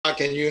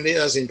can you lead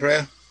us in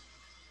prayer?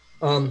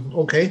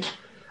 Okay.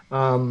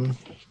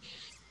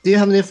 Dear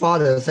Heavenly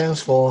Father,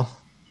 thanks for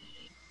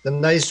the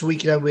nice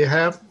week that we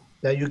have,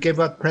 that you gave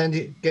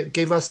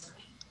us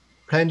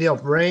plenty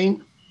of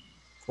rain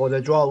for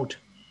the drought.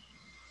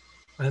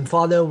 And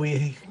Father,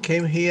 we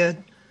came here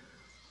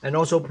and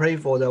also pray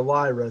for the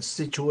virus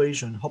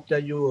situation. Hope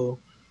that you will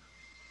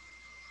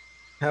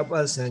help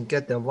us and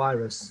get the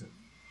virus,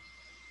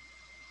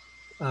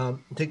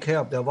 take care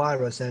of the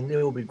virus, and it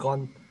will be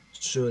gone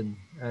soon.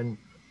 And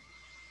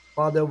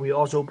Father, we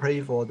also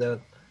pray for the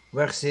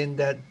vaccine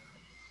that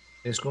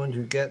is going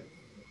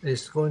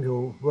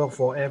to work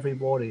for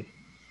everybody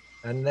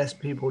and less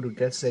people to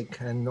get sick.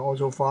 And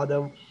also,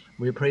 Father,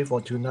 we pray for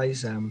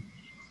tonight's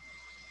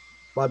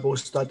Bible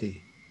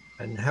study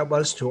and help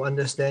us to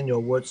understand your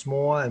words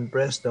more and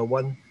bless the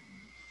one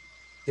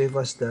give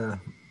us the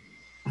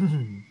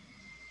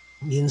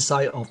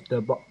insight of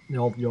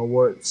your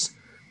words,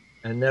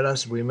 and let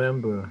us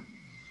remember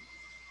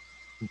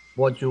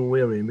what you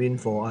really mean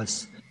for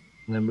us.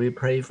 And we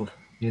pray for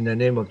in the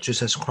name of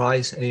Jesus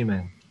Christ.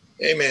 Amen.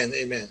 Amen.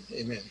 Amen.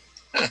 Amen.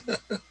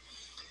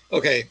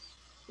 Okay,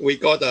 we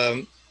got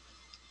a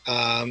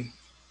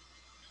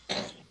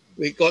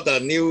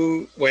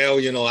new,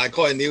 I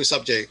call it new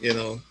subject,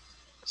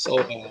 so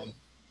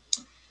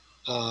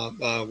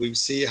we'll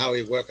see how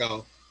it work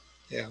out.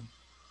 Yeah.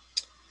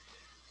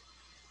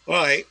 All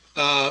right.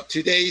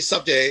 Today's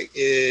subject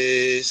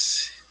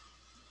is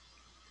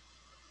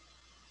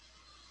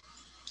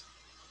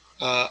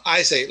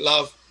Isaac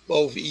loved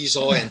both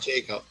Esau and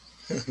Jacob.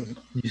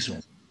 Esau.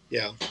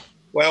 Yeah.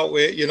 Well,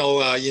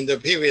 in the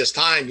previous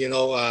time,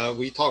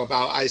 we talk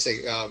about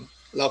Isaac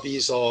loved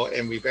Esau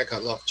and Rebecca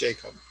loved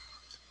Jacob.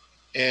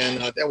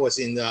 And that was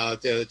in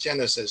the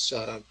Genesis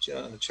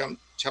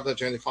chapter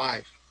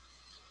 25.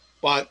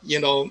 But,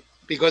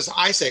 because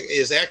Isaac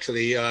is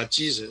actually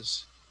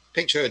Jesus,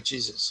 picture of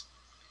Jesus.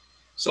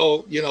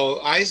 So,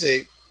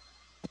 Isaac,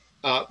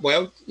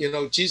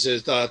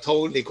 Jesus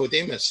told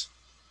Nicodemus,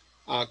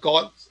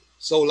 God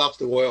so loved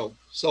the world.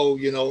 So,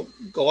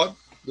 God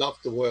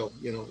loved the world.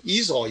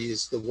 Esau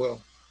is the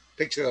world,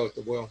 picture of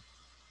the world.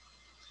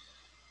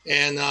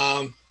 And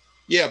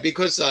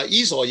because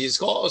Esau is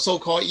also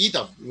called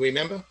Edom,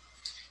 remember?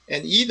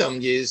 And Edom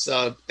is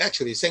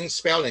actually same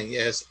spelling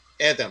as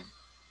Adam,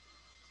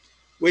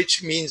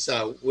 which means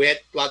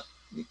red blood,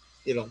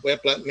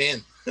 red blood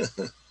man.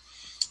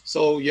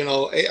 So,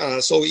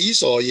 so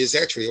Esau is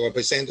actually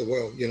represent the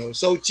world,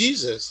 So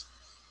Jesus,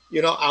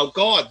 our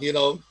God,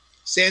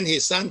 sent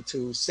his son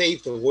to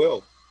save the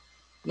world,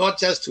 not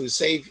just to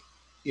save,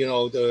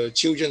 the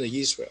children of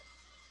Israel.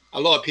 A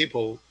lot of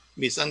people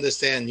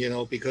misunderstand,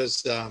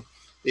 because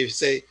they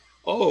say,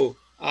 oh,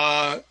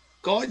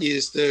 God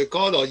is the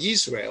God of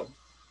Israel.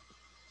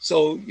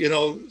 So,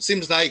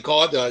 seems like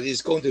God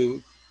is going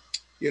to,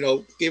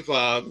 give,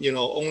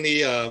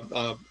 only,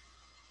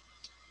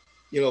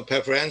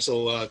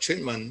 preferential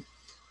treatment.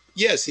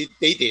 Yes,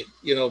 they did,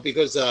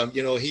 because,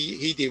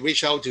 he did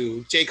reach out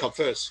to Jacob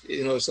first,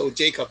 so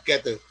Jacob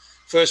get the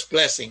first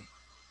blessing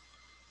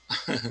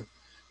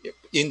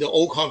in the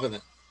old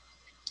covenant.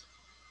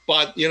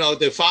 But,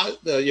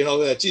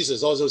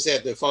 Jesus also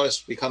said the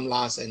first become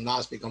last and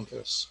last become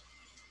first.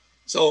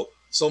 So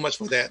much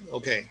for that.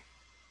 Okay.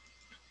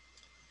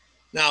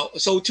 Now,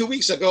 so 2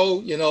 weeks ago,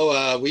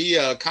 we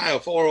kind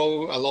of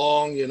follow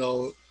along,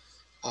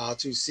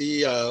 to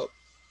see,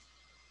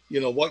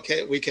 what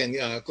we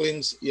can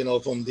glimpse,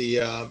 from the,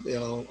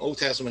 Old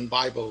Testament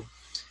Bible.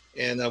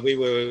 And we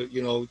were,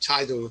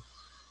 try to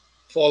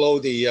follow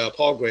the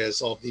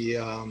progress of the,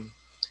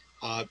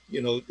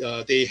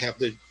 they have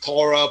the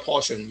Torah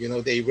portion,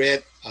 they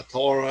read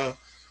Torah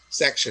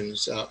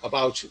sections,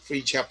 about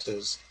 3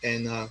 chapters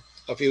and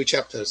a few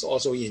chapters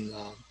also in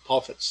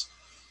prophets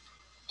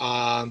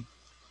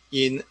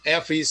in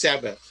every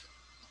Sabbath.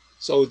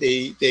 So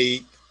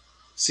they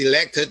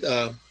selected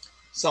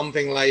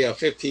something like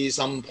 50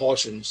 some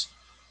portions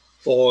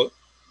for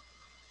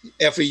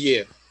every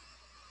year.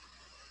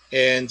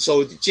 And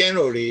so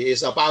generally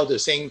it's about the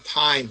same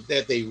time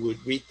that they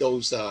would read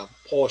those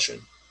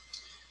portions.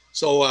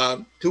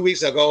 So 2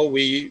 weeks ago,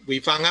 we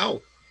found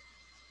out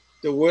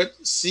the word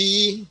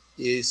see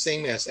is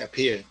same as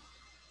appear.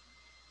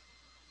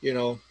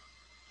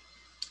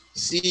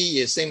 See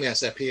is same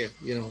as appear,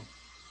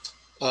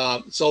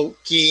 so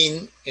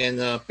kin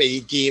and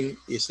begin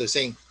is the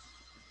same.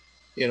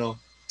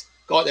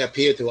 God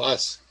appeared to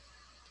us.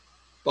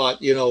 But,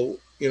 we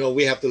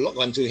have to look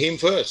unto him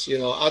first,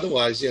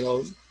 otherwise,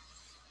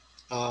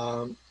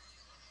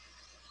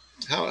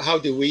 how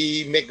do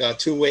we make a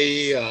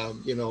two-way,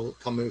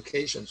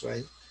 communications,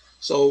 right?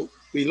 So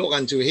we look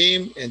unto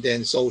him, and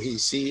then so he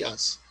see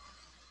us,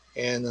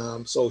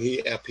 and so he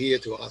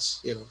appeared to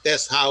us.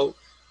 That's how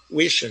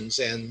visions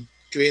and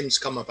dreams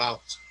come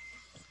about.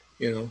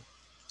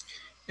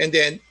 And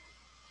then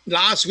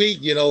last week,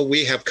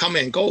 we have come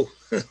and go,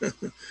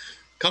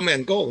 come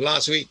and go.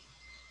 Last week,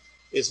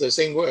 it's the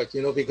same word,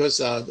 because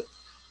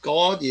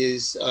God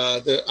is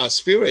the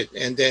spirit,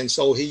 and then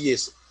so he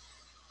is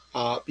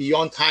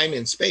beyond time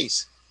and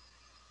space.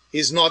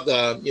 He's not,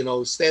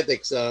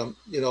 static,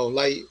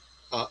 like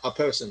a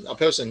person. A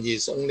person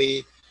is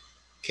only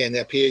can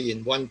appear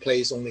in one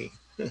place only,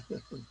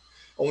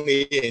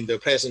 only in the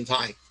present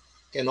time.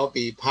 Cannot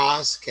be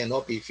past,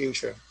 cannot be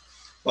future.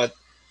 But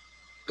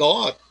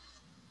God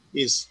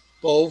is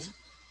both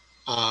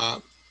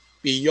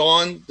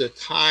beyond the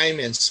time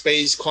and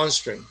space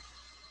constraint.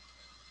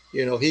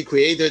 He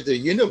created the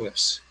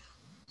universe.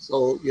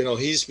 So,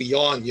 he's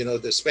beyond,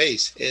 the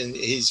space, and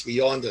he's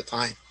beyond the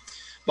time.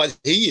 But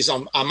he is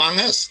among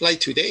us like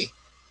today.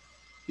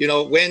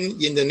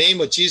 When in the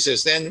name of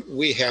Jesus, then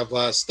we have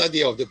a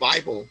study of the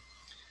Bible.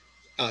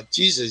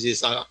 Jesus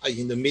is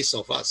in the midst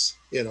of us,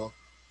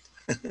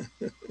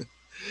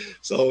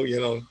 So,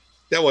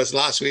 that was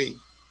last week.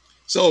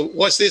 So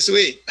what's this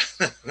week?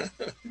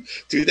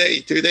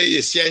 Today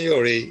is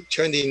January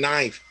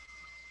 29th.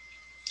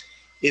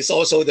 It's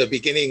also the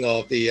beginning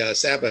of the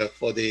Sabbath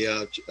for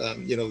the,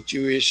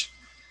 Jewish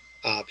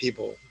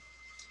people.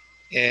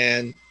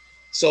 And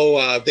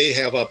so they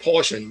have a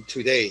portion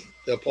today.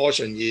 The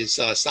portion is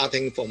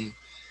starting from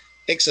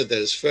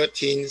Exodus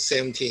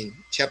 13:17,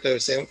 chapter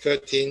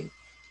 13,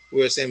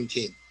 verse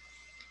 17.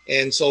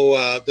 And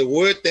so the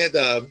word that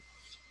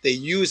they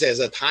use as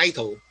a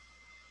title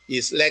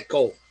is let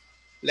go.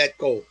 Let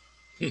go.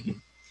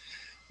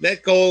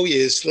 Let go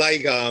is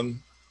like, I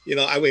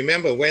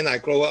remember when I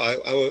grew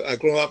up, I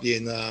grew up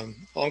in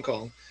Hong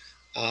Kong,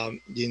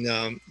 in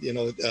a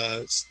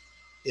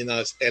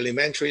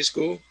elementary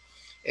school,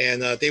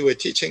 and they were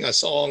teaching a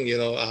song,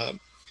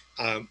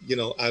 a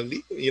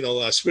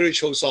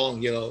spiritual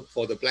song,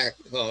 for the black,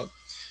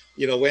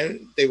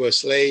 when they were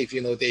slaves,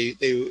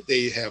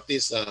 they have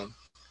this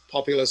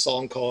popular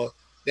song called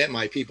 "Let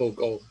My People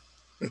Go."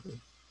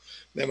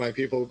 Let my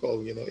people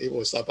go. It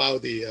was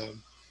about the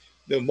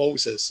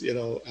Moses,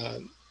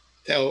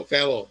 tell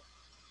Pharaoh,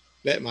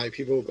 let my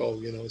people go.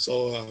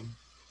 So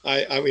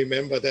I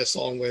remember that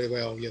song very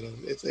well.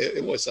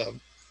 It was a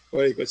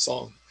very good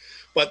song.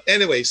 But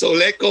anyway, so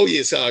let go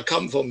is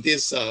come from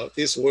this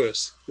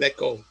verse, let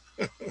go.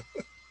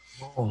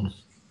 Oh.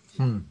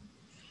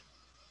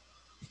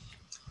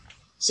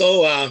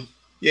 So I'm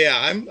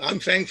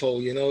thankful,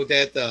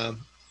 that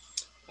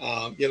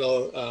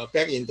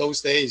back in those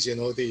days,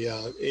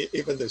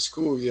 even the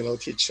school,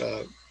 teach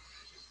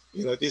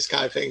these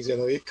kind of things,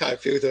 it kind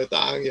of filter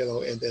down,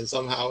 and then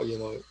somehow,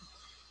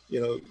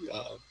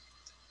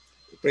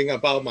 bring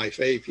about my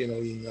faith,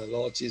 in the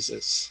Lord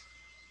Jesus.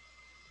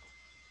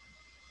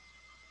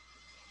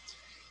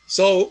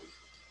 So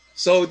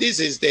this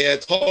is the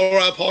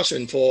Torah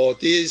portion for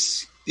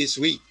this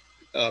week.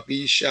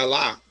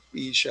 Bishallah,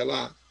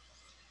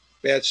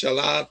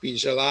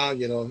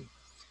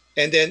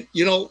 and then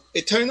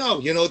it turned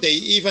out they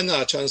even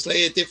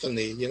translate it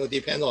differently.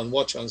 Depend on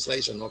what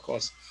translation, of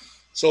course.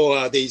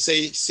 So they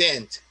say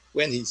sent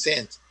when he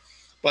sent,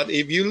 but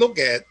if you look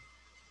at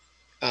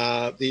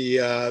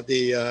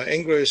the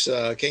English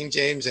King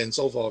James and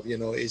so forth,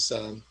 it's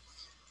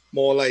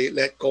more like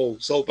let go.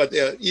 So, but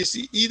it's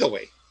either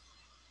way.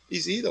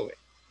 It's either way.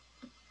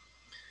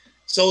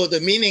 So the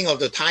meaning of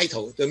the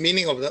title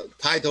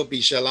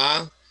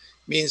Bishallah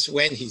means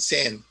when he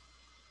sent.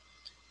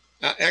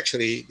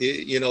 Actually,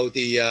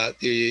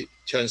 the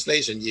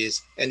translation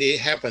is, and it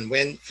happened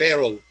when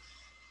Pharaoh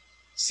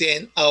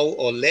sent out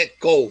or let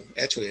go.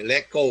 Actually,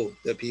 let go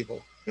the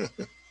people.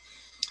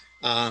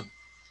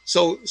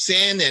 So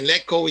send and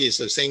let go is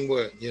the same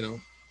word,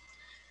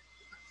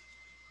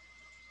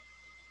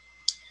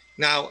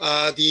 Now,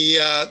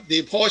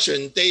 the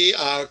portion they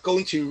are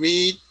going to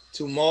read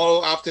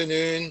tomorrow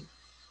afternoon,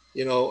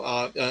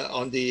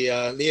 on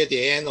the near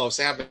the end of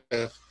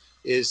Sabbath,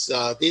 is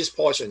this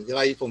portion,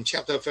 like from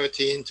chapter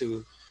 13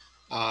 to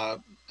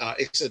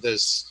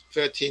Exodus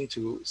 13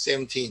 to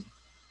 17,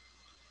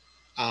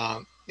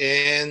 and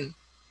then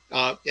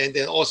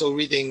also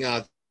reading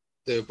the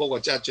book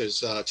of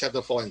Judges,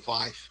 chapter 4 and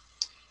 5,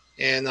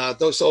 and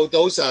those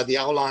are the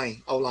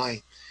outline,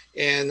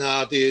 and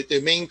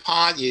the main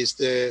part is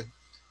the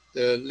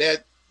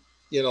let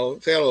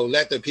Pharaoh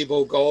let the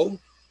people go,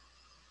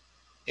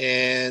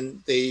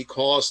 and they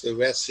cross the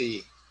Red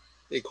Sea.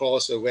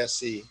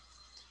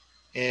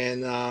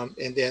 And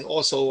then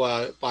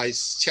also by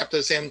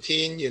chapter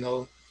 17, they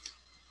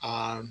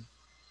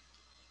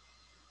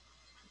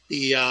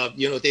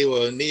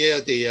were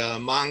near the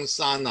Mount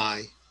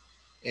Sinai,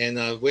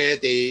 and where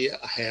they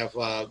have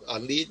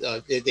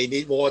they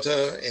need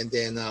water, and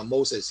then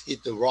Moses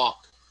hit the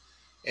rock,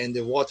 and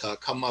the water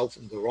come out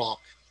from the rock.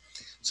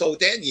 So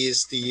that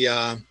is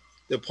the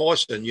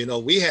portion.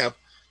 We have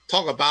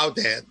talked about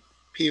that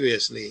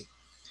previously.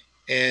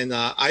 And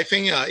I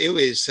think it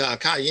was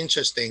kind of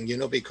interesting,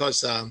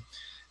 because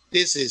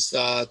this is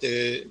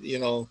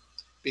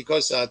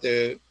because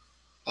the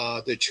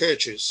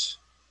churches,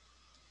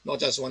 not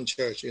just one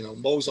church,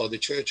 most of the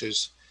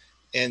churches,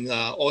 and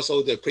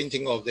also the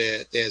printing of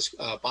their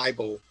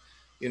Bible,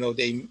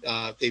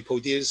 they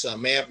produce a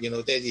map,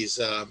 that is,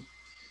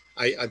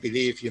 I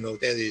believe,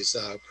 that is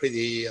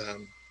pretty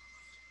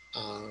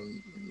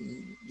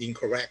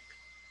incorrect.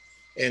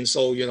 And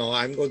so,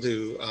 I'm going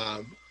to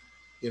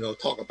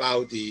talk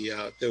about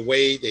the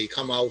way they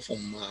come out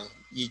from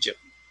Egypt.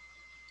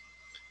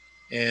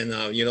 And,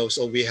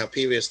 so we have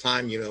previous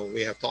time,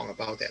 we have talked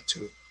about that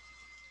too.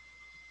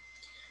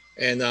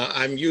 And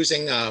I'm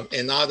using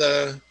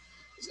another,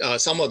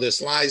 some of the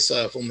slides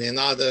from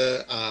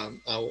another,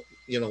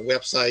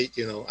 website,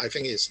 I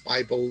think it's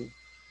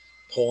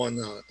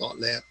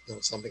BiblePorn.net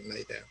or something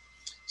like that.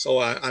 So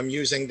I'm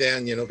using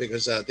them,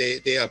 because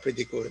they are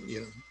pretty good,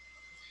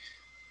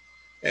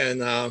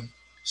 And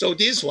so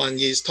this one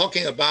is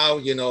talking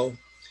about,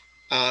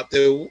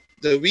 the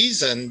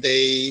reason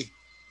they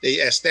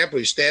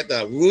established that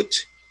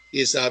route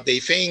is they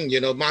think,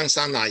 Mount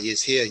Sinai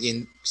is here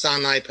in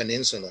Sinai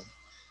Peninsula.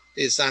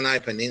 This Sinai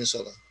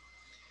Peninsula.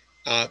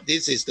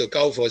 This is the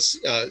Gulf of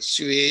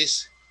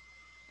Suez.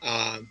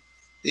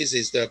 This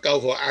is the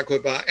Gulf of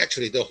Aqaba.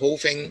 Actually, the whole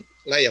thing,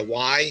 like a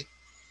Y,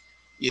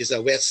 is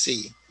a Red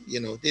Sea.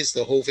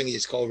 The whole thing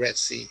is called Red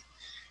Sea.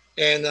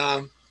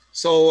 And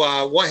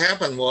so what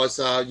happened was,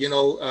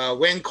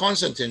 when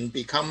Constantine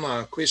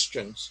become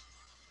Christians,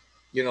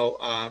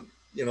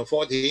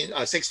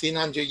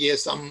 1600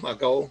 years some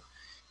ago,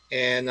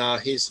 and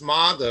his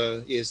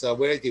mother is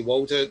very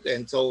devoted,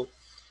 and so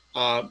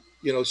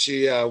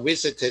she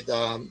visited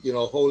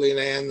Holy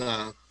Land.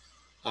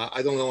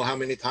 I don't know how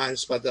many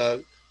times, but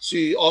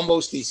she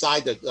almost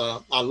decided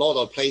a lot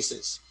of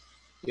places.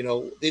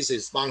 This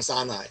is Mount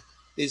Sinai.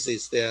 This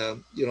is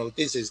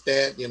this is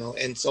that.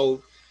 And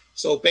so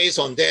based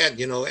on that,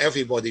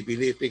 everybody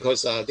believed,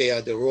 because they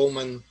are the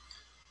Roman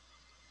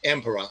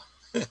emperor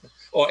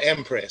or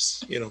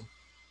empress,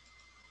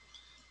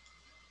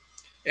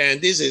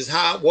 And this is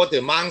what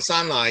the Mount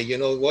Sinai,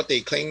 what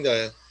they claim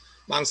the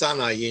Mount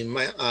Sinai in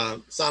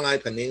Sinai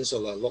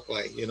Peninsula look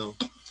like,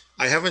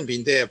 I haven't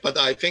been there, but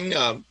I think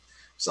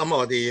some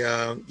of the,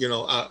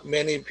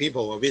 many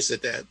people will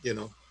visit that,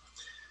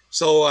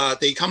 So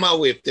they come out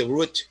with the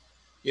route,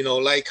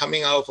 like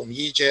coming out from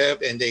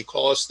Egypt, and they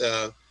cross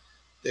the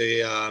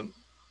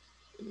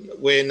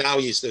where now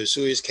is the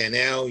Suez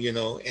Canal,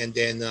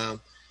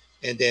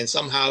 and then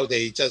somehow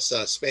they just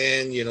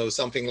spend,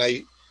 something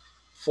like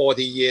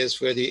 40 years,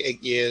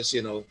 38 years,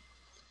 in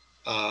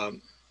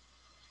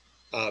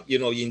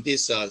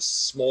this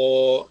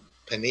small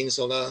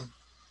peninsula,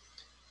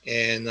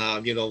 and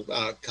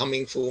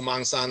coming through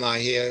Mount Sinai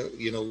here,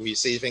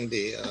 receiving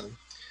the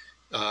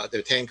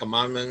Ten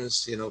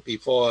Commandments,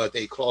 before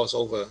they cross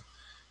over,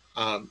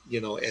 at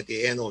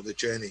the end of the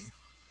journey.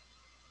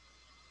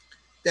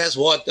 That's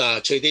what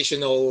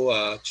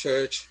traditional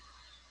church,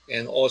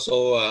 and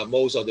also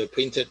most of the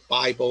printed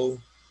Bible,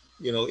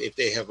 if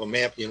they have a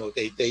map,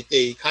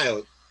 they kind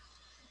of,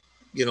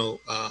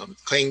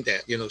 claim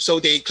that, so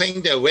they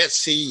claim the Red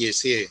Sea is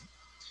here,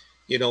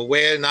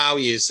 where now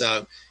is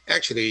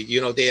actually,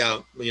 they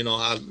are,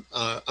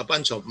 a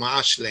bunch of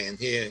marshland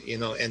here,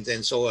 and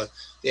then so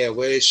they are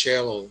very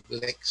shallow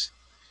lakes,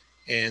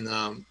 and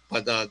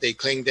but they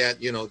claim that,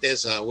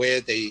 that's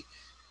where they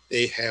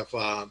have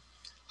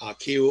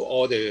killed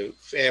all the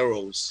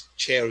Pharaoh's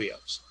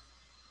chariots,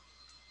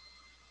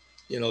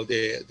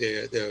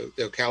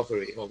 the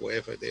cavalry or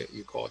whatever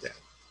you call that.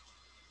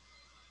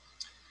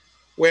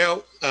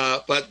 Well,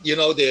 but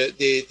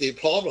the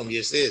problem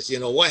is this.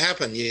 What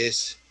happened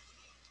is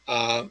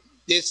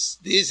this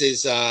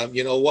is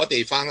what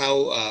they found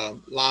out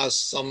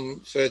last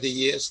some 30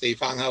 years. They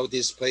found out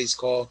this place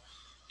called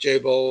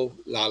Jebel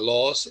El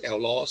Los.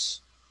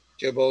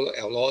 Jebel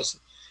El Los.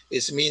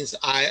 It means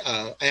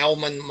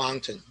Almond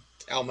Mountain.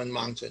 Almond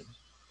Mountain.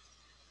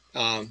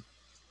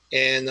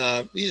 And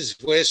this is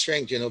very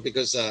strange,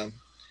 because they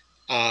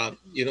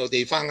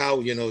found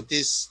out,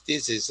 this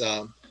is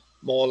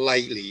more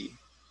likely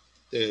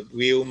the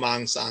real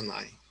Mount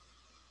Sinai.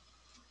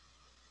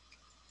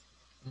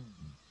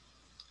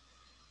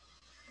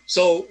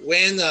 So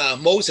when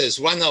Moses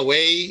ran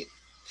away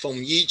from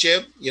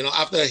Egypt,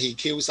 after he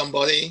killed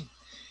somebody,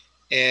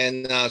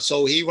 and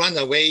so he ran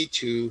away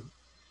to,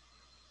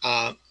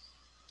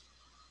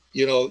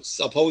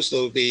 supposed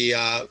to be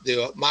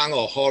the Mount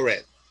of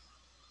Horeb.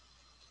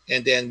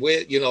 And then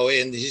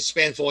and he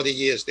spent 40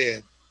 years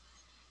there.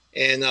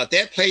 And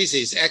that place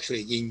is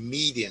actually in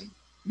Midian.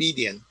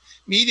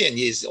 Midian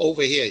is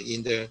over here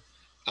in the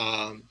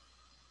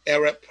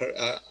Arab,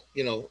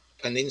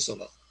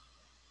 peninsula.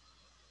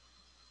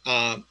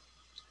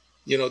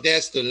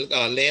 That's the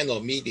land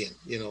of Midian.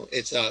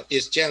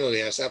 It's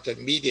generally accepted.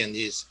 Midian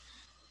is,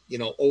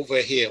 over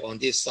here on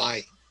this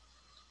side,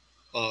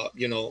 of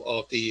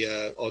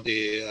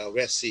the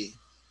Red Sea.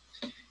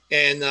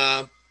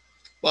 And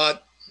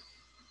but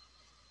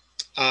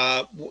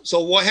so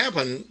what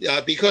happened?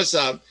 Because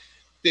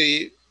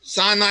the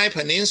Sinai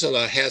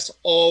Peninsula has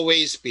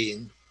always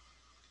been,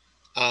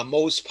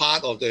 most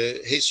part of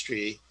the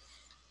history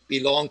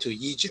belonged to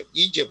Egypt.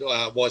 Egypt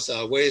was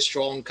a very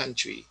strong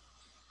country.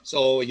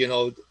 So,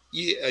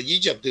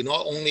 Egypt did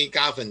not only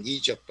govern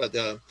Egypt, but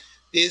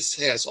this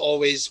has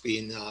always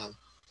been,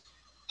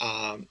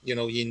 in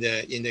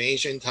the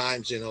ancient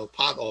times,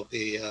 part of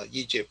the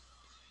Egypt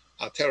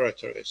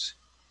territories,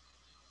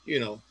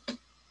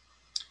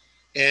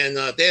 And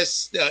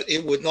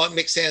it would not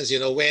make sense,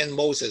 when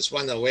Moses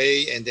went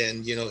away and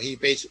then, he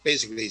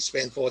basically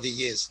spent 40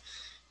 years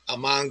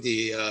among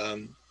the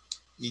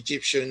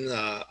Egyptian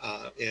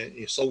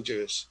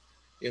soldiers,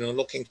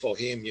 looking for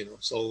him,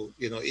 so,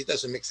 it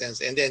doesn't make sense.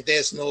 And then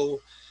there's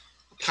no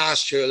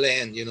pasture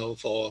land,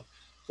 for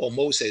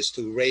Moses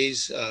to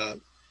raise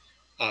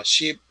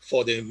sheep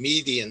for the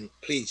Midian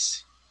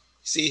priest.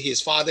 See,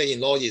 his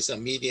father-in-law is a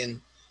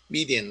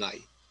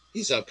Midianite.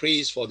 He's a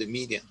priest for the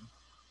Midian.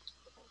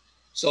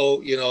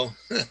 So,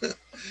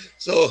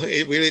 so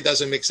it really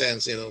doesn't make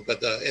sense,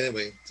 but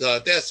anyway,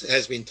 that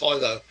has been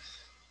taught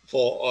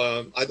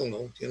for, I don't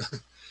know,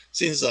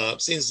 since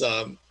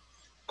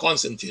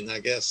Constantine, I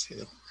guess,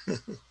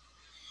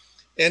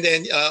 And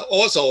then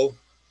also,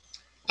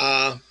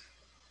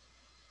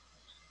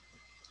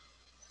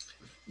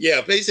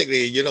 yeah,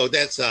 basically,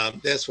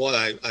 that's what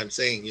I'm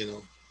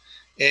saying,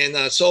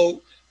 And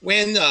so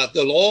when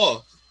the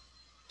Lord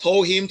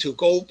told him to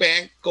go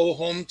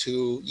home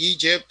to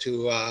Egypt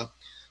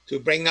to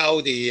bring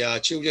out the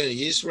children of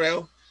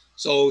Israel,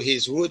 so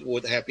his route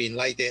would have been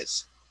like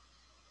this.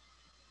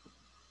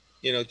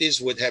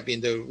 This would have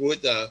been the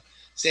route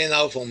sent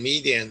out from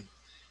Midian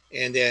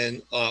and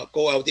then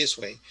go out this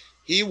way.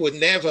 He would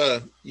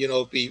never,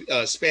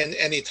 spend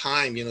any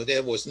time,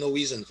 there was no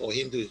reason for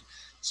him to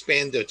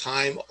spend the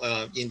time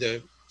in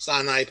the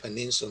Sinai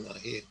Peninsula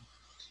here,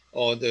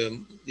 or the,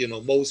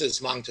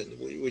 Moses Mountain,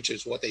 which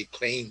is what they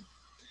claim,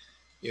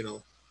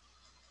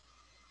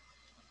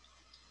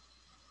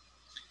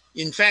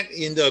 In fact,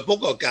 in the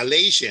book of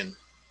Galatians,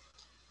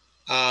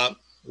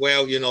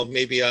 well,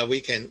 maybe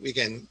we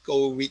can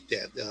go read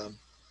that.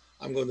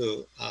 I'm going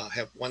to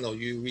have one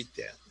of you read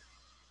that.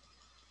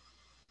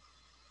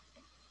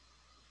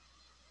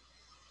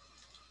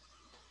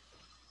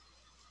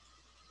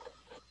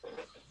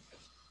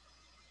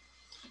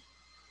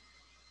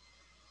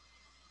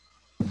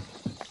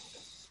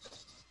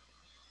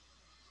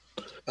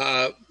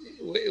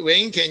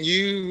 Wayne, can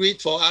you read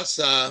for us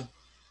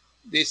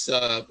this?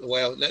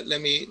 Well,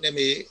 let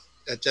me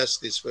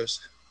adjust this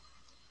first.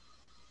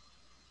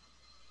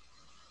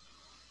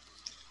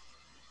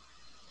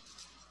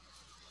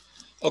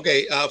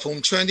 Okay,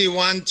 from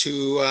 21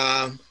 to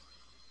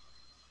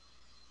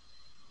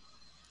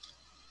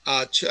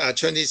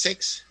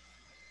 26.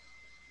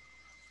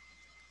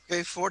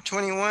 Okay,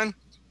 421.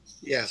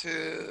 Yeah.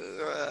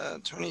 To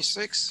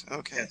 26.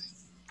 Okay. Yes.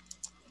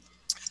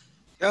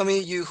 Tell me,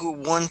 you who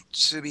want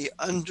to be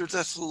under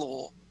the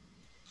law,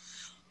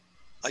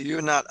 are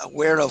you not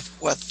aware of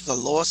what the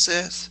law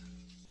says?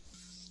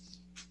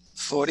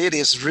 For it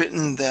is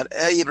written that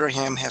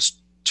Abraham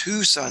has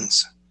two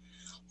sons,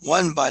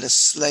 one by the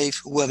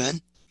slave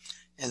woman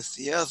and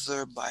the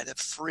other by the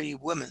free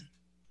woman.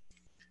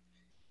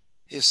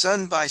 His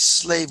son by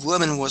slave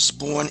woman was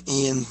born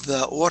in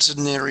the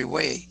ordinary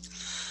way,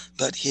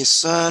 but his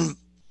son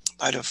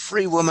by the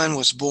free woman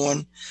was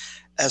born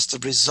as the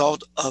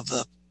result of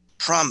a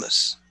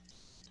promise.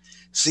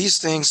 These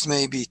things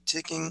may be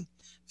taken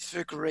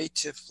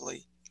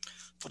figuratively,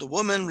 for the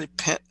woman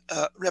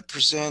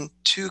represent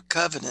two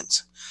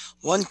covenants.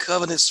 One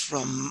covenant is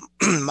from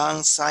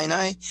Mount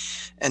Sinai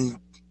and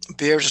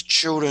bears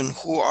children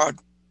who are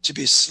to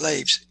be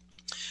slaves.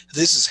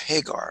 This is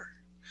Hagar.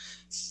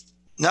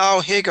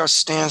 Now Hagar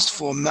stands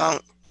for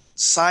Mount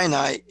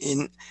Sinai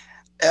in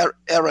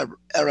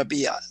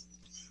Arabia,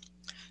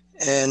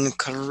 and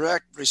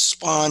correct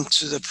response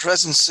to the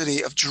present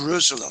city of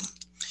Jerusalem,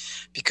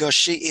 because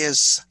she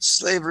is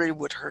slavery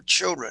with her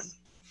children.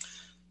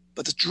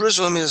 But the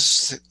Jerusalem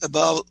is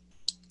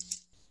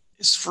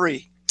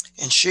free,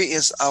 and she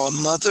is our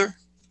mother.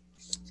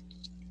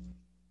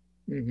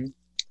 Mm-hmm.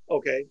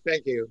 Okay,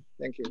 thank you.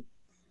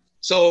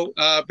 So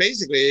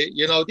basically,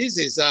 this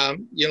is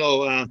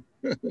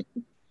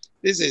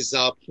this is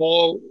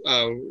Paul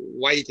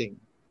writing.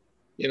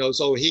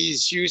 So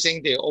he's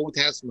using the Old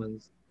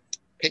Testament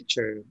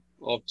picture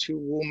of two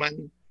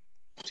women,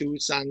 two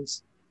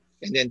sons,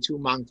 and then two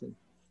mountains.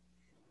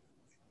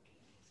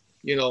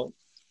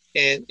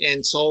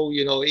 And so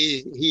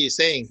he is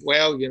saying,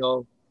 well,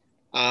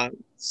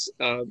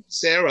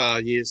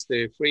 Sarah is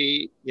the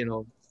free,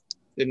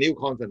 the new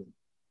covenant,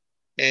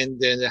 and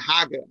then the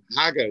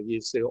Hagar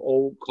is the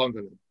old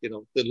covenant,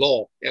 the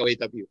law,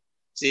 LAW.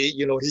 See,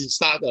 he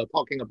started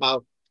talking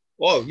about,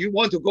 oh, you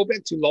want to go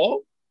back to law?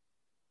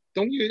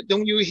 Don't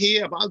you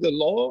hear about the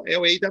law,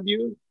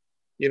 LAW?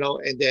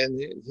 And then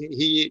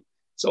he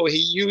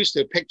used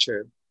the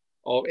picture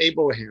of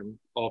Abraham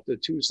of the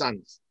two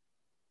sons,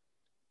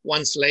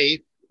 one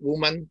slave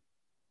woman,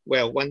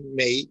 well, one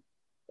maid,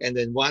 and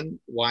then one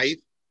wife,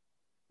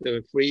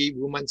 the free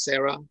woman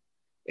Sarah,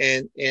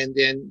 and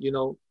then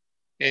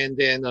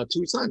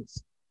two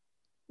sons.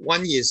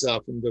 One is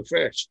from the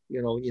flesh,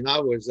 in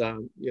other words,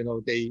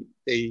 they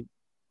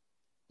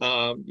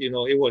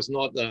it was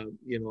not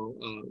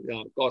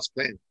God's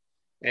plan,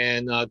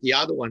 and the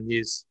other one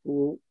is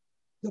who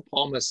the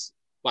promise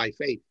by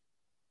faith.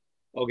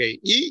 Okay,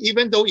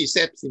 even though it's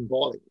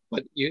symbolic,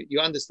 but you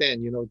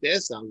understand,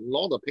 there's a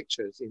lot of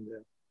pictures in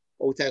the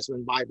Old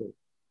Testament Bible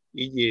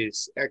it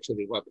is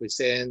actually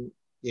represent,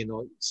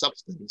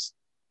 substance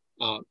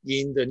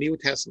in the New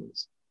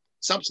Testament.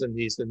 Substance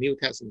is the New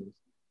Testament,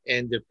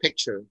 and the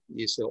picture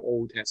is the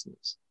Old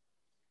Testament.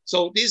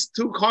 So these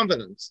two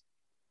covenants,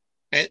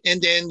 and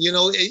then,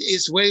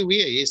 it's very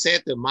weird. It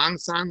said the Mount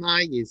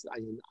Sinai is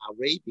in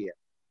Arabia,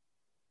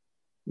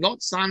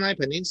 not Sinai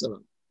Peninsula,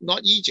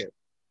 not Egypt.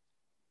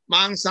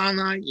 Mount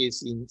Sinai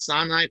is in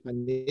Sinai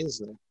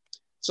Peninsula.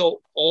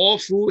 So all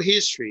through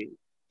history,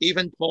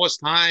 even Paul's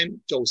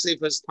time,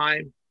 Josephus'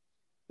 time,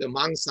 the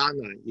Mount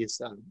Sinai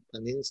is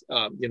in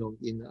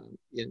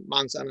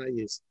Mount Sinai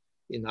is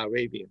in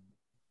Arabia.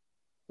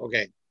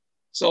 Okay,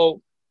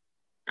 so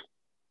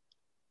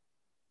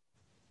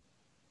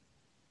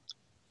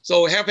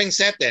having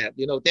said that,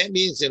 that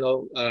means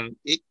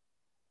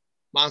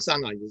Mount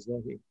Sinai is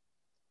not here,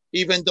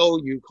 even though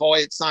you call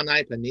it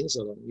Sinai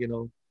Peninsula.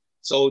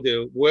 So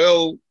the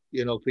world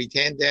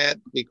pretend that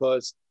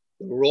because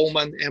the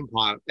Roman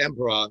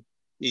emperor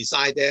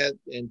decided,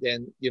 and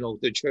then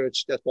the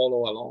church that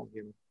follow along.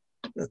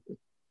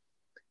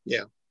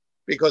 Yeah,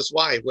 because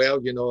why? Well,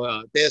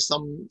 there's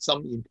some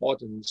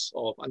importance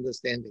of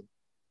understanding,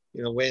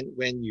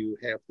 when you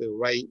have the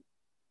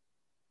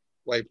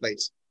right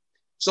place.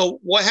 So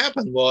what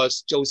happened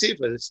was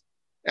Josephus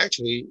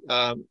actually,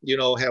 have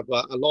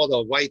a lot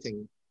of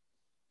writing,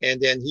 and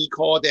then he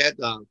called that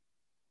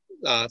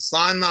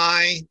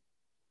Sinai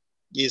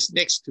is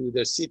next to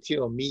the city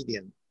of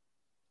Midian,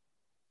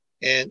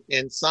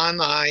 and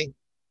Sinai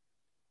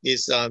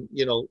is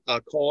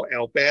called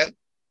Albert,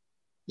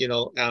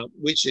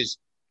 which is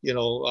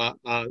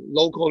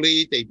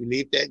locally they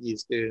believe that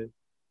is the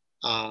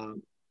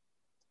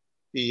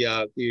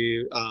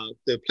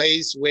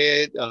place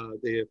where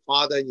the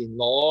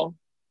father-in-law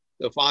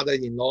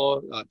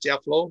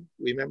Jephthah,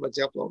 remember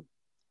Jephthah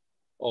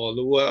or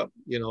Lua,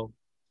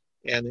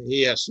 and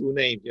he has two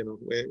names,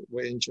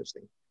 very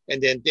interesting.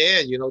 And then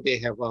there, they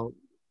have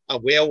a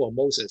well of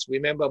Moses.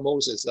 Remember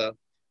Moses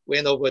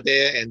went over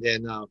there and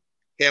then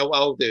held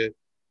out the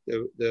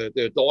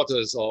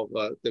daughters of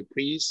the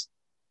priests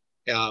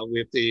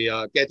with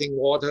the getting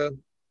water,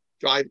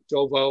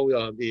 drove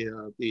out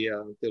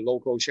the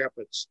local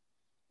shepherds,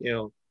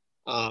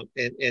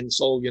 and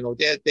so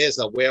there's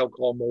a well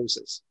called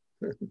Moses.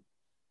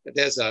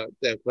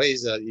 The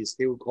place is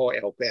still called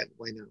Albert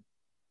right now.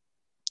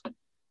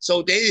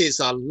 So there is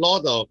a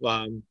lot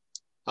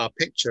of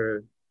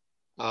picture,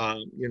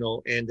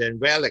 and then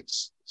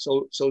relics,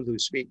 so to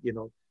speak,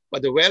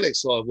 but the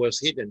relics was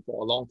hidden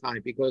for a long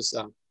time because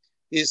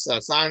this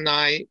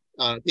Sinai,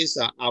 this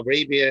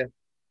Arabia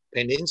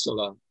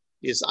Peninsula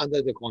is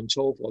under the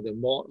control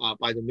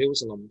by the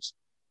Muslims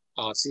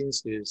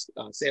since the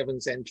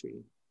 7th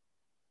century.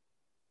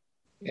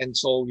 And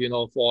so,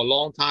 for a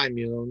long time,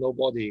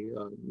 nobody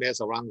mess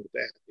around with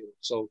that.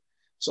 So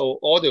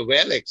all the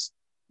relics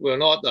were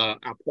not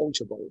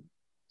approachable.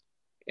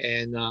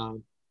 And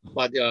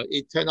but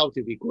it turned out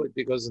to be good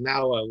because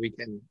now we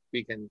can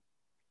we can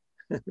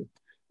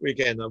read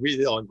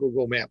it on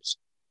Google Maps.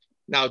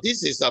 Now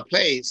this is a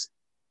place.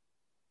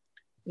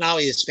 Now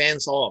it's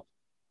fenced off,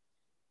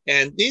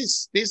 and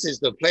this is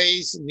the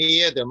place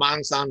near the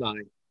Mount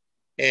Sinai,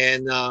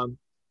 and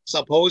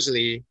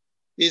supposedly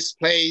this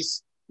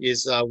place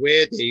is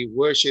where they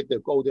worship the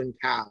golden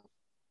calf.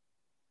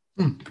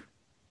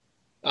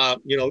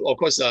 Of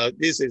course,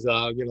 this is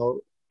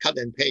cut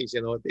and paste.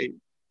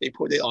 They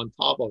put it on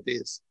top of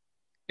this,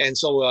 and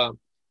so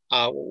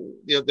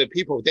the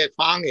people that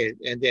found it,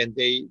 and then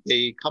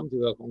they come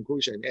to a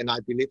conclusion, and I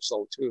believe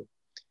so too,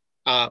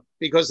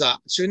 because as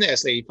soon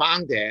as they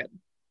found that,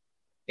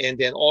 and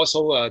then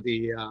also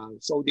the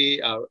Saudi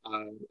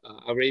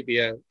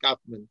Arabia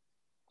government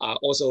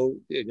also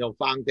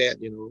found that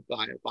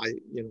by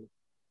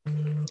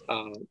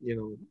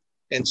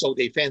and so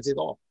they fence it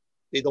off.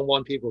 They don't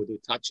want people to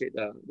touch it,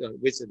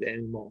 visit it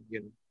anymore.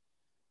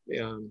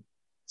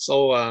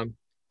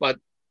 But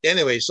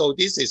anyway, so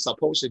this is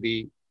supposed to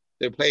be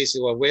the place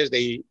where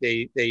they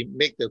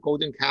make the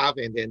golden calf,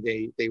 and then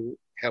they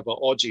have an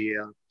orgy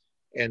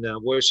and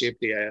worship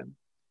their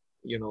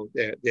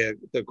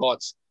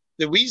gods.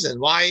 The reason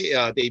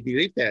why they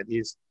believe that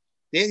is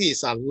there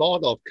is a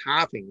lot of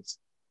carvings.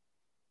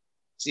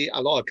 See,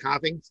 a lot of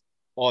carvings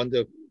on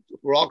the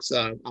rocks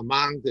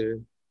among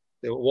the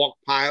rock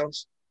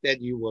piles that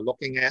you were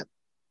looking at.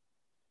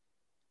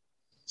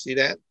 See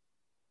that?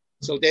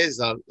 So there's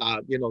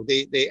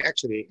they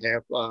actually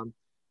have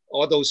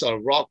all those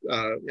rock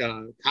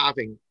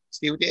carving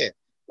still there,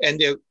 and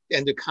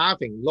the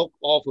carving look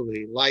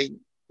awfully like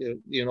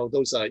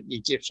those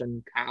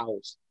Egyptian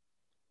cows,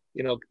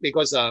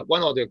 because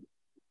one of the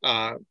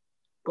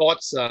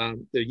gods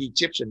the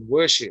Egyptian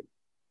worship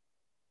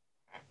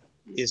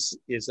is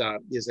a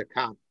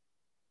cow,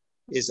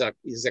 is a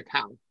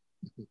cow.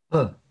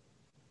 Huh.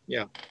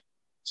 Yeah.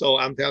 So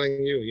I'm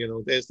telling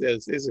you, this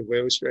is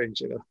very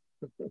strange,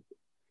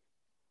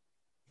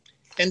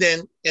 And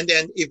then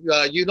if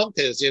you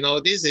notice,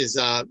 this is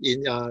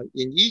in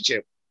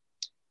Egypt.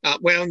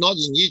 Well, not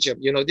in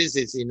Egypt. This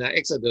is in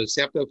Exodus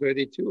chapter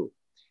 32,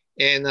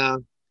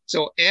 and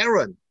so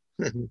Aaron,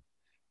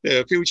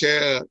 the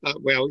future,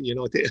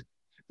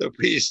 the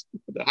priest,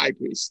 the high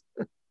priest.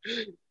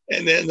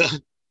 And then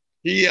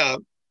he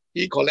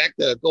collect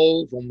the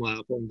gold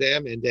from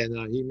them, and then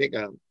he make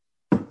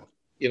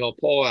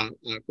pour a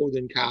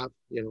golden calf,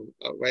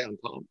 right on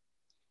top.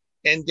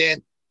 And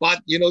then,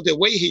 but the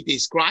way he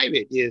described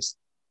it is,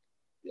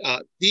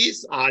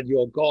 these are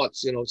your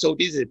gods, so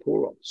this is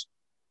plurals.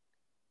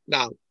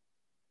 Now,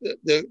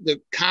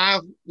 the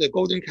calf, the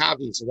golden calf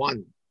is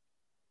one.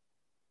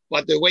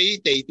 But the way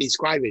they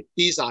describe it,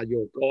 these are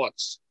your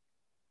gods,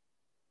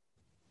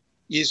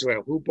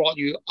 Israel, who brought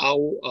you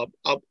out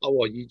of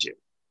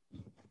Egypt.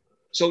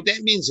 So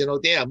that means,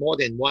 there are more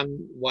than one,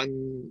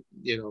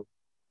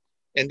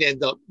 and then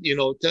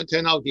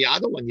turn out the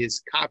other one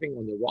is carving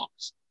on the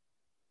rocks.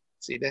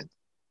 See that?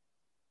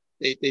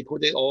 They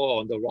put it all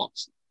on the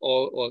rocks.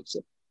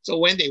 So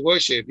when they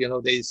worship,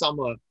 they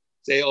some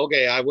say,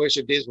 okay, I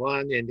worship this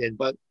one, and then,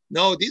 but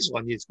no, this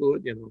one is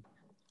good,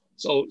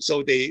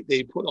 So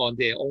they put on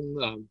their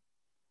own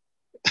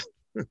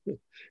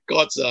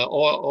gods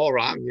all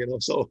around,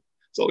 So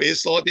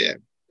it's all there,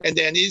 and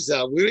then it's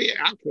really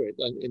accurate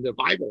in the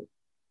Bible,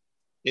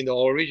 in the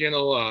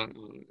original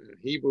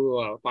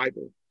Hebrew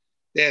Bible,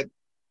 that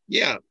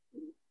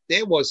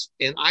there was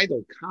an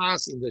idol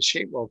cast in the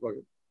shape of a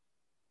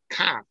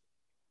calf,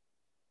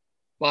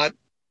 but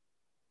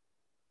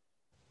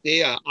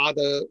there are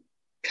other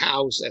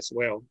cows as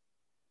well,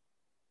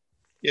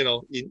 in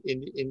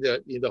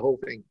the whole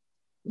thing.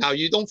 Now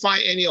you don't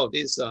find any of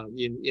this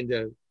in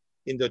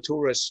the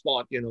tourist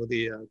spot,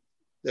 the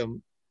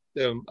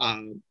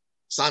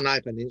Sinai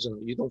Peninsula.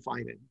 You don't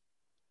find it,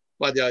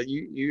 but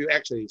you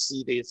actually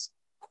see this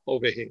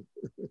over here.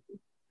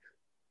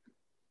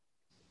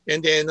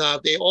 And then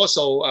they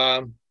also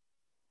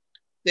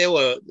they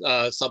were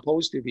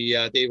supposed to be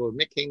they were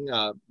making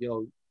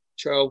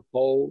 12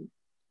 pole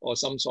or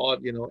some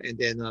sort, and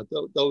then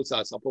those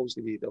are supposed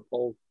to be the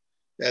pole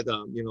that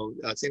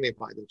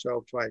signify the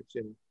 12 tribes,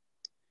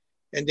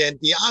 And then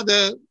the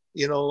other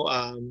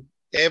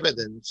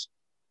evidence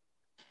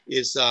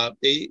is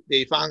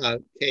they found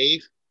a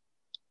cave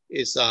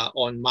is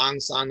on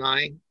Mount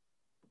Sinai,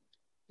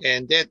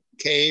 and that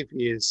cave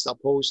is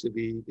supposed to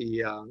be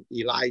the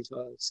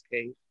Elijah's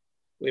cave.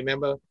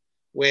 Remember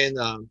when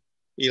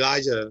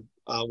Elijah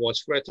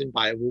was threatened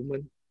by a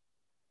woman,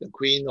 the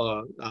queen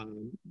or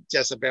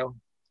Jezebel,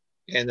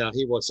 and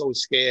he was so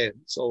scared,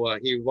 so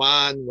he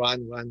run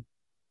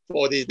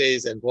 40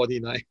 days and 40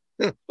 nights.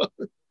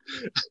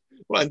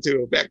 Run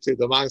back to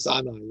the Mount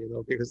Sinai,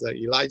 because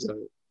Elijah,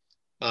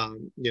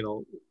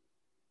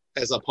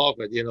 as a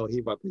prophet,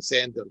 he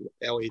represents the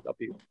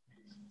LAW.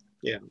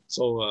 Yeah.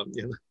 So,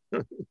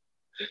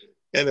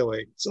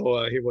 anyway,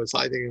 so he was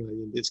hiding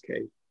in this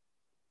cave.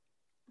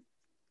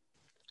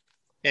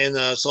 And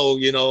so,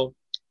 he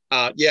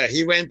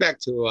went back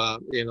to,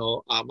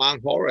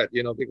 Mount Horeb,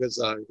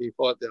 because he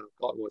thought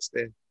God was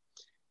there.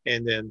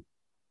 And then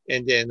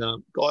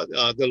God,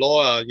 the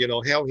Lord,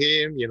 helped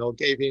him,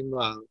 gave him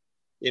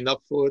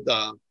enough food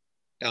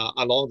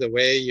along the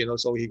way,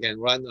 so he can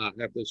run,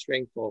 have the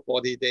strength for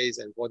 40 days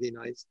and 40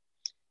 nights.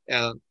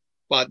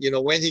 But,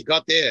 when he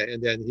got there,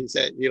 and then he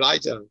said,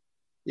 Elijah,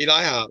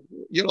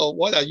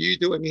 what are you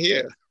doing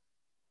here?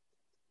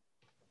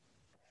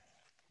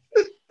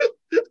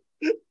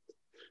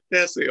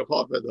 That's the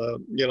prophet,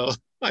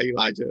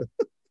 Elijah.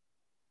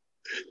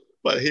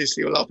 But he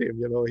still loved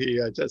him, he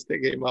just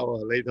take him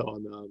out later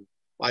on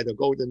by the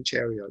golden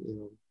chariot,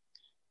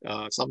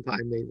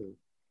 sometime later.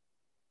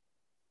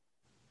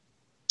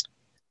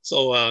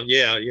 So, and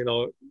then,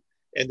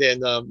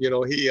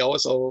 he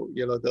also,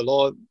 the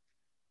Lord,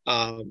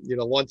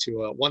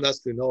 want us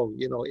to know,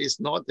 it's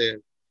not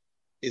the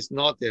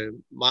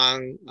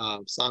Mount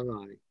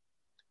Sinai,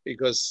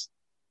 because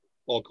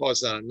of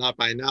course, not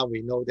by now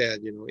we know that,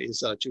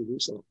 it's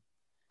Jerusalem.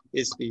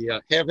 It's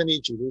the heavenly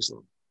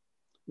Jerusalem,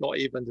 not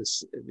even the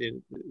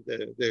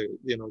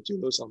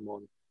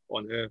Jerusalem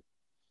on earth.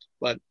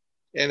 But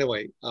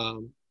anyway,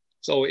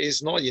 so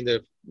it's not in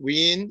the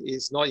wind,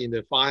 it's not in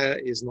the fire,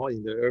 it's not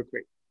in the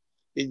earthquake.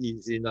 It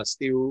is in a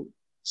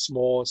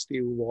small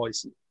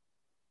voice.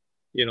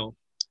 The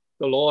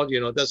Lord,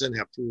 doesn't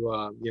have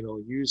to,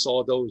 use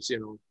all those, he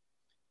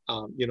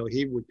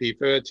would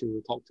prefer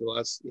to talk to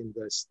us in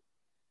this,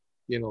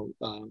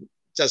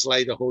 just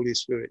like the Holy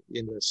Spirit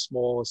in the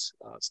small,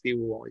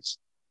 still voice.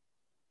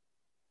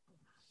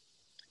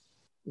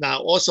 Now,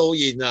 also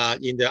in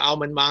the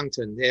Almond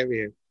Mountain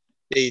area,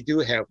 they do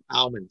have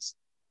almonds,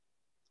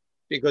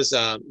 because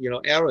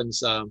Aaron's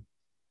the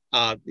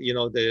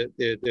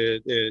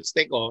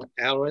stick of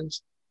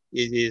Aaron's,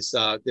 it is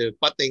the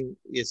budding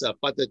is a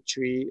budded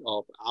tree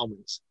of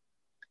almonds,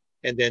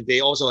 and then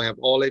they also have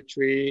olive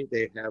tree.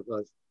 They have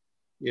the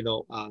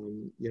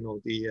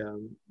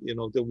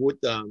wood.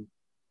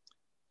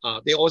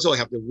 They also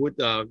have the wood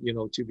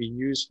to be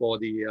used for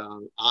the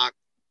ark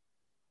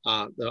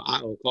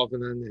of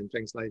covenant and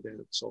things like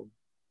that. So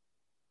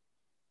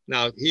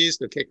now here's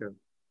the kicker.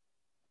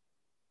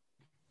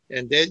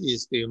 And that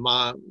is the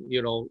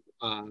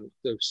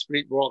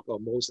split rock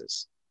of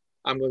Moses.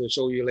 I'm going to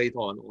show you later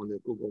on the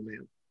Google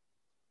map.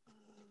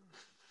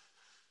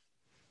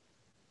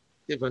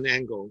 different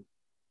angle,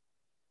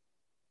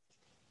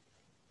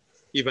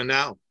 even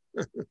now.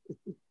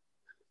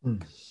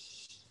 Mm.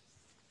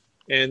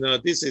 And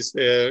this is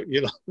the,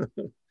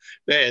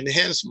 the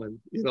enhancement,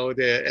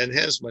 the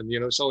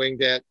enhancement, showing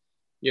that,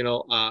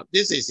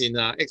 this is in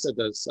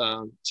Exodus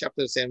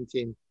chapter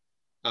 17,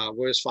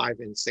 verse 5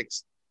 and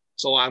 6.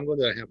 So I'm going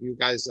to have you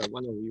guys,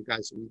 one of you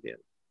guys read it.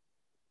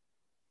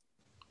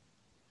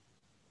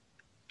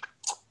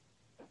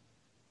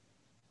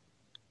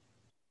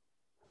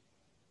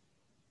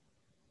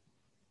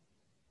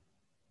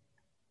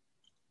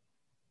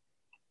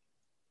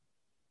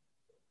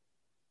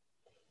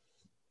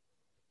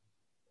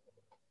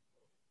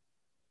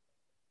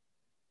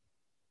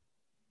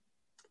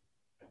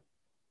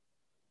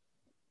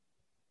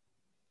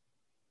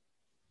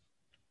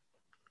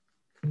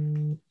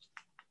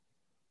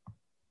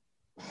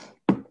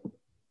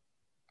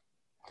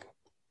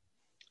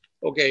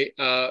 Okay,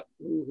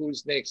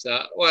 who's next?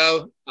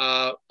 Yan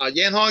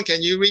Hong,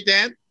 can you read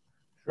that?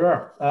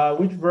 Sure.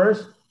 Which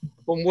verse?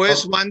 From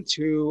verse 1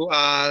 to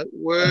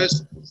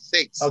verse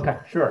 6. Okay,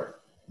 sure.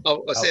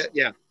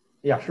 Yeah.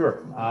 Yeah,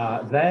 sure.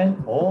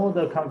 Then all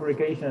the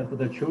congregation of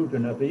the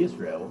children of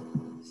Israel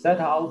set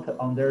out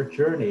on their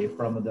journey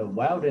from the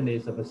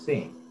wilderness of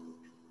Sin,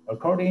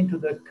 according to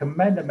the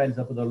commandments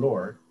of the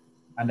Lord,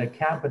 and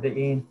camped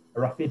in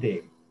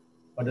Rephidim.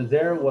 But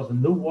there was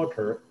no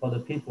water for the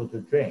people to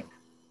drink.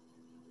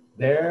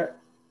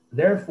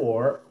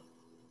 Therefore,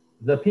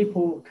 the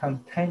people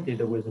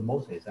contended with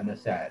Moses and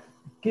said,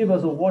 "Give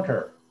us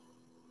water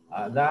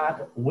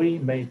that we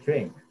may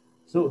drink."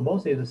 So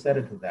Moses said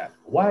to them,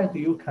 "Why do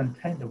you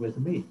contend with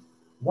me?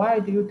 Why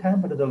do you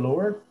tempt the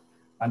Lord?"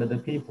 And the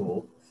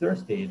people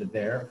thirsted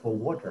there for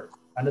water.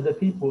 And the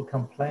people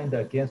complained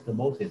against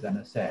Moses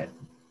and said,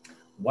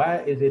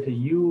 "Why is it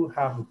you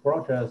have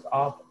brought us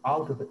up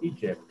out of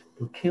Egypt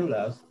to kill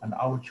us and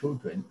our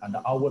children and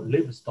our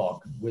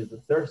livestock with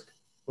thirst?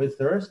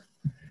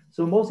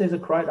 So Moses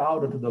cried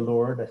out to the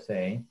Lord,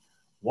 saying,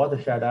 "What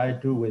shall I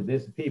do with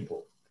this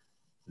people?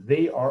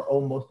 They are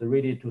almost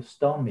ready to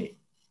stone me."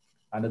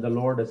 And the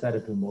Lord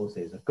said to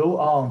Moses, "Go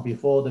on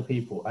before the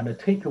people and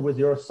take with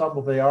you some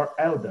of your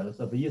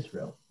elders of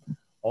Israel.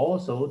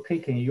 Also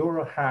take in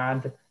your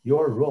hand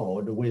your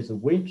rod with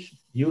which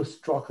you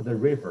struck the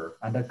river,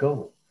 and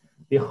go.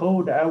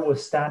 Behold, I will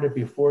stand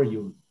before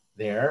you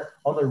there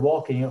on the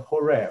rock in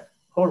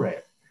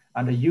Horeb,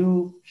 and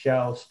you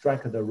shall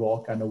strike the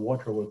rock, and the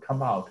water will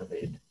come out of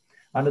it,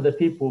 and the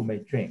people may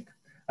drink."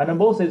 And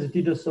Moses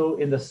did so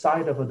in the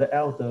sight of the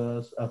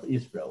elders of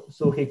Israel.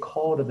 So he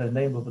called the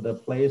name of the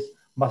place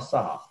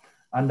Massah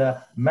and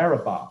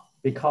Meribah,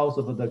 because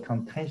of the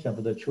contention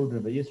of the children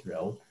of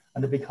Israel,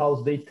 and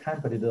because they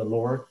tempted the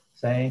Lord,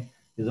 saying,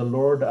 "Is the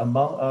Lord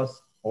among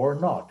us or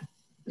not?"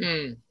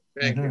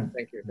 Thank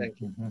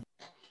you.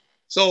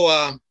 So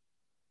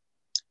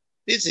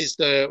this is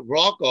the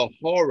rock of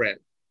Horeb.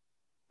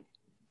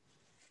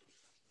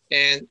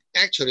 And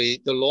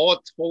actually, the Lord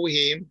told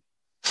him,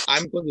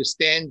 "I'm going to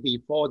stand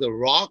before the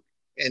rock,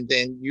 and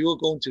then you're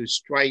going to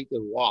strike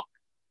the rock."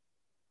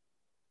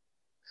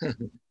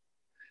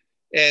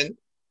 And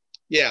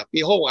yeah,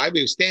 behold, I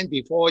will stand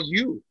before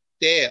you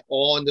there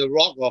on the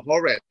rock of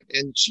Horeb,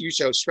 and you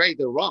shall strike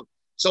the rock.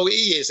 So it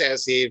is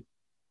as if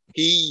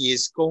he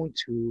is going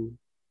to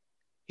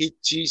hit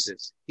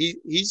Jesus.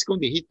 He's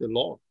going to hit the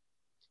Lord.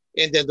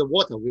 And then the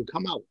water will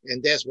come out.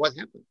 And that's what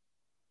happened.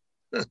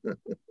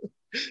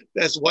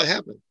 That's what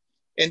happened.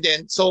 And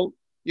then, so,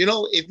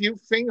 if you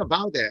think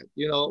about that,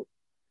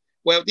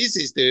 well, this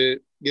is the,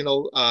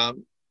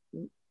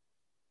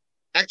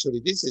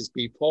 actually, this is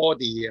before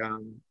the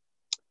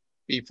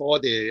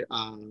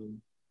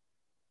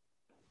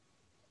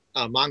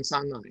Mount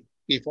Sinai,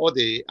 before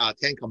the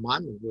 10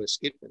 Commandments were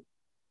given.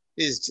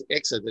 This is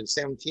Exodus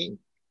 17.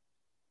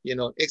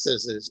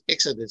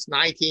 Exodus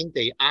 19,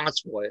 they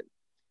asked for it.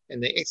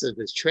 And then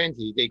Exodus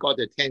 20, they got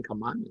the 10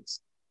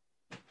 Commandments.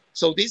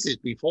 So this is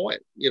before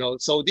it,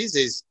 so this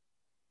is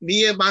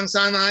near Mount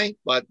Sinai,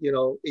 but,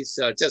 it's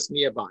just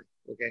nearby,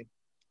 okay?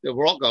 The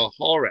rock of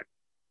Horeb.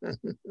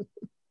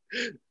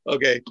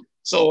 Okay,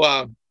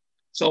 so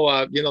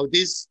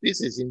this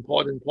is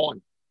important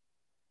point.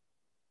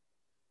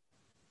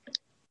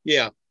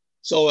 Yeah,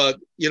 so,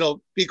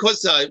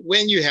 because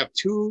when you have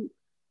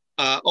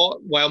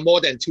more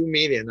than 2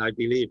 million, I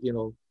believe,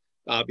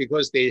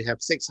 because they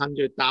have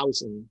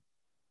 600,000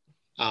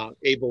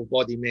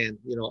 able-bodied men,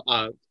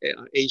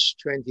 age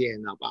 20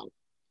 and above.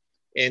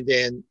 And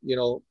then,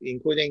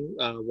 including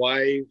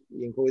wife,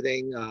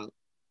 including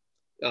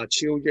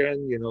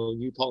children,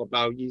 you talk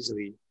about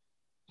easily,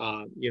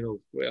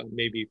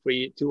 maybe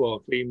 2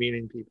 or 3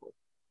 million people.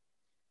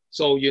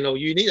 So, you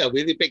need a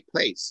really big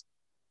place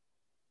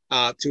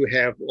to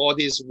have all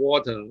this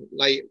water,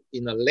 like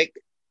in a lake.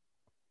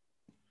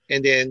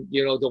 And then,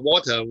 the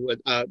water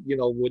would,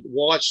 would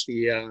wash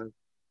the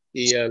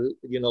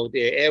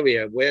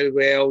area very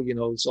well,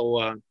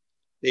 so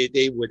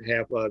they would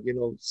have,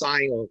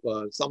 sign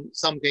of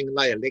something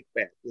like a lake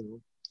bed,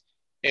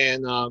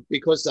 and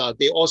because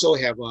they also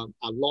have a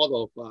lot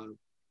of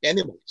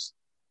animals.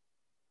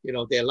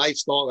 their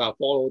livestock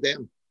follow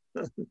them.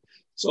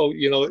 So,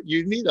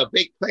 you need a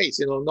big place,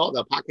 not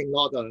a parking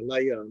lot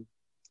like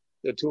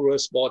the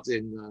tourist spots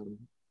in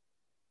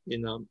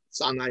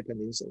Sinai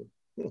Peninsula.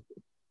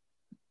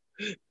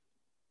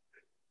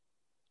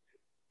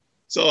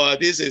 So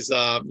this is,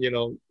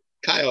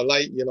 kind of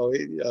like,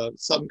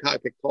 some kind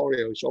of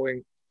pictorial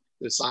showing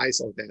the size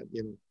of that,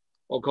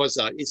 Of course,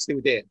 it's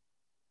still there.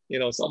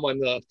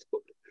 Someone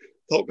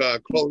took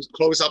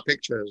close-up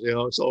pictures,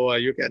 so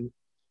you can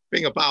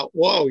think about,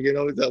 whoa,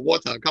 the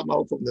water come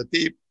out from the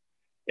deep,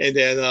 and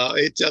then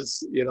it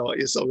just,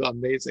 it's so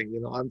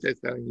amazing, I'm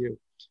just telling you.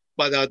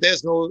 But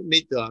there's no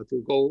need to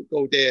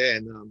go there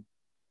and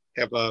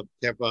have a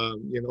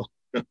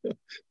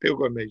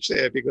pilgrimage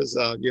there, because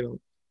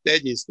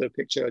that is the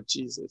picture of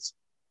Jesus.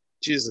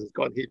 Jesus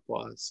got hit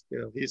for us.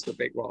 He's the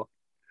big rock.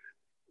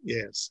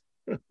 Yes.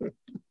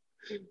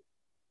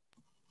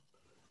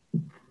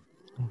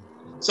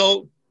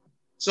 So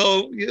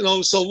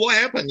what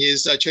happened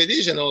is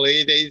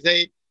traditionally they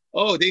say,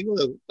 oh, they're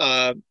going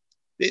to,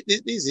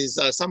 this is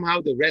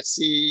somehow the Red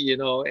Sea,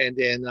 and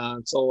then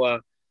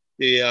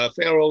the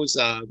Pharaoh's,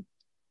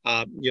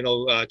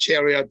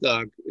 chariot,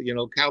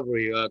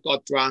 cavalry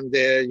got drowned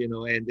there,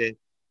 and then,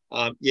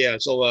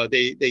 so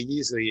they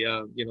easily,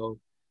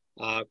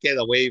 get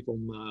away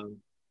from,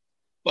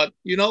 but,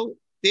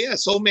 there are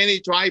so many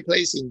dry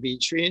places in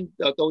between.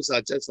 Those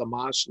are just a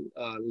marsh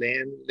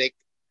land, lake.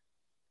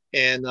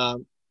 And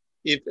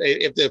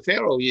if the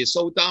Pharaoh is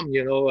so dumb,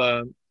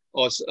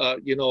 or,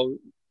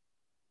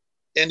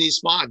 any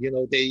smart,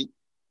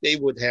 they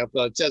would have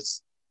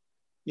just,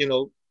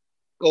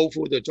 go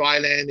through the dry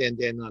land and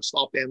then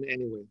stop them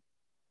anyway.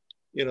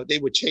 They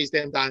would chase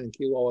them down and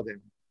kill all of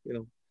them,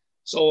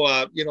 So,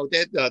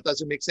 that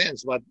doesn't make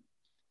sense. But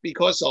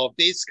because of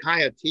this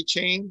kind of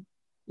teaching,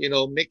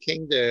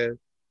 making the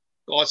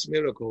God's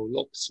miracle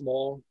look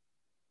small.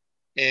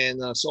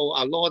 And so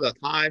a lot of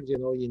times,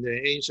 in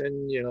the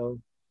ancient,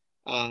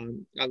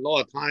 a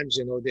lot of times,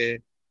 some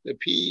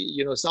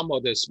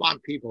of the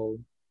smart people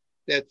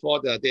that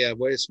thought that they are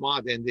very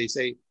smart, and they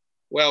say,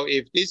 well,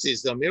 if this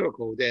is a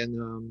miracle, then,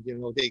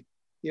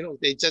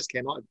 they just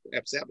cannot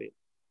accept it.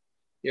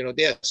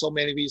 There are so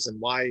many reasons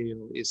why,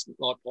 it's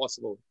not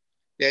possible.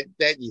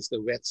 That is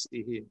the Red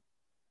Sea here.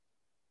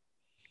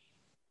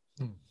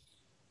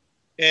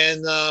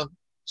 And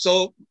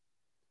so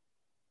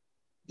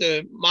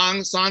the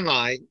Mount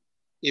Sinai,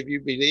 if you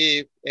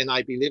believe, and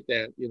I believe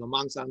that,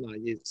 Mount Sinai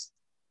is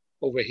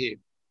over here.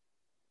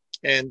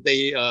 And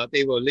they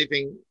were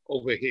living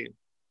over here.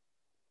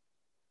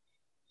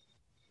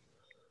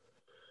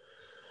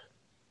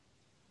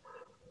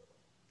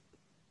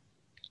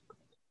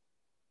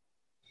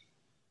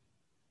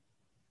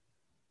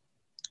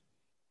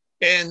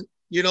 And,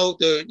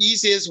 the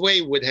easiest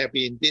way would have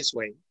been this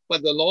way.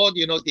 But the Lord,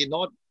 did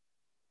not,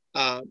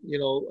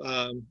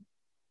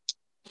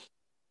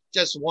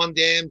 just want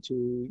them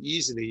to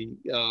easily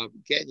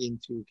get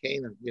into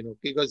Canaan,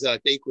 because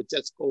they could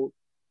just go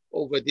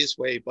over this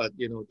way, but,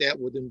 that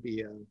wouldn't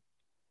be,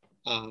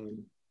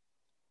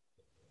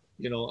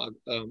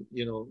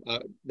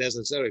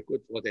 necessarily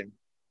good for them.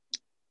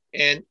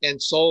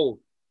 And so,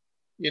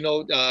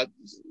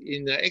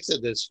 in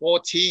Exodus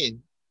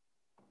 14,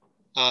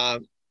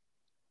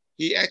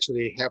 he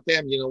actually have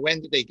them,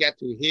 when they get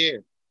to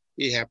here,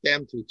 he have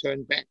them to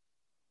turn back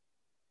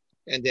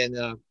and then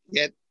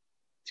get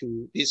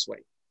to this way.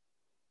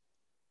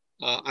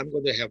 I'm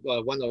going to have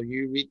one of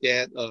you read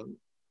that.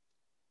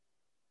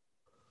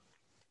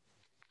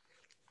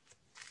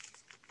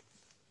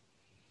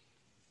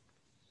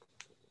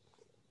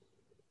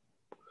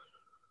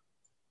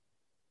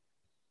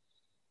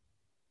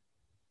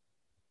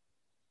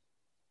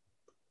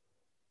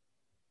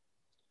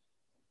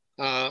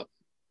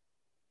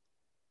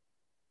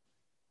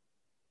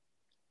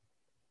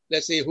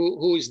 Let's see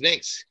who is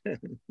next.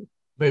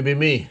 Maybe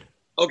me.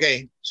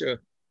 Okay, sure.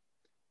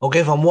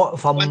 Okay, from what?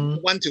 From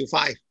 1 to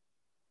 5.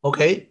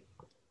 Okay.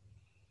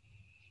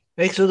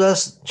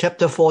 Exodus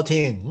chapter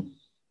 14.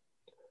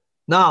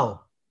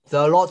 Now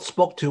the Lord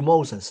spoke to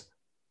Moses,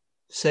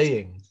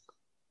 saying,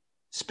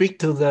 speak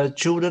to the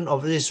children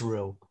of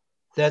Israel,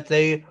 that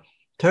they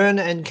turn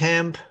and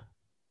camp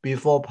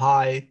before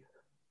Pi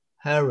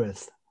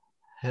Hahiroth,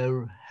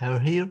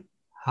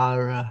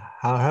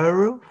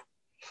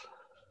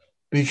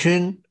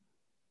 between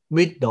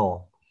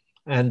Middle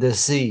and the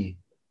sea,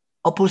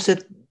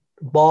 opposite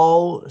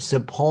Baal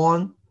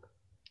Zepon.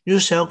 You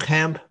shall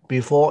camp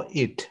before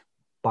it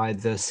by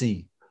the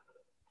sea.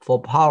 For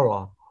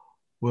Pharaoh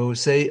will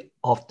say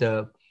of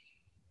the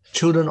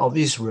children of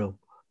Israel,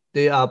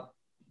 they are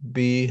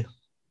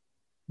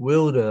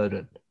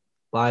bewildered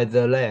by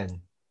the land.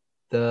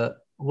 The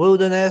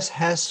wilderness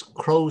has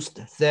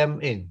closed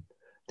them in.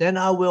 Then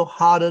I will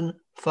harden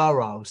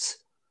Pharaoh's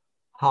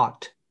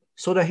heart,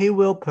 so that he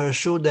will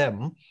pursue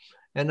them,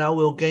 and I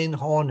will gain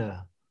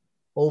honor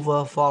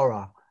over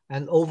Pharaoh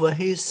and over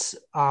his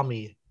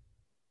army,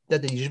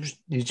 that the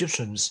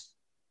Egyptians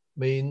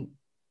may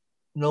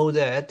know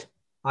that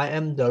I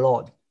am the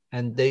Lord.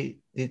 And they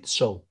did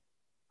so.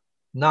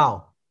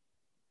 Now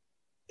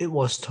it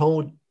was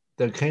told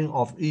the king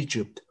of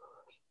Egypt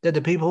that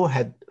the people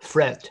had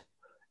fled,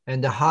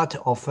 and the heart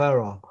of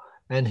Pharaoh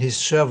and his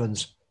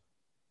servants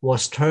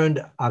was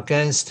turned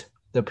against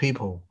the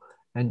people.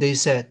 And they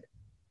said,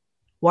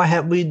 "Why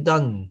have we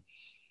done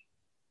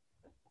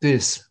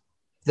this,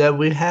 that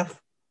we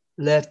have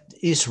let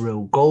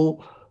Israel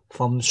go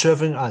from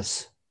serving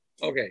us?"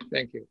 Okay,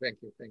 thank you.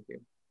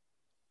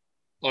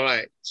 All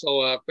right,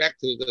 so back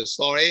to the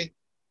story.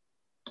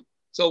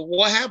 So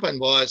what happened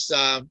was,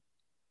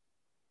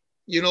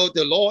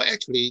 the Lord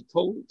actually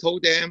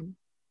told them,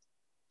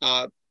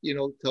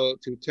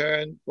 to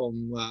turn from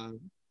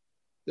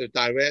the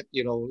direct,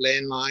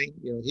 landline.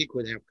 He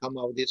could have come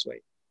out this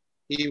way.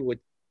 He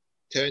would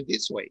turn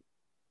this way.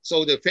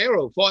 So the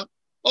Pharaoh thought,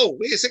 oh,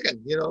 wait a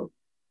second,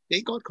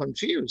 they got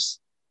confused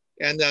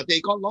and they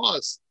got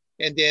lost.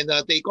 And then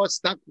they got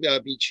stuck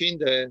between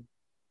the,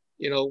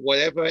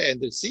 whatever and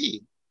the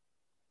sea.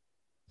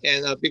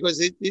 And because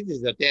this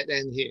is a dead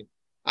end here,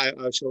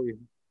 I'll show you.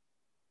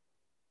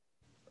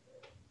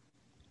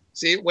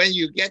 See, when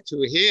you get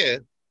to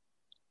here,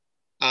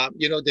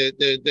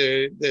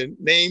 the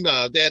name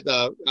that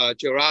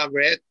Gerard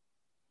read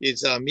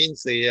is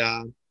means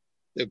the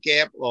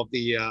gap of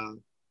the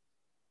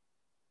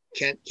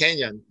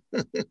canyon.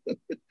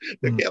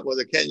 The gap of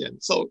the canyon.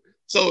 So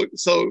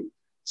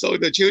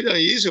the children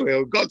of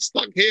Israel got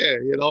stuck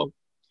here,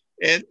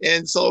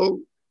 and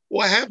so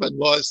what happened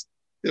was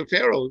the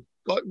Pharaoh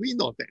got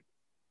wind of that.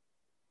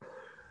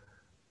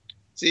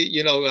 See,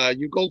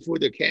 you go through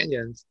the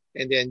canyons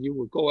and then you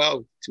will go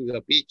out to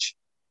the beach,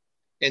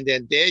 and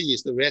then there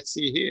is the Red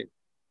Sea here,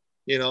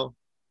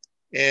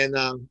 and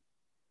now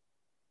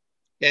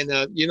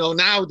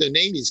the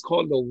name is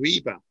called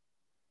Loriba.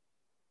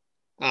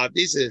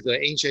 This is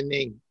the ancient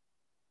name,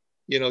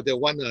 the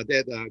one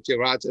that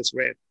Gerard just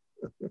read.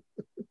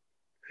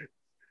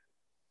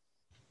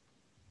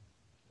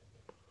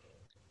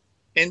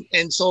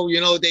 And so,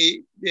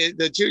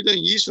 the children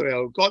of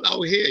Israel got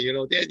out here,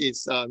 that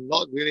is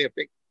not really a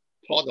big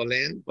plot of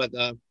land, but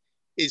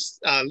it's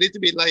a little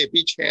bit like a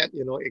beachhead,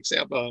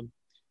 except,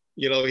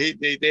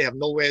 they have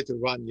nowhere to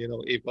run,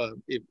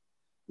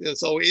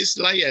 so it's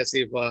like as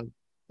if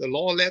the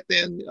Lord let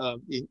them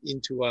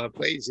into a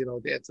place,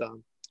 that's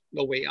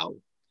no way out.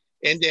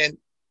 And then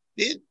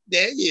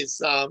there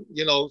is,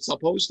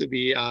 supposed to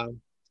be,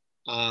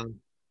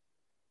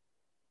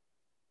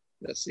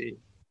 let's see.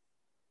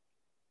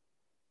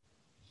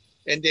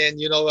 And then,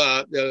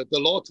 the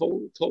Lord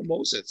told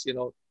Moses,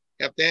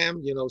 have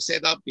them,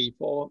 set up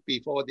before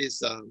this,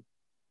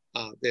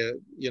 the,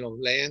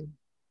 land,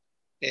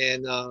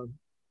 and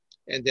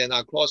then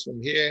across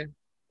from here,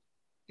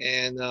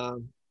 and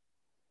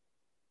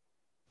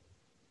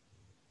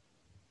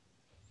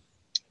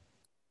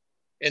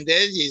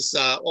there is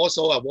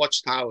also a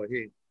watchtower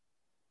here,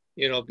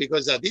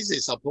 because this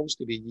is supposed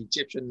to be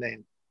Egyptian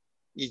land.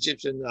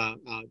 Egyptian,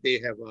 they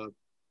have a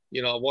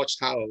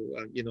watchtower,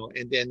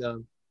 and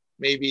then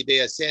maybe they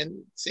are sent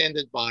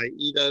by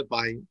either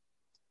by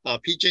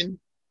pigeon,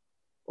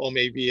 or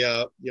maybe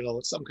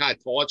some kind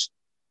of torch,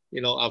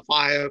 a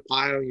fire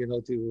pile,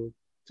 to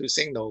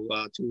signal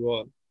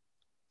to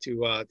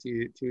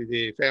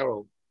the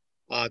Pharaoh.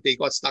 They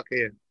got stuck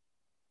here.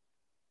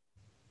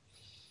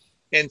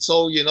 And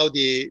so,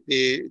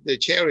 the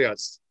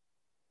chariots,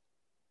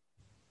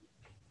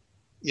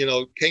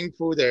 came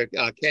through the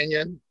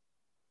canyon,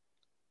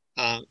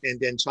 and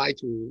then tried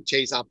to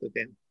chase after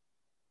them.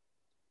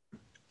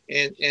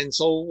 And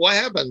so what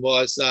happened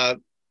was, right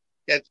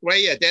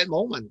at that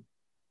moment,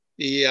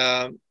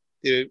 the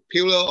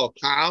pillar of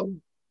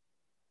cloud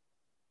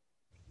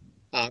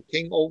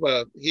came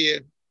over here,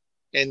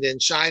 and then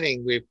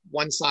shining with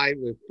one side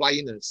with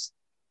brightness,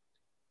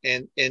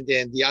 and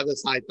then the other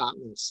side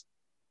darkness.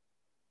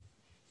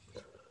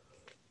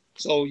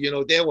 So,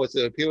 there was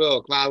a pillar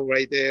of cloud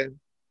right there.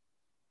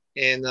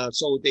 And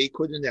so they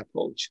couldn't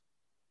approach.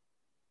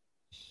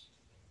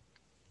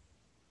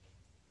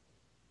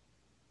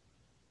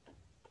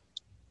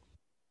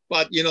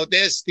 But,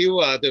 there's still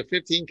the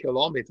 15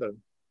 kilometer.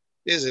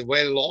 This is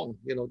very long,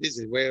 this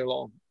is very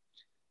long.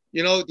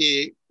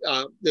 The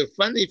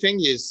funny thing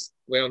is,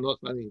 well, not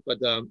funny, but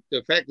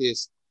the fact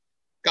is,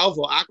 Gulf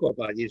of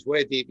Aqaba is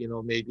very deep,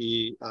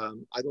 maybe,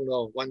 I don't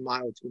know, 1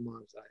 mile, 2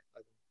 miles.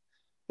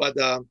 But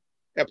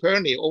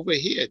apparently over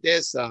here,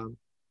 there's a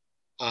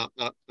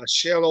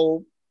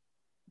shallow,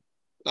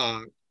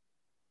 kind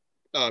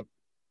of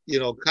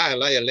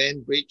like a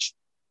land bridge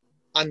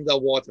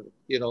underwater.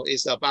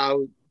 It's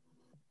about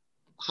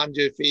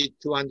 100 feet,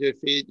 200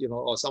 feet,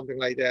 or something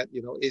like that.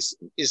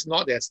 It's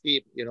not as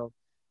deep,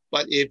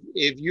 But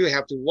if you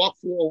have to walk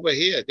through over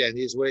here, then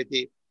it's very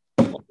deep.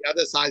 On the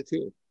other side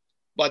too.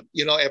 But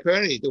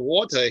apparently the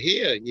water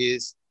here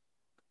is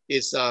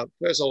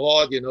first of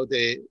all,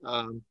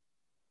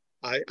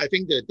 I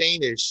think the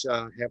Danish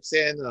have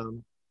sent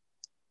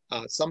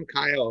some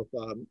kind of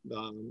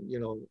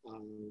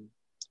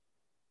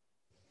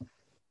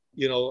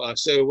a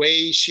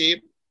survey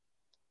ship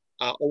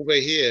over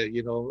here,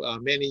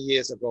 many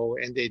years ago,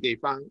 and they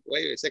found,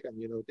 wait a second,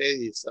 there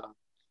is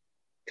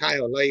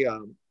kind of like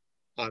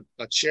a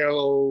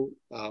shallow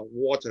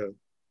water,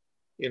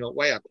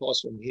 right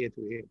across from here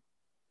to here.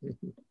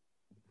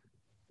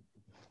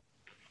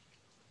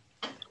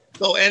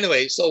 So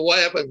anyway, so what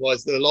happened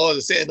was the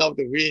Lord sent up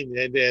the wind,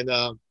 and then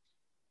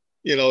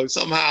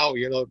somehow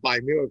by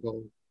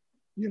miracle,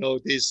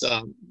 this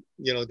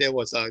there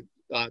was a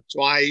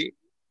dry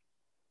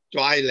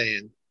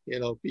land,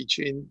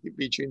 between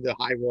the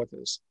high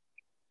waters,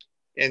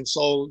 and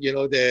so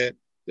the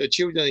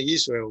children of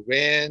Israel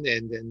ran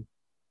and then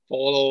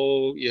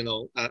follow,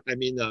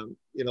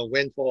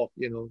 went forth,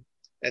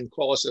 and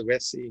crossed the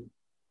Red Sea,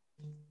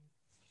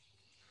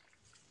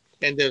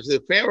 and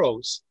the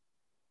pharaohs,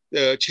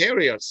 the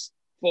chariots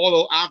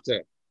follow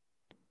after.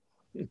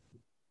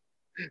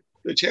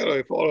 The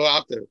chariot follow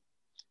after.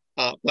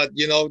 But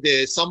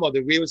some of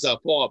the wheels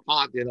fall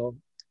apart,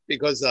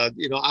 because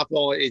after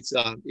all it's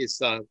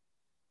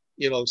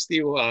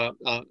still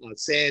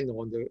sand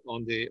on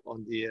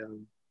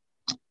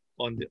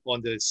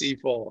the sea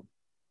floor.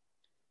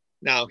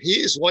 Now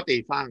here's what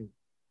they found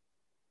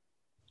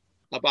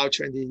about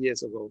 20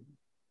 years ago.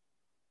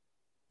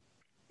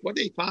 What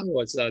they found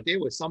was there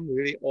was some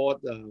really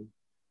odd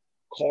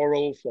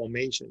coral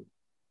formation.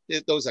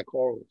 Those are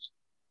corals.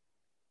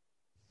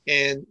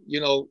 And,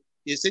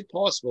 is it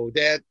possible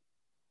that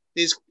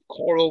this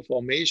coral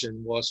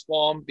formation was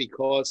formed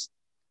because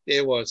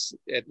there was,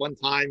 at one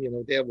time,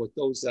 there were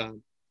those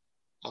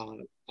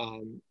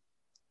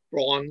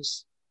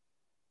bronze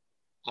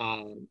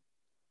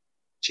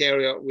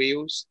chariot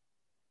wheels?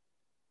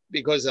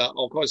 Because,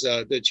 of course,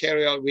 the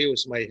chariot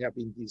wheels might have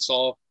been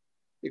dissolved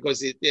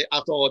because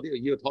after all,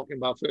 you're talking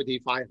about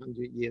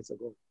 3,500 years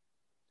ago.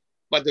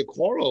 But the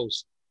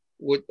corals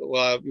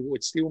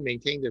would still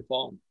maintain the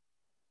form,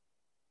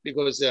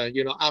 because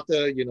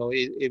after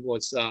it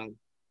was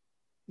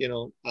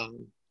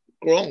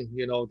grown,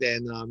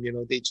 then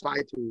they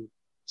try to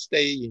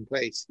stay in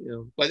place,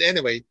 But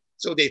anyway,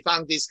 so they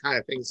found these kind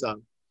of things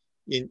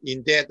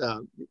in that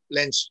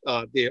land,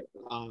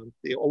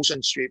 the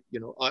ocean strip,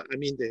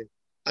 the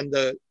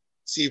under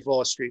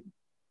seafloor strip.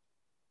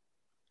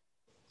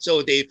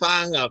 So they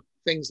found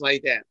things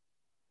like that.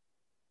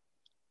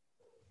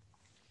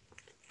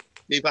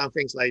 They found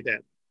things like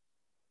that.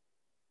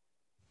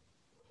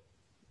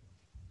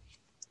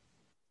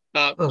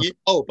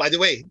 By the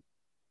way,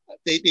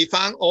 they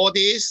found all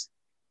these,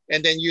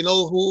 and then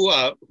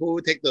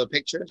who take the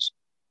pictures?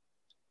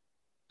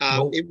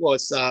 Nope. It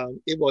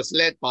was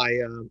led by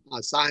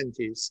a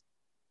scientist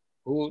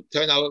who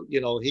turned out,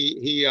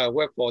 he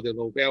worked for the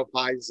Nobel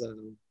Prize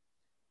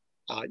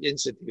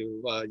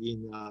Institute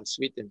in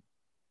Sweden.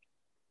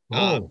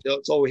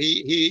 So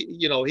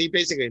he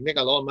basically make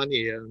a lot of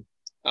money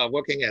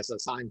working as a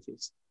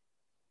scientist.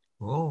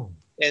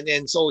 And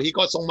then so he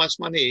got so much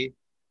money,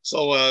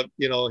 so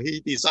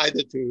he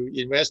decided to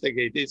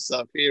investigate this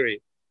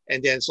theory,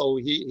 and then so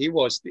he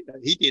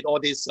did all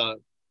this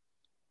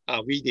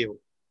video,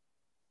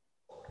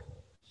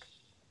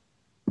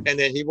 and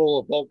then he wrote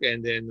a book,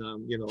 and then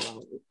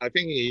I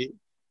think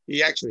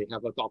he actually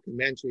have a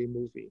documentary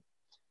movie.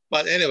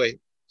 But anyway,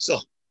 so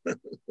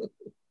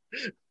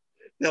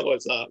that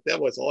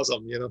was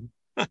awesome,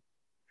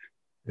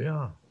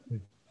 Yeah.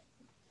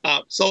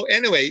 So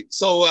anyway,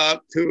 so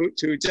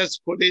to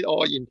just put it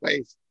all in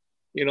place,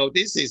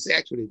 this is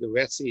actually the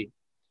Red Sea.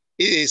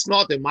 It is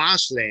not the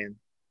marshland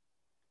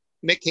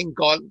making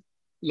God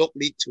look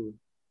little.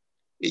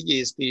 It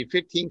is the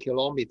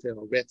 15-kilometer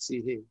of Red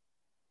Sea here.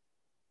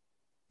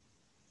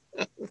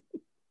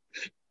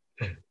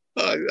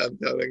 I'm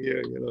telling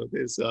you,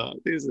 this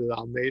is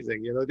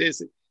amazing.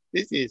 This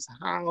is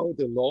how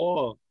the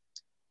Lord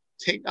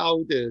take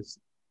out the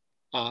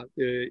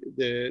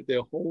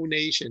whole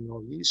nation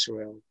of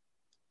Israel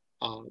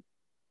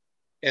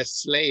as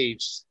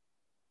slaves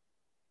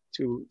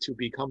to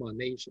become a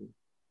nation,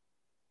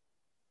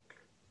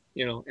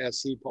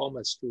 as he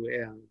promised to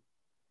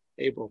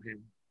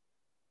Abraham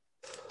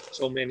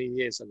so many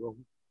years ago.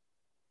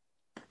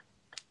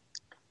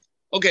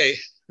 Okay.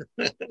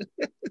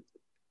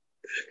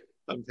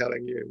 I'm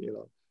telling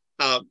you,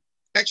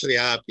 actually,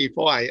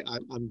 before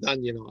I'm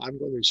done, I'm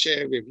going to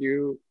share with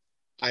you.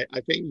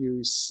 I think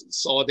you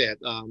saw that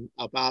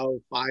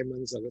about 5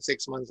 months ago,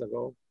 6 months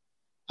ago,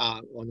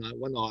 on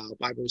one of our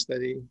Bible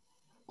study.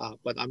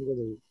 But I'm going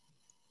to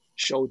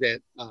show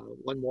that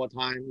one more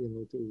time,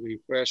 to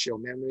refresh your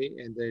memory,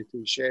 and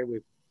to share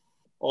with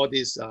all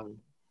these,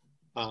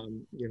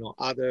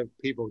 other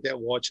people that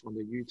watch on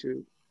the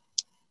YouTube.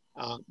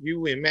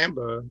 You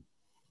remember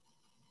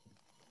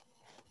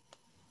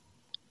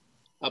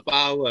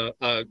about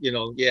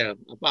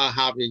about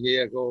half a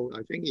year ago,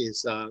 I think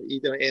it's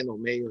either end of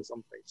May or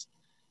someplace.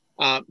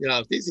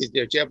 This is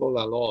the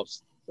Jebula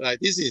laws. Right?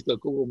 This is the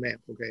Google map.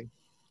 Okay,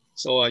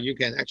 so you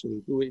can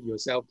actually do it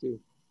yourself too.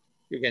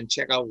 You can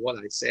check out what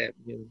I said.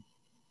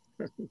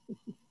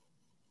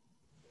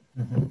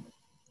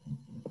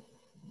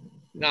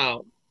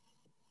 Now,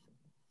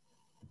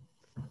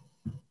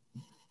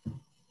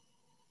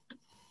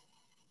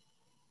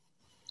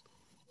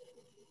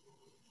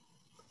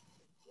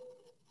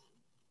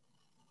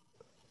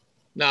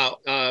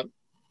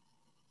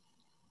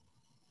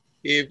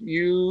 if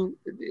you,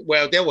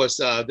 well, there was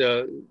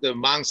the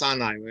Mount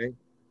Sinai, right?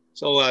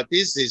 So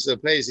this is the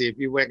place if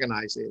you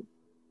recognize it.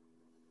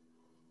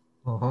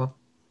 Uh-huh.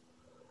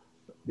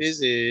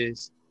 This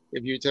is,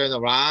 if you turn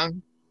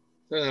around.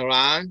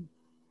 I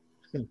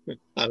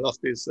love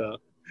this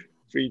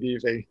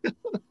 3D thing.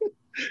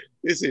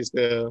 This is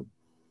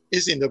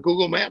it's in the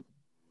Google map.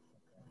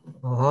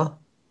 Uh-huh.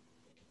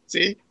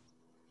 See,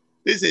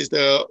 this is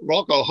the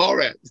Rock of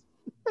Horeb.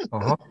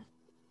 Uh-huh.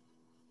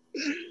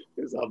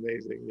 It's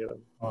amazing, you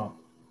know.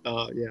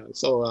 Oh. Yeah.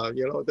 So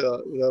you know,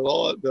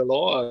 the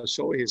Lord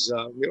show His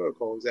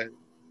miracles, and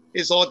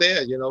it's all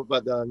there, you know.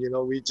 But you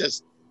know, we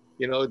just,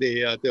 you know,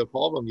 the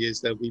problem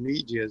is the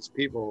religious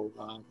people,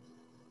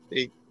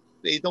 they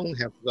they don't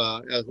have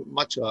as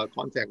much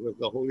contact with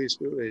the Holy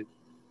Spirit,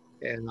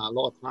 and a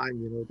lot of time,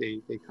 you know,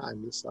 they kind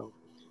of miss out.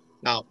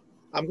 Now,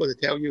 I'm going to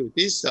tell you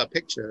this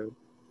picture.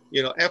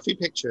 You know, every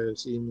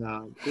pictures in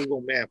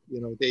Google Map, you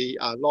know, they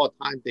a lot of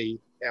time they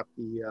have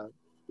the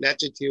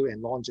latitude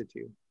and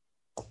longitude.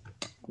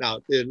 Now,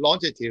 the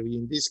longitude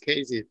in this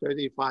case is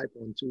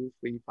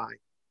 35.235.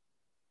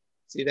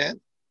 See that?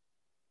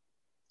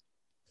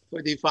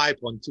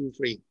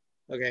 35.23.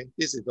 Okay,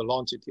 this is the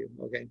longitude.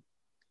 Okay.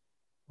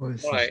 I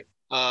see. All right.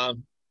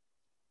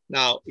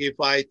 Now, if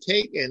I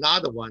take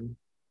another one,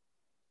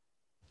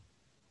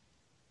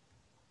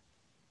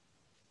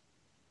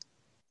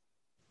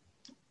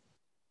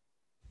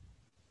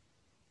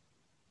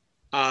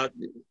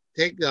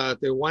 take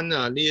the one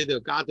near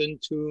the Garden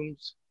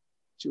Tombs,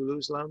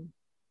 Jerusalem.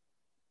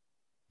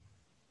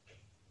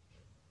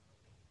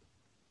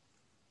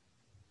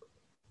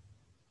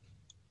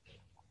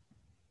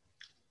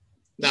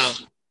 Now,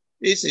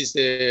 this is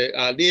the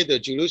near the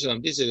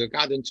Jerusalem. This is the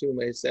Garden Tomb.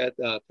 It's at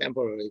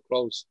temporarily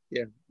closed.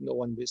 Yeah, no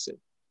one visit.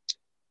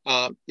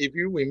 If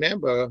you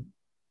remember,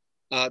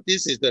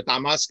 this is the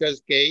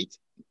Damascus Gate.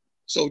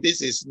 So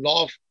this is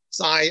north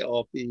side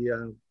of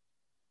the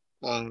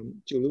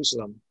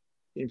Jerusalem.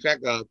 In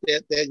fact,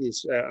 that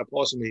is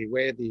approximately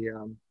where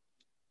the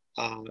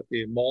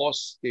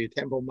mosque, the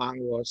Temple Mount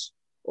was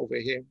over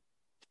here.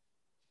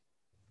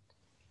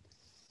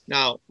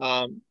 Now,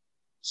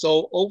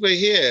 so over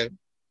here,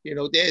 you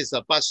know, there is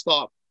a bus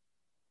stop.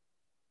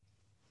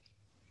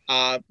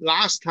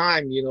 Last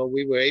time, you know,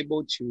 we were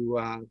able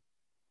to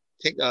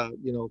take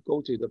you know, go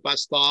to the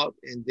bus stop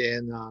and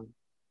then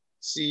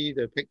see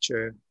the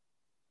picture.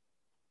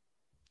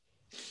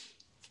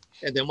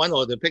 And then one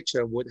of the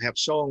picture would have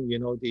shown, you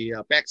know, the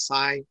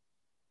backside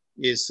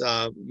is,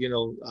 you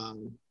know,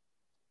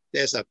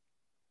 there's a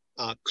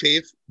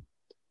cliff.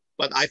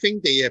 But I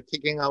think they have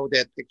taken out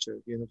that picture,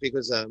 you know,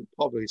 because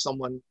probably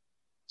someone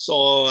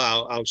saw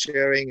our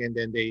sharing and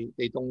then they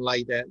don't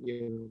like that,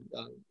 you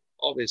know.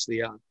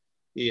 Obviously,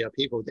 the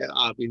people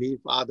that believe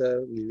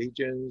other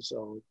religions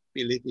or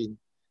believe in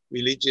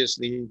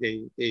religiously,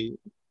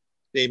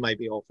 they might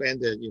be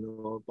offended, you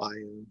know, by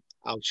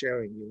our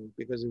sharing, you know,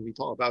 because we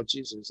talk about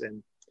Jesus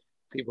and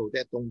people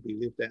that don't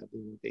believe that,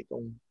 you know,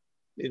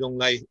 they don't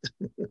like,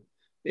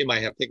 they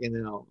might have taken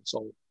it out.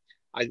 So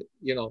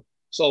you know,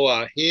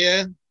 so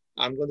here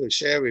I'm going to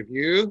share with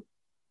you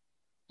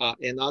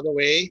another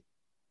way.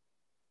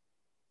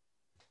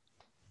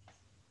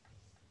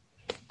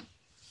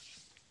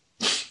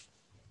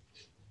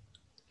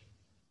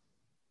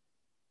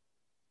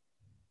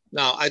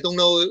 Now, I don't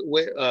know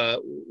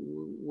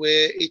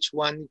where each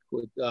one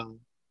could,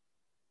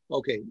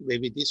 okay,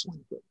 maybe this one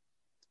could.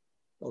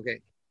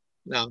 Okay,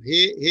 now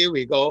here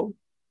we go.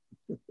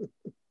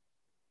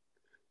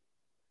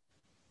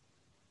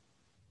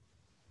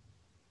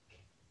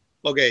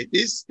 Okay,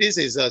 this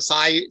is a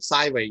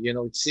sideway, you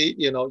know, see,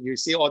 you know, you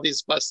see all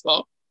this bus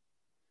stop.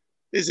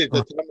 This is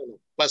the terminal,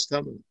 bus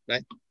terminal,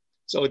 right?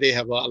 So they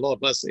have a lot of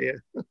bus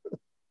here.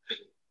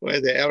 Where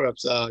the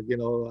Arabs, you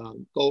know,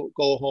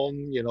 go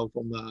home, you know,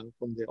 from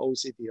the old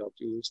city of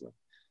Jerusalem.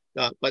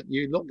 But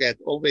you look at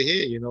over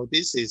here, you know,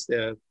 this is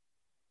the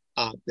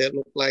that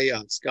look like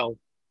a skull.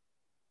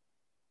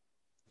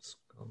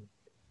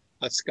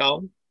 A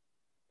skull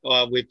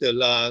with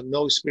the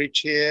nose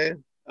bridge here.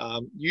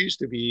 Used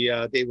to be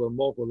they were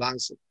more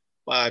pronounced,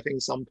 but I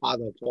think some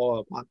part of fall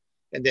apart.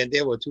 And then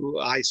there were two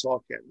eye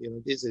socket. You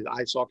know, this is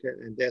eye socket,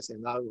 and there's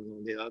another one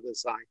on the other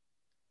side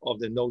of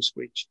the nose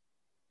bridge.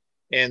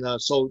 And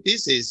so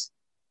this is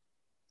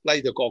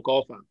like the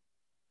Golgotha.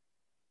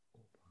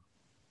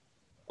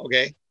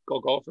 Okay,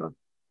 Golgotha.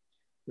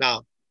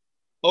 Now,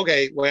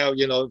 okay, well,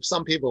 you know,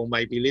 some people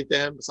might believe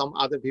them. Some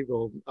other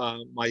people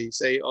might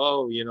say,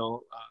 oh, you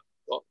know,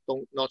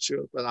 not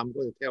sure, but I'm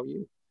going to tell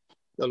you.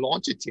 The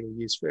longitude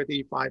is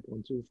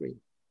 35.23.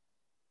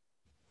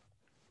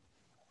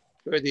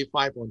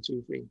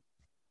 35.23.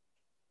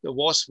 The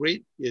wall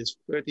street is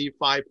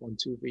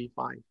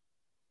 35.235.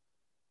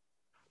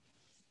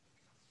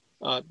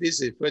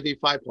 This is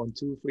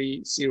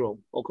 35.230.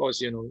 Of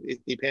course, you know,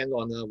 it depends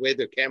on where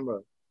the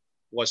camera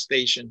was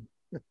stationed.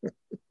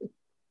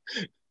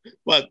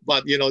 but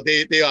you know,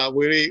 they are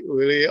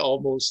really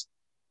almost,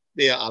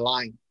 they are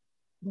aligned.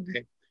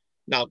 Okay.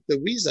 Now the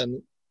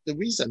reason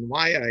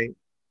why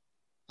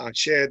I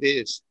share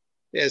this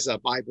there's a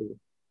Bible.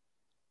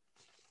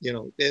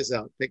 There's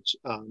a picture.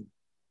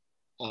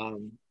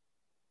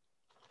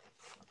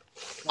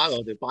 Part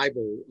of the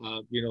Bible.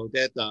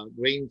 That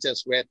Rain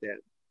just read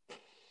that,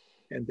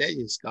 and that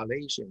is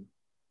Galatians.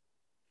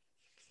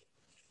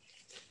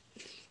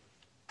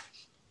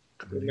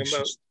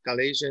 Remember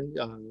Galatians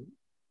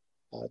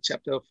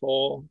chapter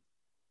 4.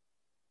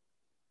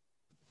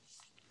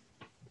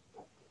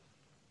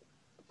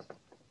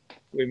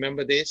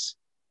 Remember this?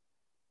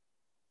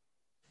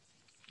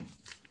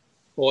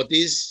 For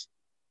this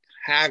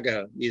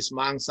Hagar is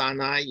Mount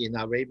Sinai in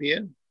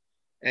Arabia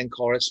and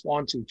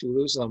corresponds to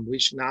Jerusalem,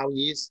 which now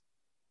is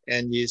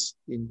and is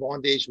in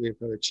bondage with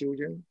her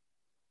children.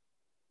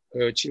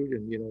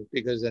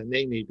 Because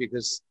namely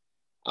because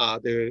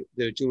the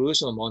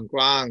Jerusalem on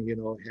ground,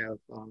 have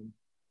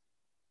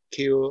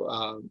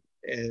killed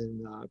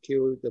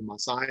killed the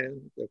Messiah,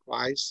 the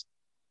Christ.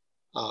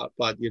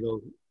 But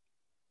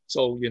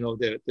so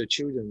the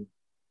children,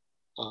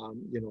 are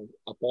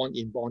born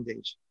in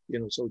bondage,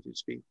 so to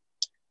speak.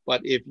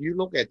 But if you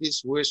look at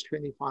this verse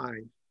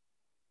 25,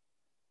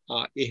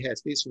 it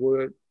has this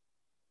word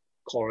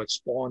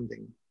correspond,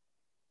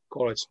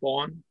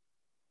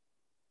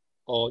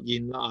 or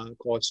in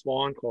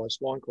correspond.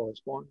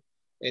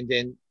 And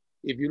then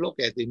if you look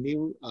at the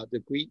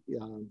Greek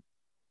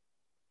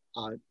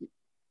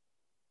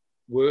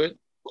word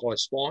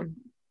correspond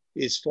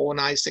is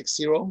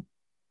 4960.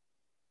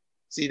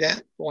 See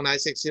that?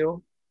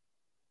 4960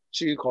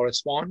 to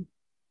correspond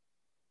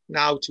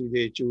now to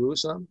the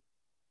Jerusalem.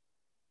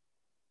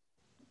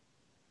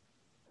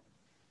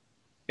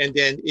 And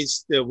then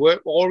it's the word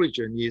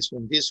origin is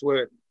from this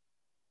word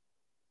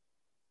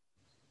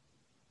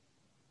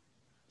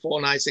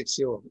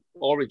 4960.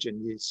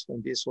 Origin is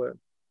from this word.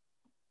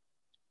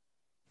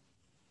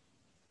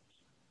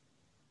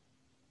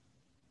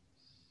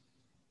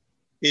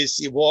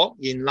 Is walk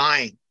in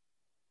line,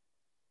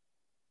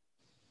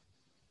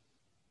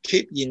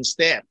 keep in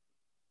step.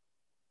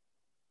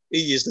 It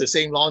is the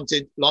same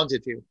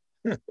longitude.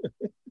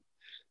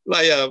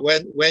 Like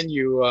when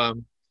you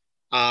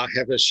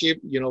have a ship,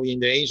 in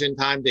the ancient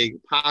time, they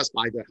pass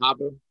by the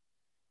harbor,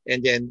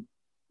 and then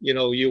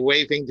you're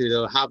waving to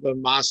the harbor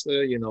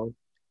master,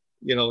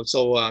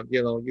 so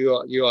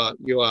you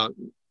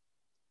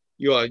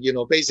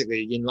are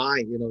basically in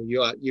line,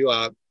 you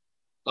are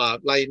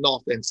like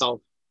north and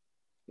south.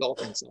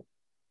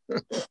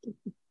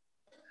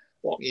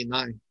 Walk in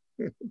line.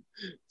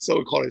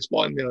 So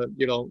correspond,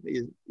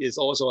 is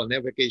also a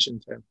navigation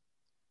term.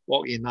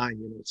 Walk in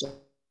line, so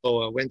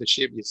when the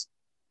ship is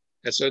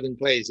a certain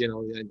place, and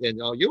then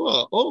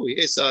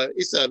it's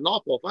a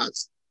north of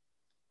us.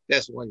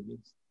 That's what it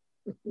means.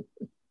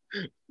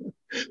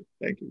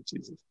 Thank you,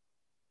 Jesus.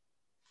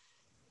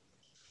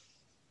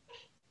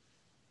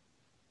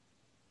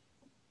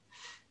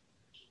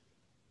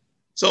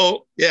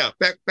 So yeah,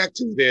 back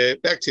to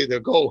the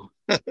goal.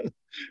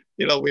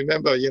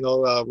 Remember,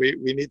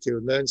 we need to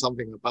learn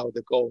something about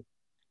the goal.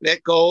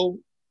 Let go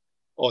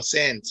or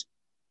send.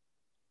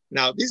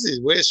 Now this is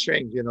very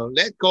strange,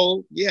 let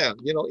go. Yeah,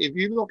 if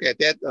you look at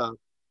that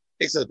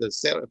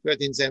Exodus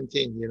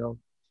 13:17,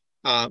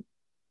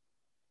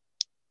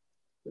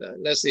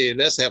 let's see,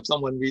 let's have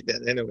someone read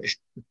that anyway.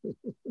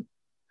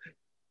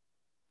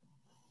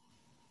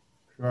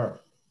 Sure,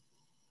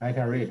 I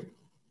can read.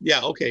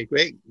 Yeah. Okay.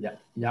 Great. Yeah.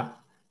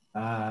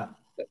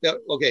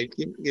 Okay.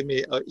 Give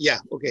me. Yeah.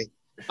 Okay.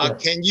 Sure.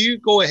 Can you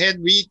go ahead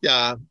and read?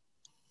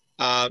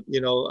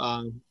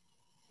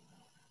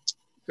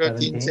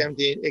 13,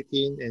 17,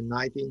 18, and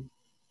 19.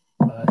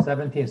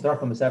 17. Start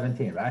from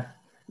 17, right?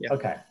 Yeah.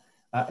 Okay.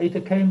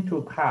 It came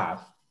to pass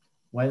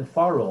when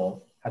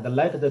Pharaoh had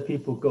let the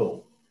people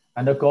go,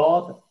 and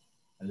God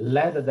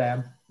led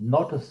them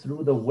not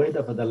through the way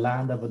of the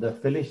land of the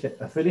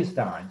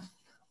Philistines,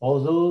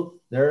 although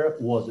there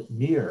was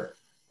near.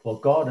 For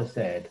God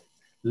said,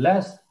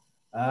 lest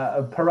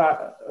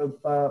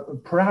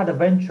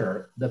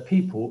peradventure the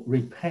people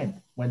repent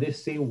when they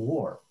see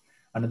war,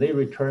 and they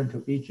return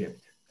to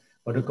Egypt.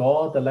 But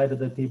God led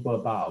the people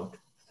about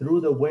through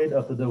the way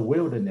of the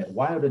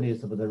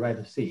wilderness of the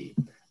Red Sea,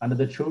 and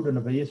the children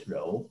of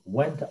Israel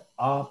went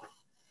up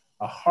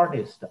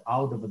harnessed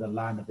out of the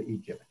land of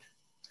Egypt.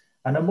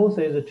 And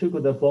Moses took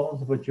the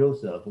bones of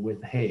Joseph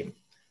with him,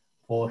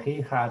 for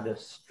he had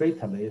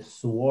straitly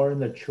sworn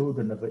the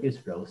children of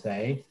Israel,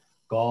 saying,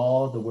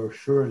 God will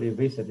surely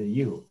visit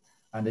you,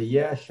 and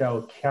ye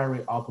shall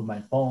carry up my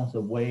bones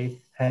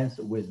away hence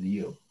with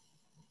you.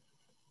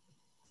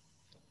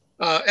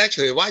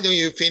 Actually, why don't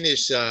you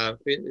finish? Sure.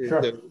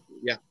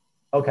 Yeah.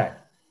 Okay.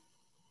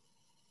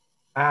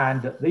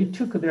 And they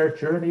took their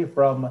journey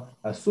from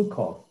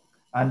Succoth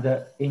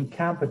and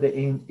encamped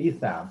in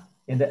Etham,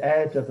 in the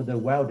edge of the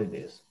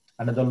wilderness.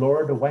 And the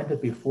Lord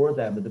went before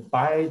them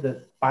by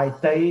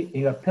day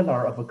in a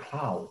pillar of a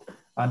cloud,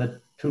 and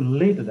to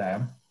lead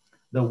them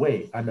the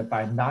way, and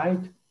by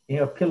night in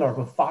a pillar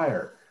of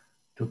fire,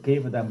 to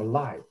give them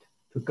light,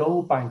 to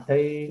go by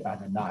day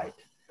and night.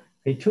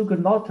 He took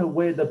not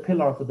away the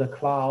pillar of the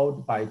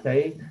cloud by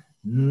day,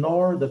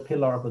 nor the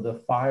pillar of the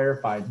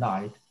fire by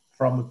night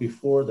from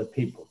before the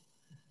people.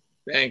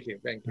 Thank you.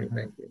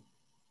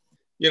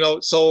 You know,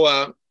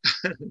 so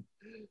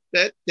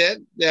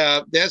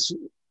that's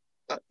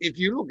if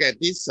you look at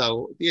these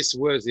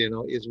words, you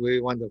know, it's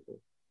really wonderful.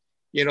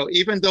 You know,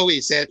 even though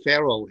he said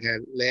Pharaoh had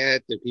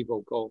let the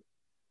people go,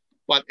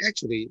 but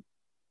actually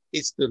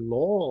it's the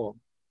law.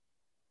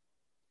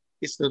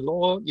 It's the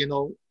law, you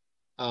know,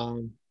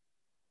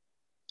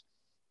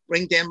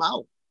 bring them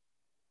out.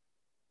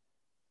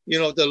 You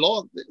know, the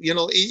law, you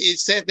know, it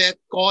said that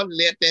God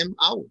let them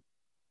out,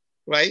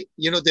 right?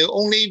 You know, the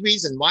only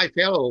reason why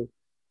Pharaoh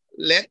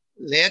let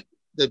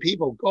the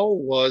people go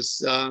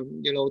was,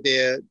 you know,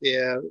 their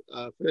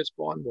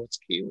firstborn was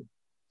killed.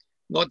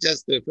 Not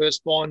just the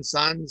firstborn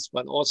sons,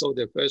 but also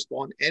the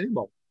firstborn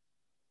animal.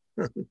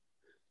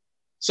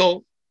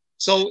 So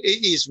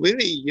it is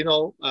really, you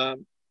know,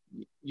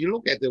 you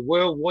look at the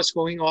world, what's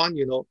going on,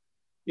 you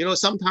know,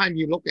 sometimes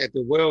you look at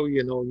the world,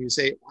 you know, you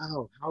say,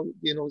 wow, how,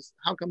 you know,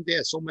 how come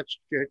there's so much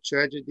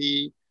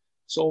tragedy,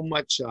 so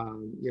much,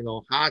 you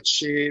know,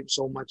 hardship,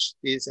 so much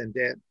this and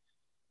that,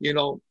 you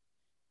know,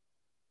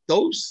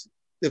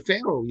 the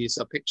Pharaoh is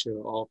a picture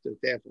of the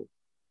devil.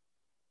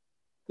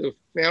 The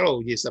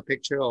Pharaoh is a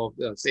picture of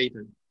the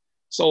Satan.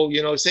 So,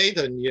 you know,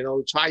 Satan, you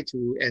know, try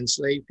to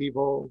enslave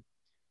people,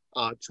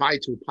 try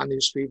to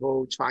punish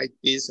people, try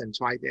this and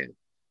try that.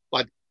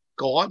 But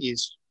God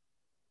is,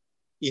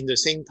 in the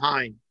same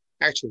time,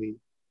 actually,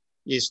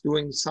 is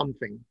doing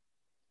something.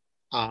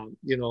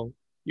 You know,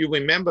 you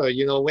remember,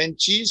 you know, when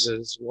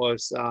Jesus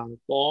was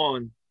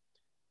born,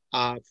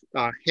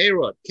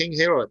 King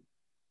Herod,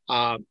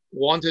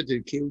 wanted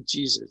to kill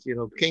Jesus. You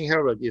know, King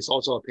Herod is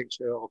also a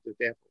picture of the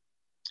devil.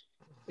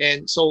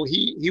 And so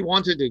he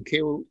wanted to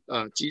kill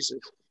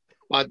Jesus.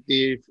 But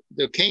the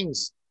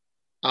kings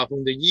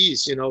from the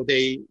east, you know,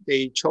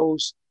 they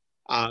chose,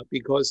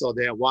 because of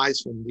their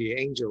advice from the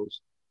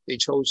angels, they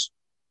chose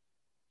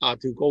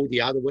to go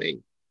the other way.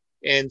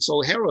 And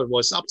so Herod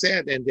was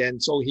upset, and then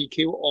so he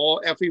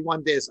killed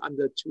everyone that's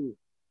under 2.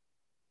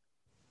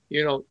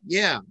 You know,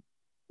 yeah,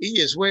 it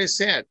is very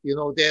sad, you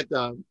know, that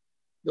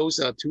those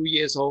are 2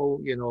 years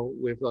old, you know,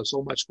 with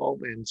so much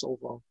hope and so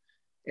forth.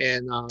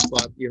 And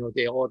but you know,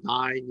 they all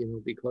died, you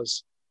know,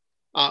 because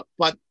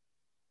but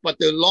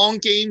the long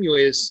game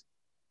is,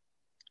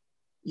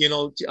 you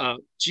know,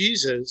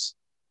 Jesus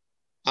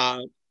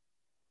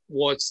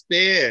was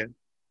there,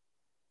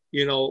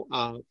 you know,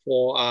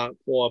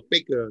 for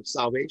bigger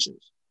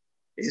salvations.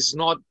 It's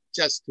not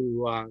just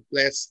to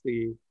bless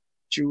the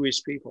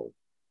Jewish people,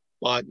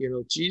 but you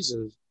know,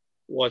 Jesus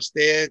was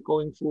there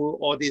going through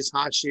all this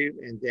hardship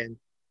and then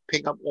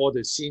pick up all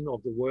the sin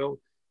of the world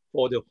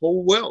for the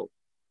whole world.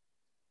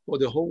 For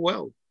the whole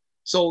world.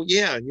 So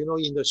yeah, you know,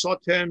 in the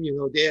short term, you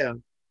know, there,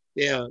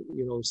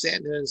 you know,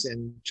 sadness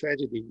and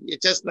tragedy.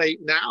 It's just like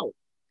now,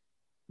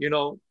 you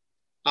know,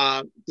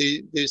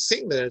 the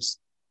sickness,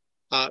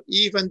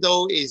 even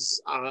though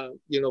is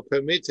you know,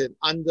 permitted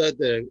under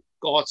the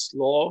God's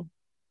law,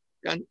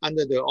 and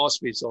under the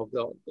auspice of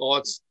the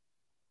God's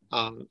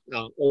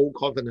old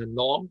covenant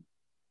law,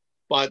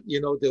 but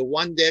you know, the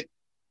one that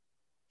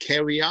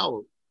carry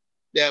out,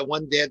 that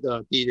one that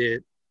did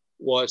it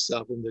was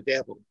from the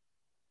devil.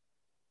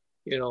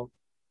 You know,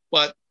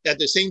 but at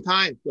the same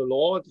time, the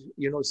Lord,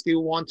 you know,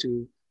 still want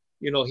to,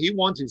 you know, he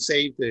want to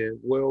save the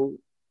world.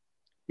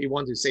 He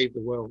want to save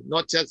the world,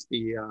 not just the,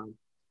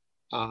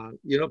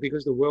 you know,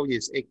 because the world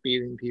is 8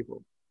 billion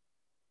people.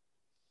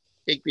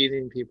 8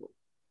 billion people.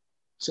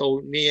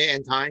 So near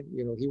end time,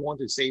 you know, he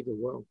want to save the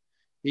world.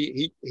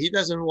 He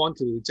doesn't want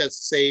to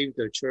just save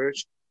the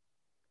church.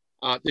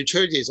 The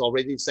church is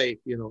already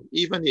saved, you know,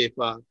 even if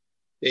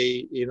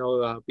they, you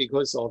know,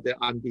 because of the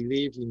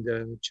unbelief in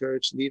the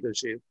church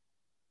leadership,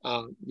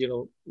 you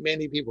know,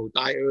 many people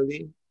die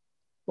early,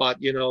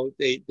 but you know,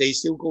 they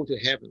still go to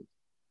heaven.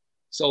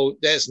 So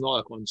that's not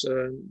a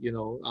concern, you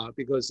know,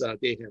 because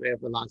they have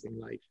everlasting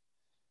life.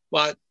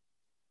 But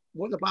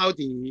what about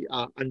the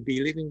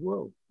unbelieving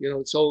world? You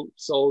know,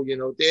 so you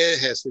know, there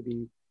has to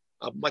be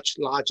a much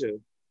larger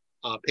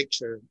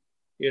picture.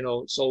 You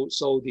know, so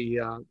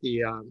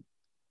the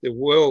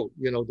world,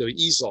 you know, the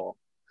Esau,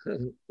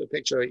 the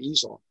picture of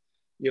Esau,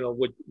 you know,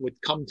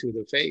 would come to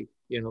the faith.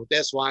 You know,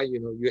 that's why,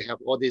 you know, you have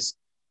all this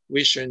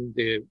vision,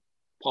 the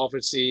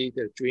prophecy,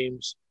 the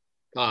dreams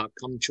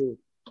come true.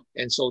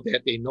 And so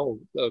that they know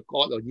the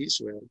God of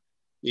Israel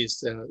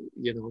is,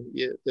 you know,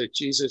 the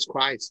Jesus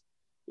Christ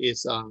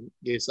is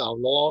our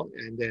Lord.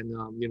 And then,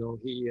 you know,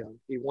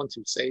 he wants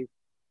to save,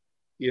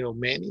 you know,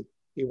 many.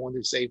 He wants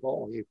to save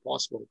all if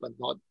possible, but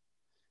not,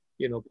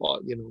 you know,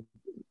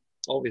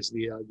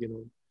 obviously, you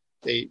know,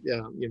 they,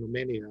 you know,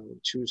 many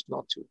choose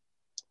not to.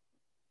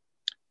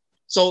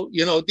 So,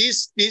 you know,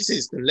 this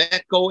is the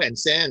let go and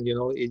send, you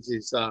know,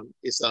 it's a,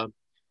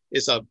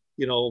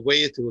 you know,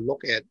 way to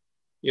look at,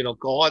 you know,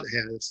 God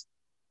has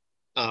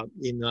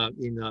in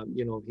you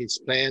know, his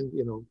plan,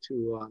 you know,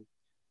 to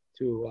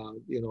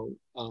you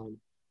know,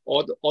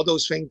 all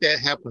those things that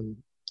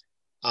happen,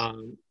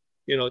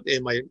 you know, they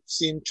might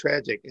seem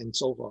tragic and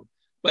so forth.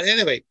 But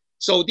anyway,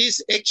 so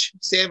this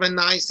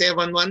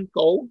H7971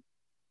 goal,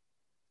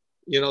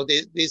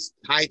 this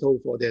title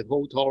for the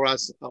whole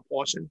Torah's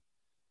portion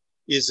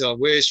is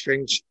very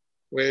strange,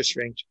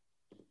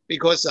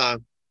 because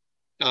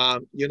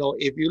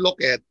if you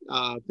look at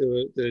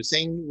the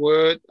same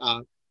word,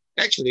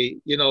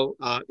 actually, it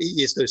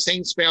is the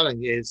same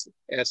spelling as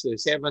the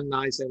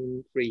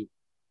 7973.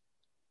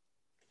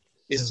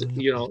 It's if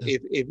you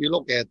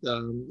look at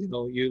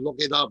you look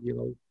it up,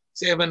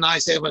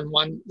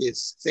 7971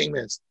 is same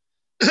as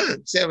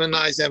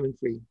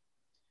 7973.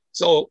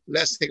 So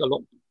let's take a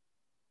look.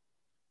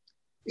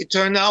 It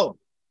turned out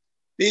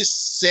this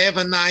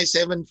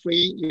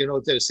 7973,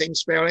 the same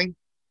spelling,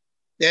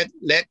 that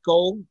let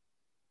go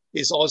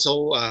is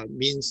also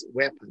means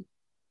weapon.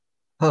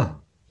 Huh.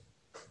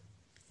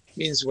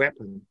 Means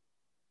weapon.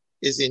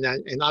 Is in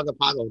another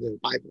part of the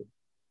Bible.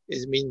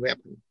 It means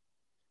weapon.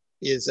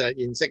 Is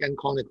in 2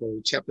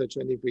 Chronicles chapter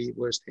 23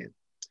 verse 10.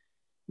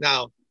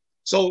 Now,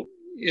 so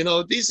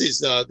this is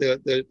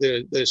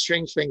the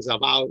strange things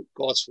about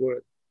God's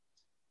word.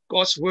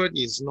 God's word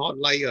is not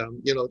like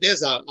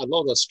there's a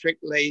lot of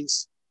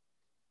strict-laced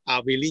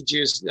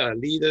religious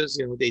leaders.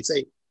 They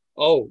say,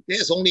 oh,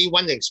 there's only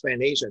one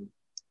explanation.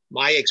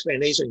 My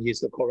explanation is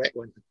the correct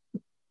one.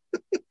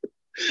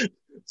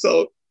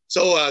 So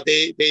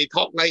they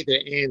talk like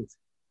the ants.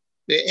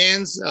 The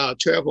ants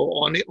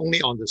travel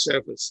only on the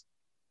surface.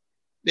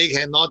 They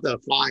cannot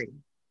fly.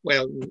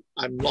 Well,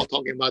 I'm not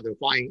talking about the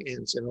flying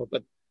ants,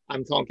 but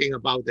I'm talking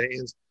about the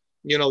ants.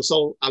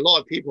 So a lot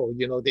of people,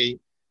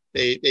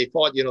 they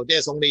thought,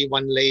 there's only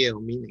one layer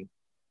of meaning.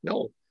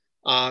 No,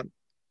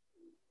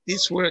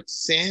 this word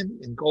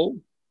sand and gold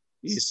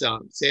is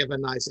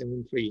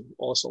 7973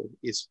 also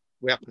is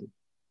weapon.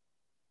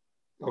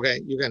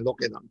 Okay, you can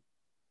look it up.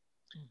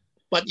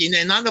 But in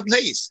another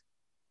place,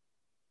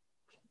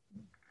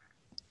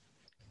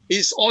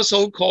 it's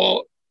also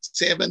called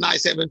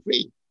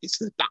 7973. It's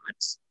the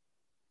darts.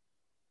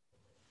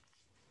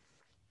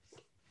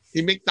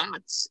 He make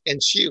darts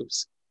and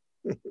shields.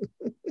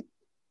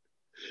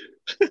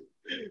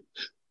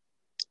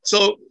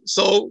 So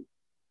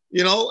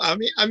I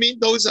mean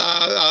those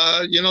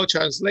are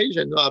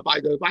translation by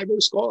the Bible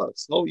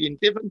scholars. So in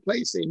different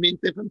places they mean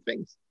different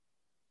things.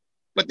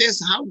 But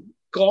that's how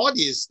God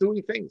is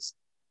doing things.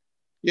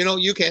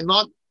 You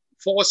cannot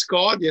force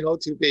God,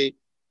 to be.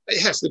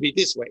 It has to be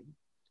this way,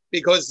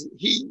 because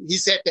he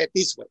said that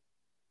this way.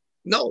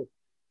 No,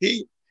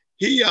 he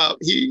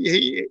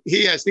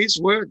has this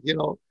word,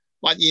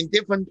 but in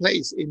different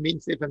place it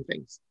means different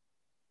things.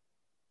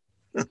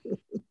 And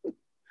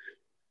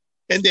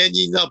then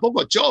in the book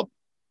of Job,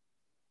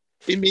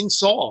 it means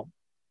Saul.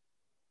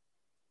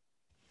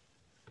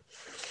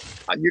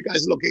 Are you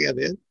guys looking at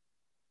it?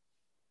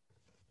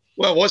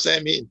 Well, what's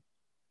that mean?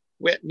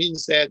 Well, it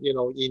means that,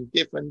 in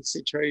different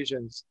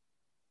situations,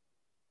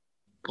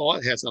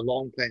 God has a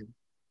long plan.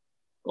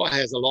 God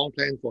has a long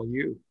plan for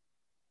you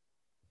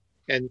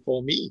and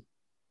for me.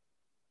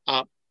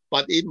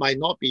 But it might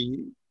not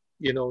be,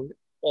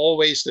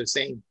 always the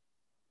same.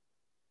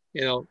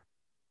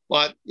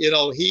 But,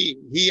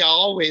 he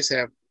always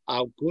have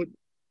our good,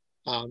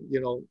 for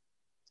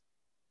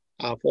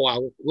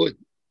our good.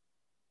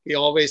 He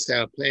always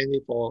have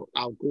plenty for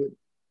our good.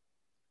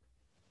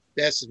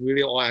 That's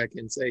really all I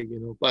can say,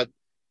 But,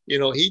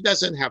 he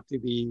doesn't have to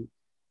be,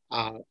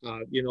 by,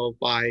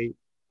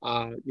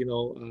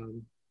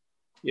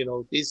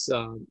 this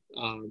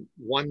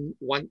one,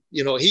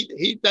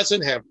 he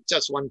doesn't have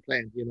just one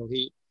plan.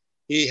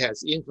 He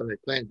has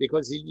infinite plan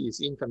because he is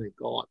infinite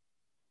God.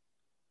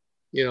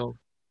 He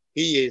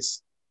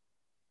is,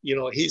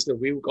 he's the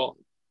real God.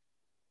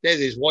 That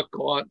is what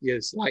God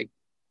is like.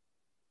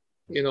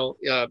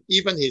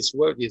 Even his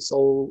word is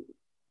so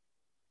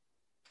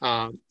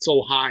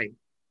high.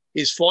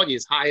 His thought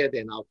is higher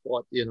than our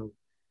thought. It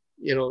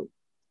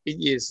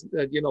is.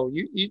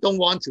 You don't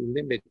want to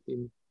limit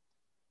him.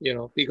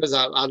 Because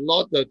a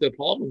lot of the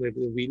problem with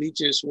the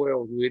religious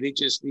world,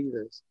 religious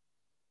leaders,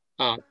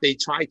 they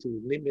try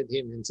to limit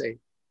him and say,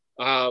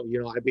 I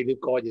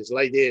believe God is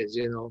like this.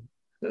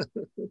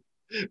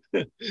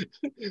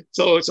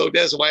 So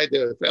that's why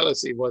the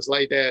Pharisee was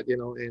like that.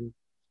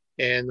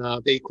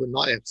 And they could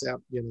not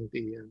accept,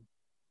 the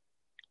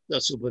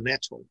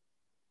supernatural.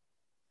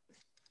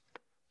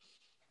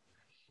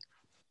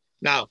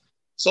 Now,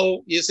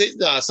 so is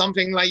it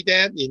something like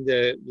that in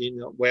the,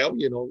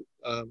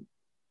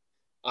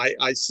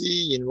 I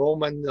see in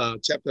Romans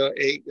chapter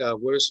 8,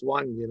 verse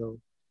 1,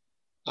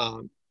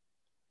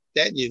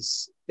 that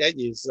is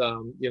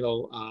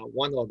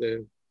one of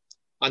the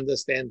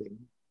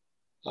understanding.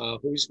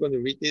 Who's going to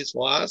read this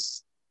for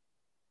us?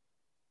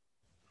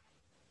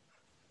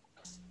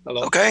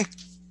 Hello? Okay.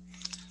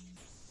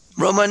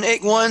 Romans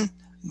 8:1.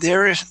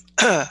 There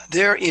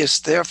is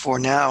therefore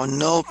now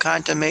no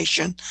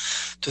condemnation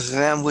to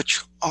them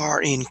which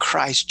are in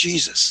Christ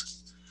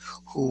Jesus,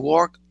 who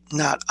walk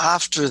not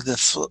after the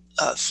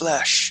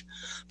flesh,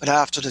 but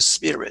after the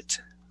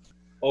Spirit.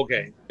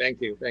 Okay,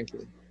 thank you.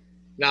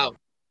 Now,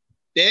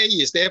 there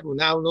is therefore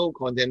now no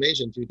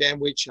condemnation to them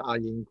which are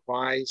in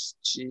Christ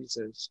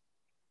Jesus,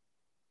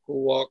 who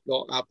walk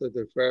not after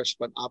the flesh,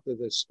 but after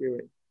the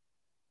Spirit.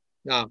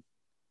 Now,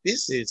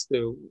 this is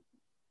the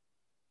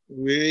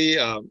really,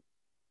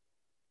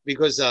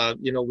 because,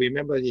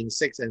 remember in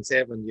 6 and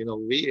 7,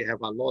 we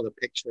have a lot of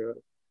picture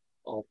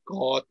of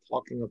God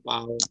talking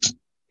about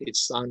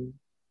his son,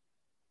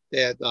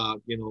 that,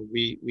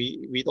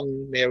 we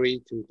don't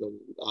marry to the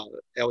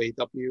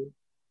LAW.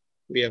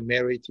 We are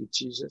married to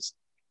Jesus.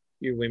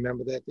 You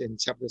remember that in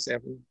chapter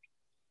 7.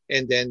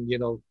 And then,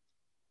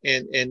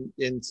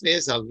 and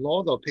there's a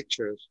lot of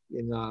pictures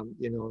in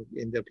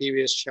the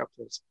previous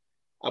chapters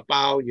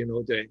about,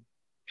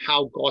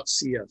 how God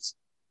sees us.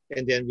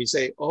 And then we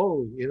say,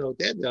 oh,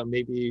 that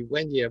maybe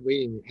when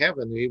we're in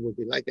heaven, we will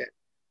be like that.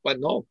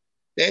 But no,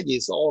 that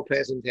is all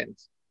present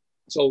tense.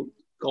 So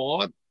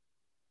God,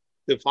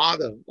 the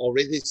Father,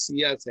 already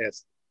sees us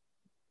as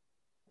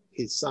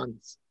his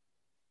sons.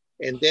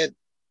 And that,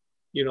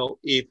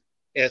 if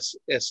as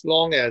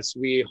long as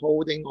we're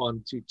holding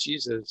on to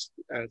Jesus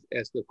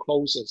as the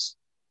closest,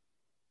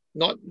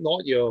 not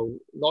your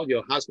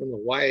husband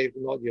or wife,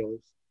 not your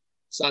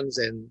sons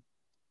and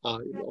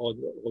or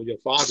your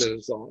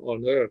fathers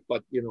on earth,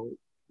 but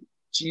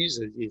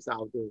Jesus is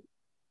our the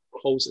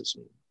closest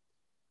one.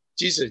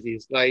 Jesus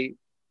is like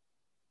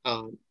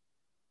our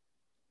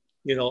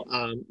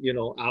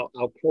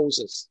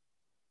closest.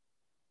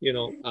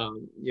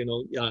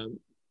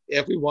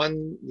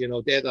 Everyone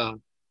that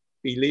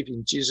believe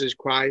in Jesus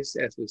Christ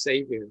as the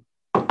Savior.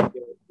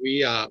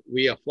 We are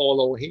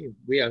follow him.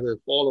 We are the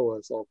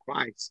followers of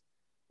Christ.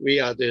 We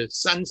are the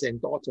sons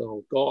and daughters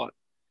of God.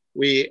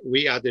 We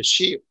are the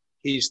sheep.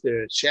 He's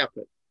the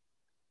shepherd.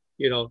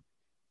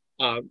 For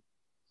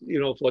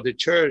the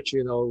church,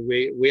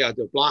 we are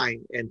the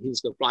blind, and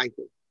he's the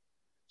bridegroom.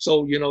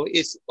 So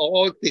it's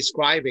all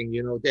describing,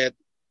 that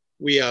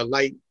we are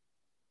like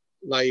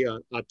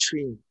a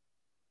twin.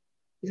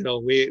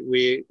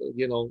 We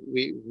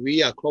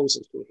are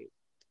closest to him.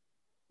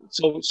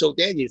 So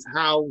that is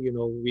how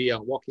we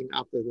are walking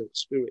after the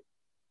Spirit.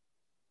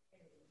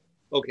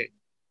 Okay,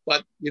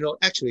 but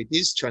actually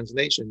this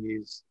translation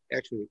is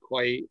actually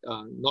quite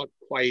not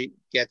quite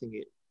getting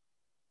it,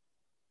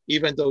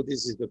 even though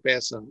this is the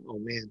best of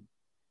man.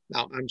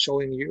 Now I'm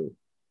showing you.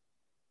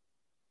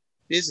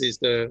 This is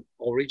the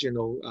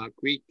original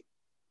Greek,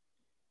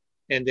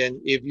 and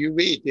then if you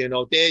read, there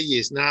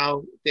is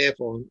now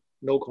therefore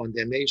no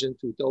condemnation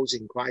to those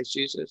in Christ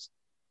Jesus,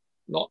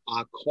 not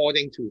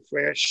according to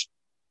flesh,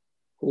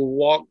 who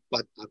walk,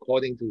 but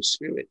according to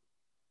Spirit.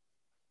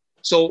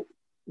 So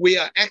we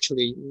are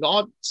actually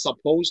not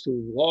supposed to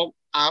walk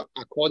out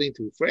according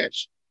to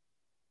flesh.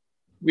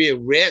 We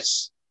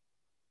rest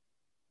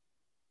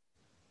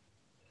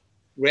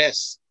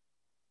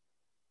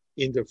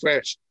in the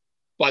flesh,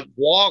 but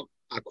walk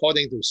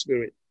according to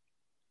Spirit.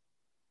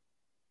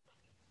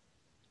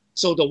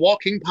 So the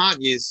walking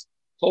part is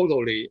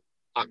totally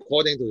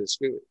according to the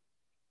Spirit.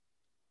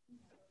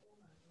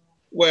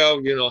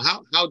 Well,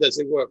 how does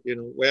it work?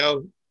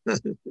 Well,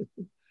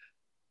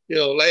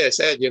 like I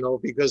said,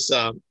 because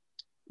the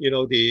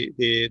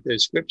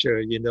scripture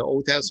in the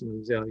Old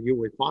Testament, you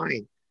will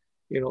find,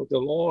 the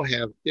Lord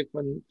have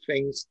different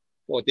things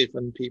for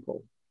different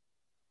people.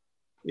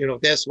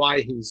 That's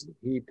why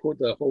he put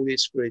the Holy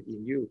Spirit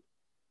in you.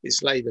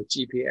 It's like the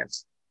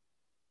GPS.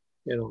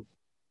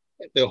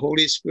 The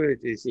Holy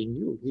Spirit is in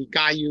you. He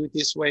guide you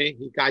this way.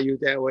 He guide you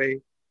that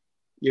way.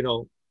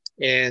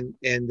 And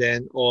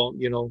then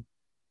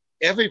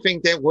everything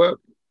that work.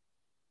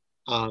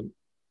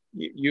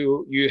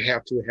 You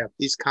have to have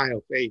this kind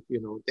of faith.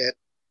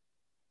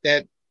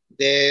 That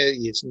there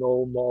is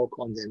no more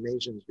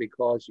condemnations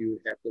because you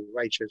have the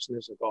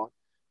righteousness of God.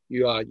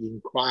 You are in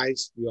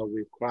Christ. You are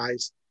with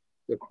Christ.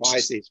 The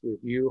Christ is with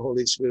you.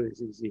 Holy Spirit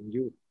is in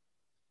you.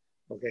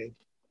 Okay.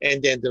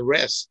 And then the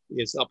rest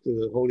is up to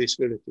the Holy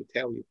Spirit to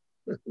tell you.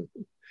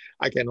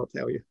 I cannot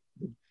tell you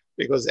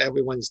because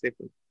everyone is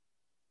different.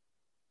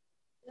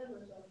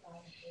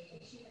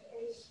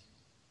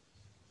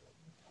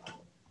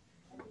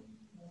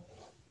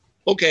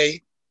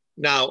 Okay.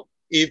 Now,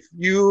 if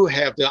you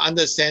have the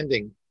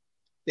understanding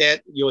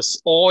that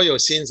all your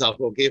sins are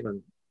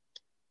forgiven,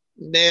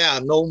 there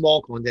are no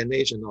more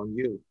condemnation on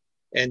you,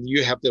 and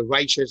you have the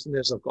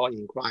righteousness of God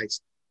in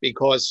Christ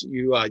because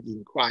you are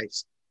in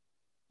Christ.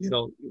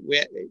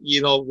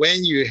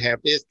 When you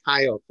have this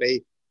kind of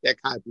faith,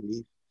 that kind of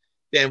belief,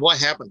 then what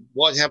happened?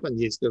 What happened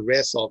is the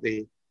rest of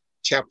the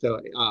chapter,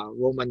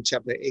 Romans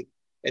chapter 8,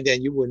 and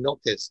then you will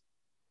notice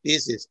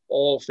this is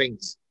all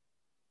things.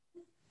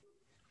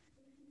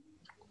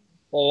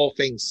 All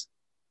things.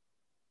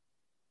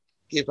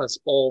 Give us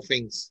all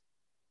things.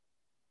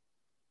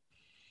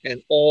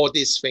 And all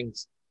these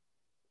things.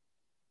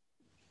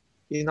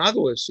 In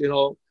other words,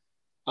 a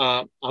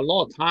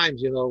lot of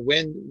times,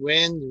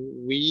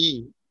 when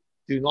we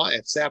do not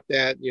accept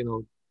that,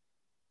 the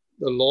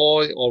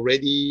Lord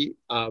already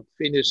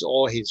finished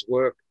all his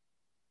work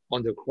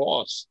on the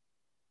cross.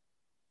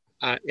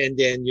 And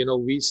then,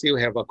 we still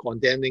have a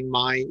condemning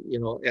mind,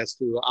 as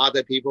to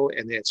other people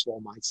and as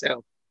for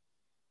myself.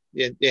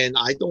 Then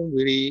I don't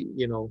really,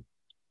 know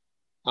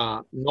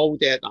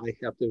that I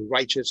have the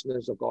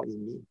righteousness of God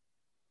in me.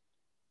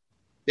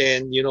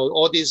 then,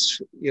 all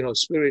these,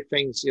 spirit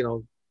things,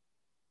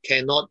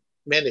 cannot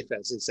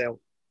manifest itself.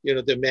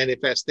 The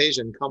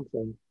manifestation come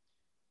from,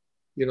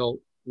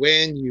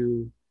 when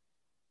you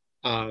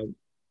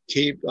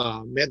keep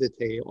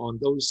meditate on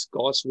those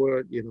God's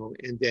word,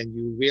 and then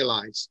you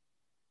realize,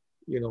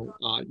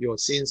 your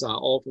sins are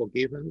all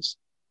forgiven.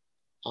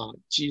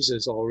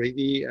 Jesus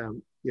already,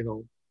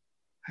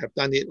 have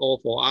done it all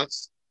for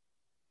us,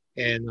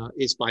 and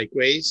it's by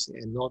grace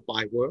and not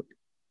by work.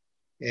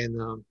 And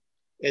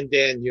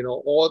then,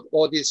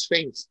 all these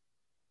things.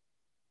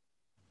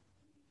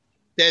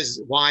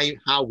 That's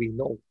how we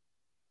know.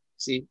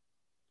 See,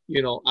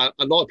 a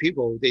lot of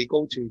people, they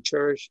go to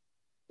church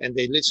and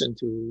they listen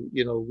to,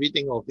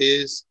 reading of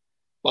this,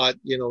 but,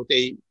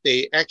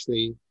 they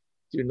actually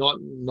do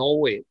not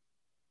know it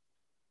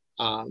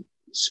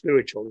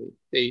spiritually.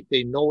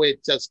 They know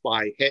it just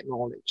by head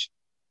knowledge.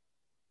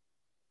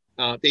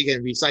 They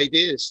can recite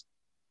this,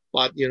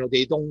 but,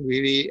 they don't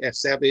really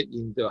accept it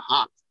in the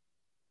heart.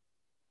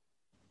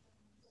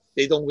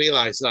 They don't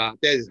realize that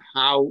is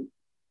how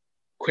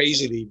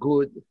crazily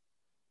good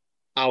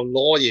our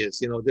law is.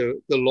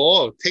 The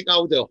law take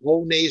out the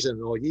whole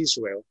nation of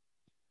Israel,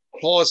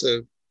 cross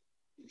a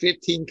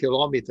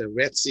 15-kilometer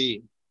Red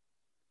Sea,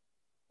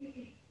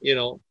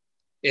 and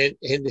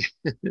and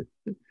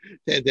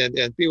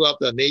then build up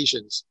the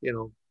nations,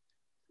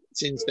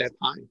 since that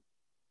time.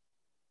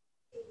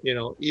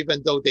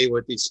 Even though they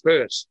were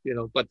dispersed,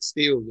 but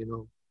still,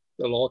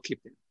 the law keep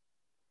them.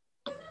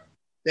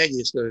 That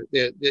is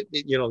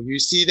you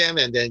see them,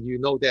 and then you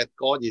know that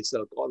God is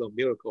a God of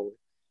miracle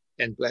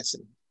and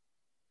blessing.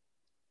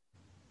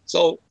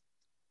 So,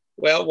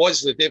 well,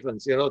 what's the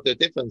difference? The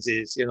difference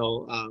is,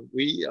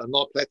 we are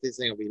not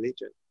practicing a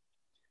religion.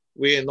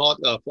 We are not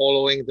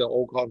following the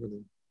old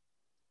covenant.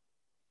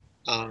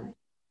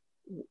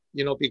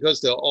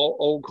 Because the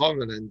old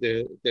covenant,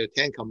 the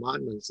 10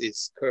 Commandments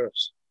is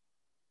cursed.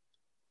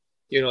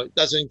 It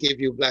doesn't give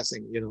you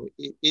blessing.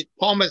 It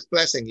promised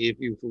blessing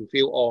if you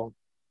fulfill all.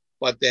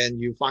 But then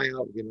you find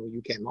out,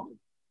 you cannot.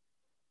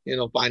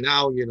 By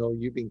now,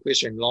 you've been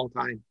Christian a long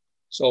time.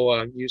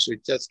 So you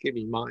should just keep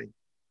in mind,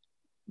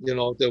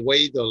 the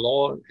way the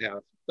Lord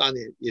have done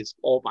it is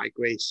all by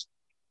grace.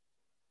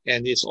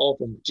 And it's all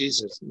from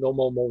Jesus, no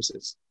more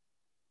Moses.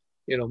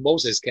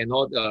 Moses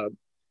cannot,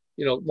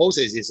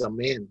 Moses is a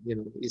man,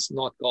 it's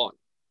not God.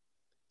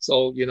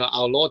 So,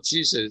 our Lord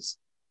Jesus,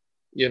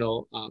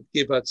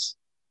 give us,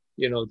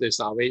 the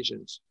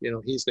salvations.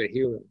 He's the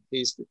healer.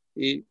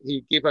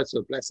 He give us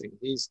the blessing.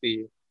 He's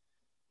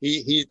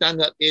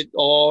done it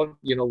all,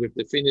 with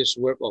the finished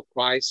work of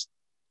Christ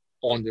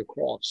on the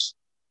cross.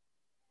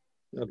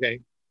 Okay,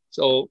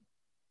 so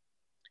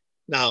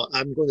now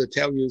I'm going to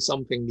tell you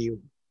something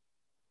new.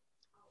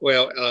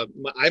 Well,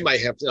 I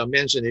might have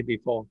mentioned it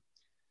before.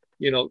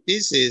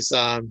 This is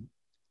one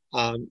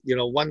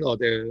of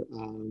the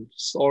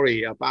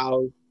story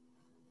about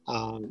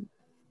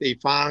they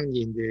found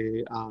in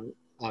the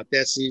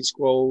Dead Sea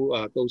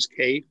Scroll, those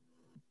caves,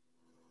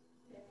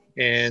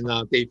 and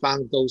they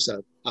found those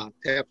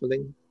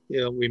tefillin.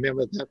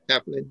 Remember that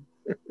tefillin?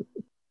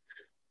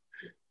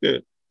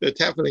 the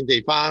tefillin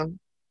they found,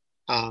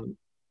 and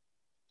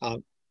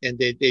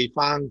they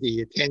found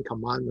the 10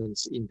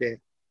 Commandments in there.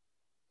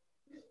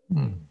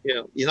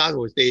 In other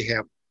words, they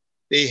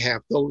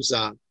have those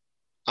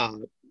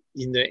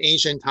in the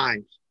ancient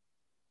times.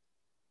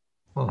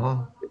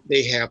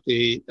 They have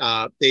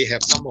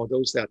some of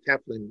those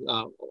tefillin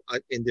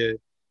in the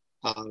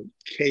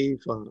cave.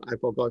 I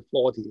forgot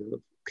 40,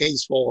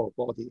 case 4 or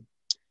 40.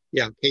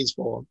 Yeah, case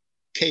 4,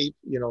 cave.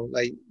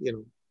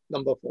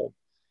 Number 4,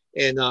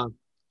 and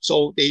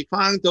so they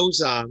found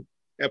those.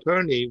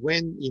 Apparently,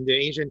 when in the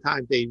ancient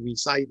time they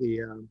recite the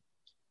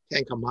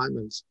 10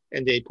 Commandments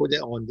and they put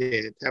it on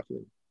their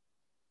tefillin,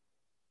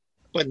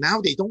 but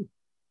now they don't.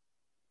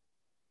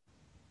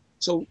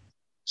 So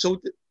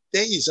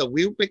there is a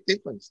real big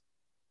difference.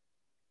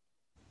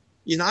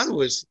 In other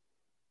words,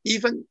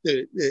 even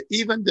the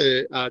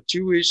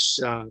Jewish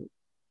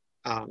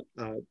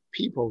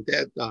people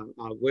that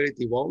are very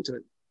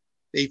devoted,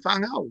 they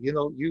found out,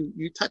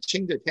 you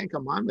touching the 10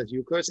 Commandments,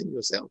 you're cursing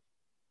yourself.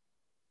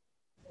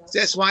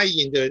 That's why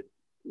in the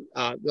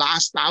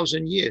last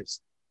 1,000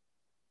 years,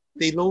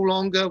 they no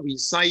longer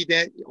recite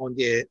that on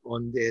their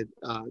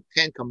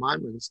 10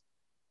 Commandments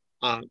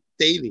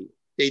daily.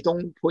 They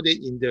don't put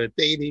it in their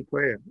daily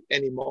prayer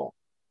anymore,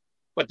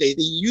 but they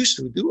used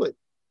to do it.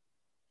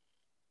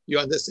 You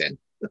understand?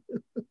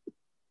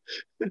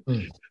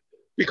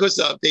 Because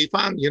they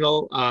found,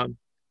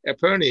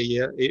 apparently,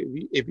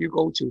 if you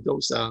go to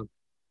those,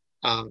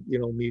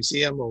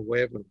 museum or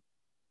wherever,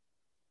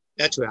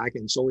 actually, I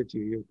can show it to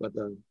you, but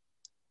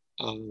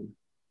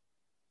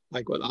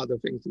I got other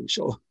things to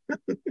show.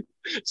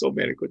 So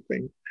many good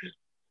things.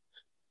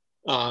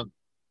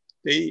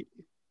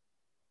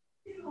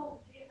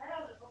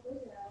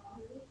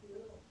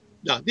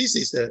 Now this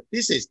is the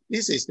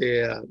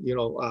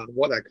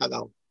what I cut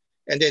out,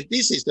 and then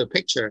this is the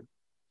picture.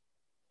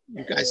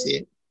 You guys see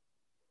it?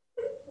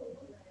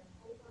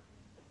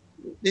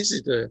 This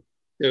is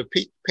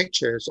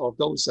pictures of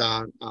those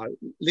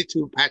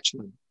little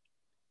parchment,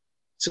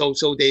 so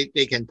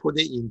they can put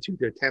it into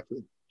the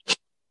tablet.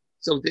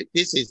 So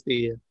this is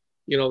the,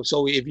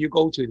 so if you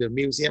go to the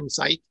museum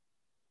site,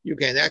 you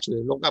can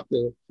actually look up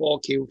the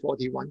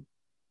 4Q41,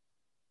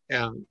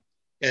 on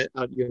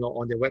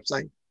the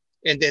website,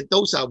 and then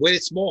those are very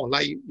small,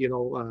 like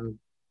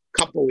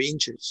couple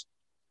inches,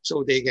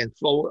 so they can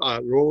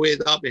roll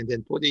it up and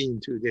then put it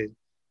into the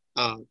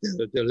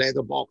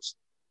leather box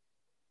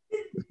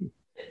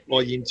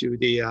or into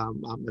the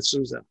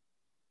mezuzah.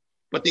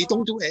 But they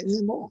don't do it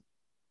anymore.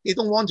 They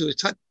don't want to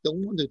touch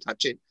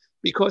it,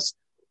 because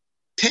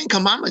 10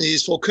 Commandments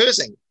is for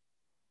cursing.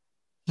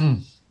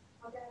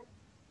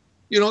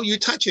 You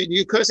touch it,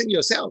 you're cursing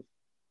yourself.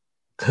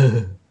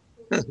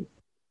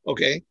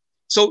 Okay,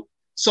 so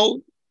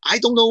I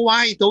don't know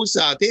why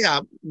there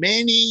are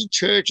many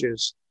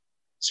churches,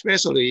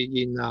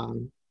 especially in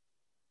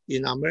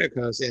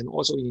Americas and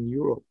also in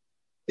Europe,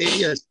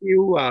 they are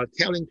still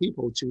telling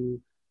people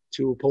to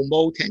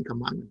promote 10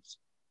 Commandments.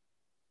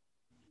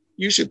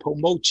 You should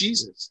promote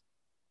Jesus.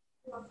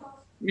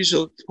 You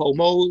should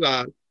promote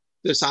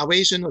the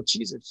salvation of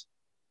Jesus.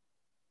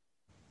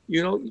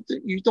 You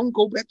don't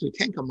go back to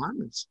 10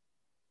 Commandments.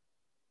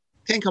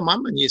 10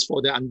 Commandments is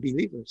for the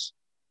unbelievers,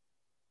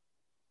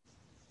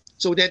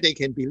 so that they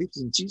can believe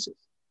in Jesus.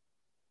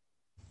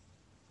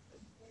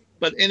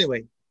 But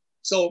anyway,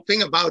 so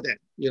think about that,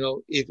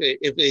 if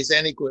it's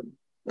any good.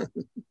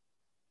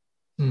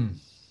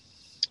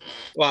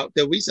 Well,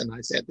 the reason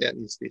I said that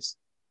is this.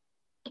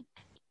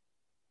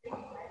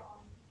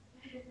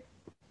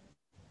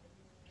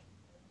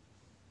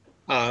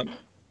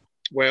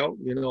 Well,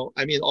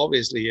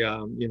 obviously,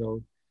 I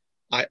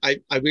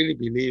really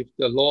believe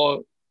the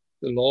Lord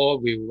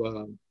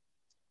will,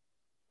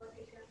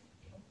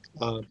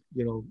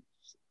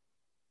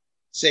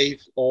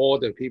 save all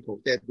the people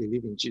that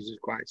believe in Jesus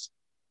Christ.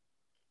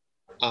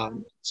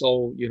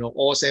 So,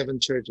 all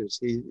 7 churches,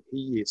 he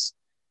is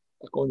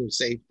going to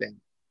save them.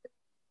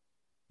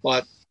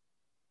 But,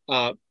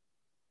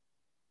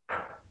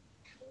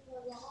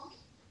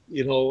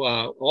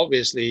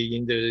 obviously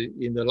in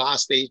the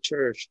last day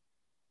church,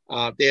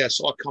 there are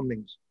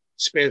shortcomings,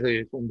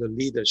 especially from the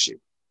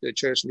leadership, the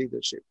church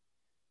leadership.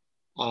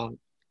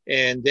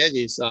 And that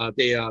is,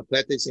 they are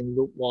practicing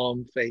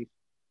lukewarm faith.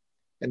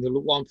 And the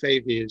lukewarm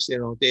faith is,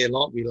 they are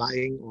not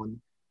relying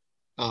on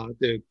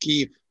the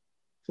gift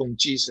from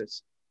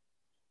Jesus.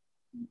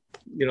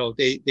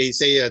 They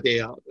say they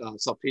are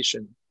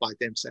sufficient by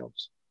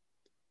themselves.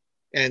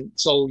 And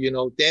so,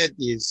 that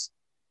is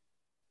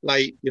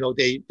like,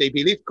 they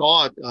believe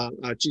God,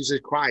 Jesus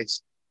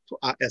Christ,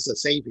 as a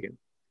savior,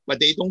 but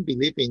they don't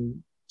believe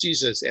in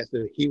Jesus as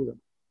the healer.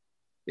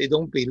 They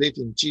don't believe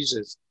in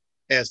Jesus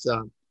as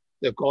the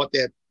God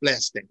that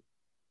blessed them.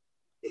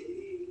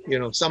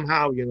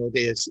 Somehow,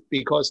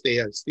 because they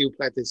are still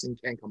practicing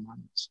 10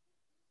 Commandments.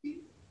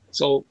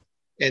 So,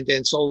 and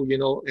then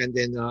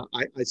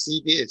I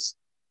see this.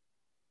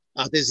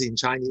 This is in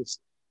Chinese,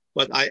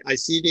 but I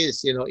see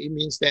this. It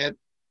means that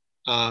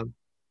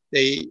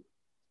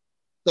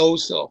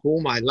those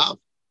whom I love,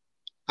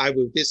 I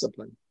will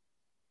discipline.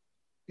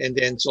 And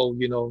then he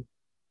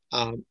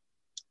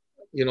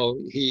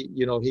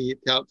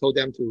told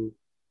them to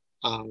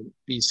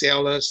be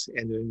zealous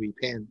and then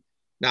repent.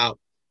 Now,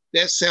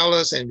 that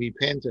zealous and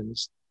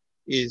repentance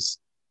is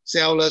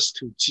zealous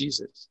to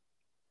Jesus.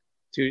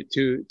 To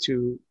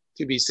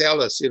be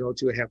zealous, to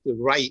have the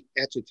right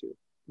attitude,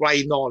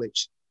 right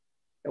knowledge,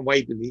 and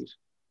right belief.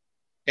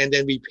 And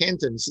then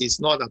repentance is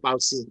not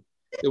about sin.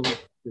 The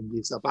repentance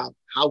is about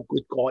how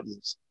good God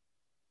is.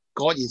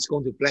 God is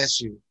going to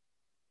bless you.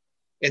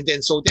 And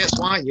then, so that's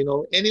why,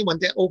 anyone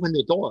that opened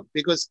the door,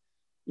 because,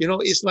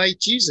 it's like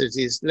Jesus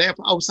is left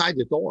outside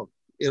the door,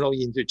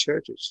 in the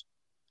churches.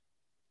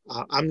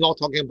 I'm not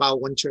talking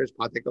about one church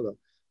particular.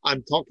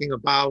 I'm talking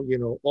about,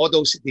 all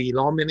those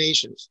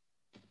denominations.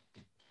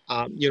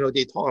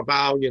 They talk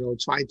about,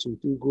 trying to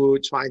do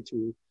good, trying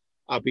to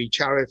be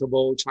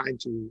charitable, trying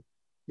to,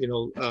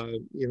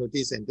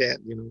 this and that,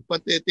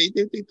 but they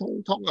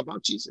don't talk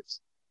about Jesus.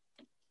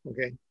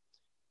 Okay.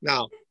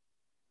 Now,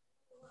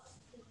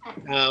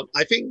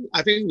 I think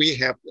we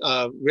have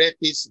read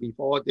this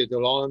before,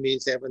 Deuteronomy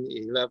 7,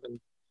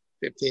 11,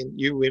 15.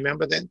 You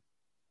remember that?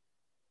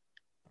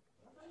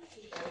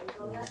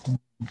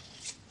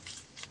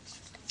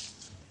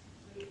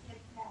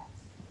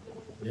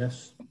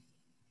 Yes.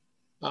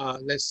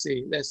 Let's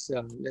see. Let's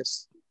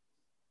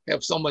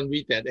have someone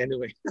read that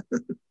anyway.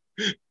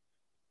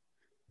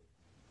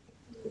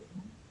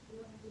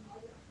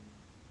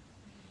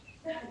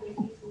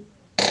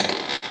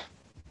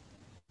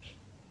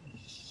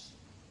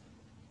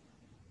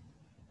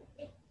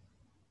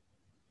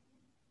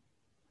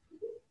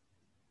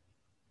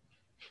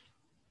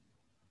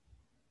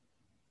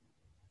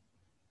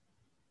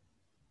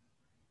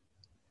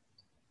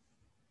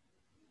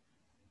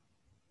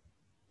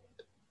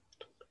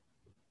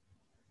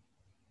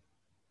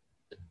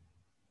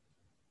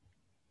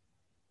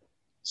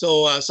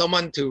 So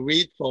someone to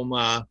read from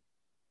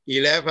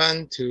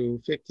 11 to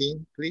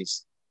 15,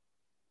 please.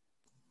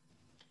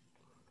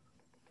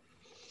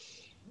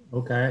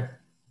 Okay.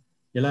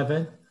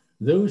 11.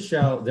 Thou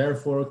shalt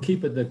therefore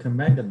keep the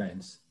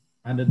commandments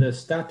and the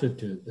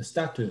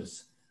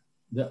statutes,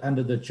 and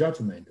the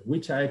judgment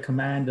which I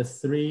command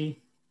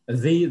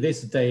thee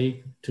this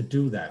day to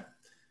do them.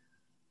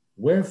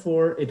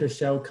 Wherefore it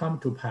shall come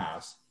to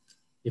pass,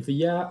 if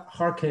ye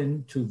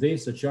hearken to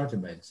these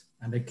judgments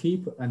and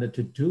keep and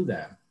to do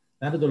them,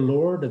 that the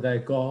Lord thy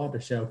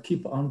God shall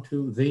keep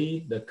unto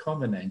thee the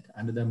covenant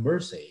and the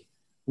mercy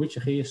which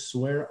he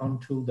sware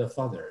unto their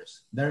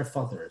fathers,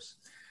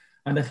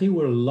 and he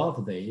will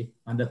love thee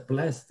and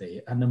bless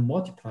thee and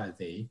multiply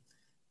thee.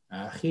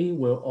 He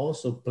will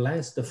also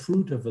bless the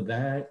fruit of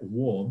thy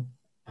womb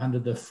and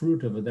the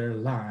fruit of their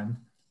land,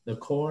 the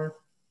corn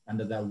and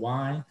thy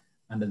wine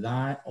and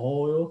thy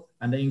oil,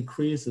 and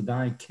increase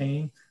thy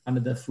king and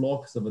the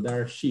flocks of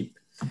their sheep,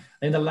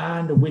 in the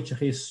land which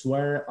he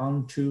sware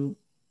unto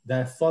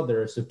thy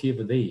fathers to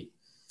give thee.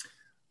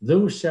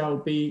 Thou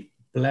shalt be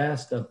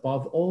blessed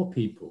above all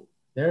people.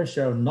 There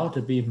shall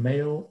not be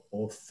male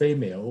or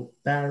female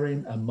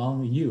barren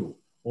among you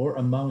or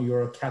among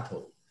your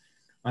cattle.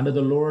 And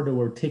the Lord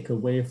will take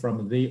away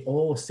from thee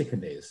all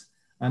sickness,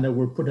 and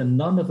will put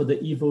none of the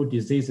evil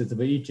diseases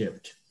of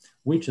Egypt,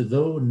 which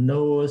thou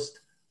knowest,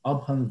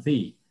 upon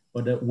thee,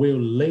 but will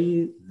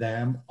lay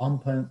them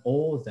upon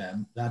all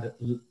them that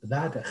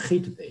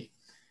hate thee.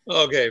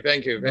 Okay,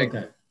 thank you.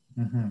 Okay.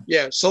 Mm-hmm.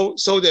 Yeah, so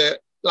the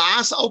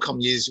last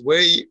outcome is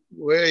very,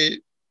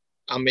 very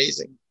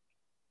amazing.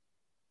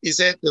 Is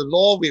that the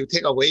Lord will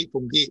take away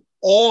from thee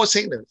all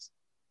sickness,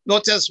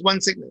 not just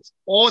one sickness,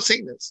 all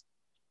sickness.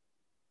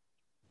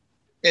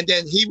 And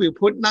then he will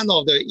put none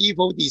of the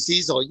evil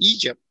disease of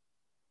Egypt.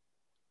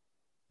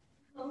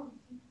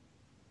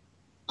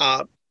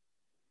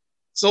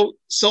 So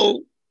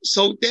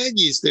that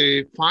is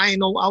the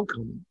final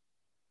outcome.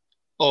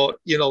 Or,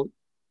 the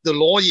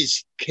Lord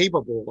is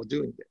capable of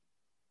doing that.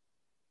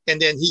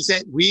 And then he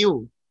said,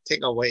 will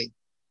take away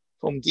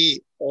from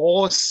thee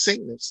all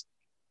sickness.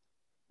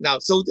 Now,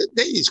 so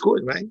that is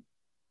good, right?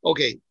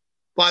 Okay.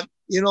 But,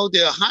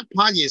 the hard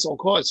part is, of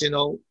course,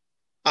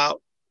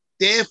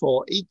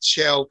 therefore it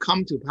shall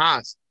come to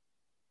pass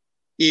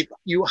if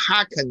you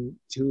hearken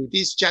to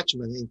this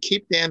judgment and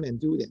keep them and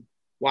do them.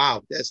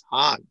 Wow, that's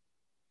hard.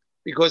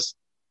 Because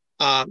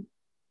that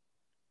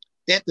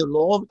the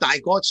Lord thy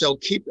God shall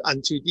keep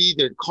unto thee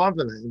the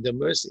covenant and the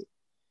mercy.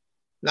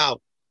 Now,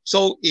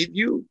 so if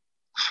you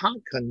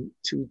hearken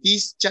to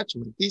this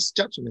judgment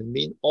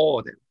means all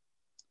of them.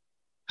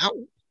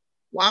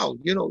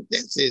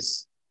 This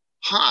is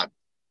hard.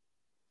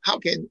 How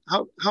can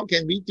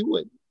we do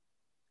it?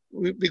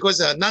 Because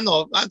none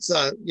of us,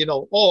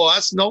 all of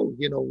us know,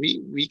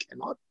 we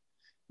cannot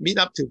meet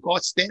up to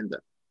God's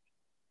standard.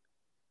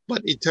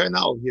 But it turned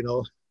out,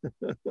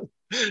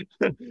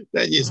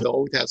 that is the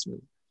Old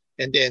Testament.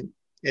 And then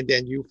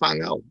you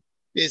find out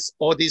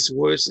all these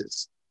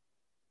verses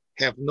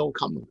have no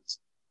commas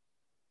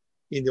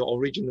in the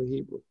original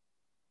Hebrew.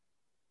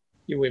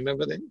 You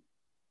remember that?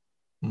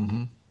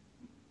 Mm-hmm.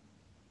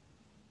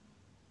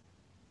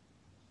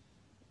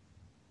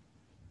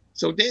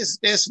 So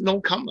there's no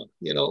comma,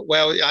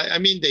 Well, I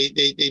mean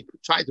they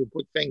try to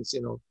put things,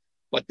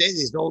 but there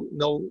is no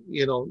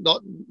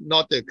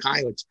not the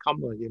kind of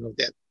comma,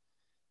 that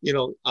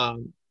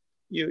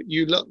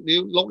you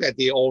look at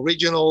the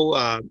original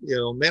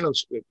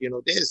manuscript,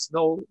 there's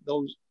no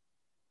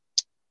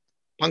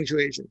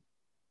punctuation,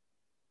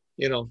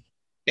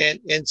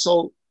 and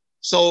so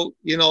so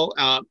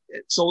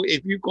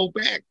if you go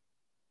back,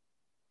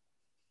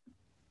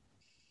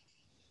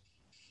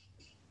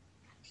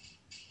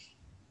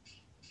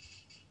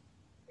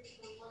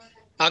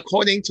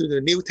 according to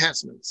the New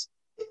Testament,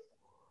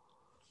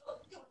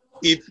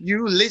 if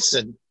you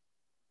listen,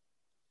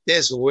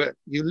 there's a word,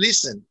 you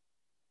listen,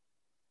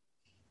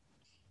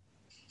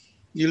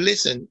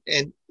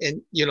 and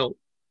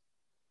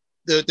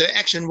the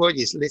action word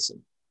is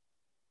listen.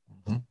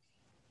 Mm-hmm.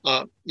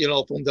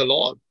 From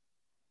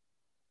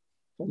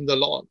the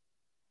Lord.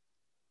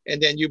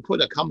 And then you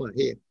put a comma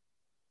here.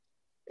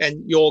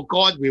 And your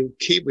God will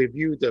keep with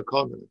you the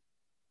covenant.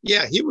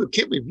 Yeah, he will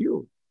keep with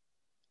you.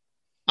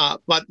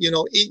 But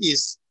it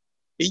is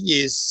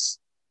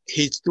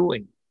his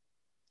doing.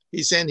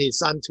 He sent his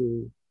son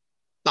to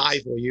die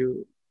for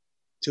you,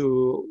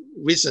 to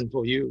risen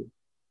for you,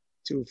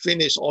 to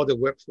finish all the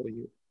work for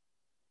you.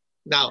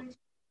 Now,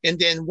 and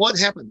then what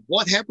happened?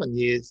 What happened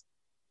is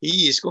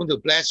he is going to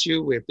bless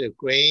you with the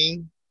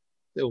grain,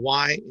 the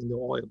wine, and the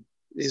oil.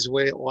 This is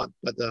very odd,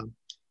 but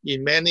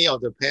in many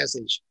of the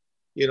passage,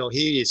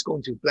 he is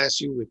going to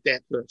bless you with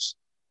that first.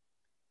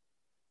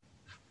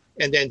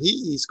 And then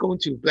he is going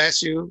to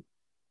bless you,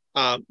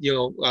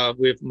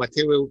 with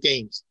material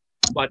gains.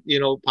 But,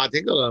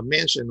 particular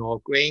mention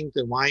of grain,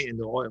 the wine, and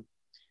the oil.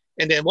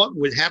 And then what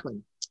would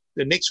happen?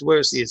 The next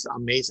verse is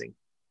amazing.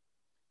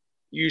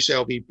 You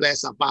shall be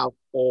blessed above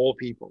all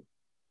people.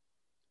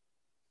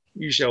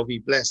 You shall be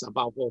blessed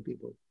above all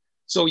people.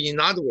 So in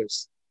other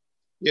words,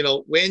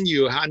 when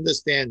you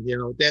understand,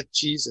 that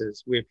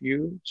Jesus with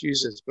you,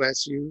 Jesus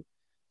bless you,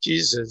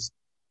 Jesus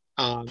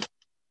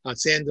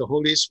send the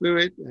Holy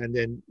Spirit, and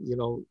then,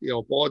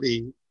 your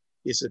body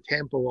is a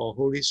temple of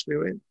Holy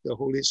Spirit. The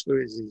Holy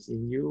Spirit is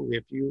in you,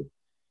 with you.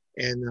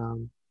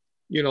 And,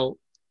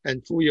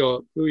 and through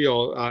your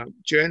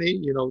journey,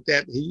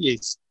 that he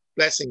is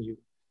blessing you.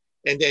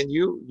 And then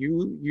you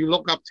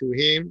look up to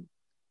him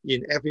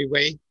in every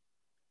way,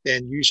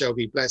 then you shall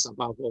be blessed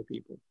above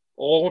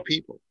all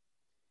people.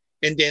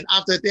 And then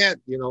after that,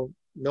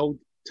 no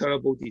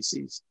terrible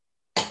disease.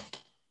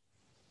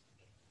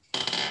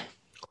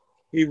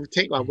 He will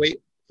take away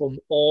from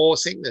all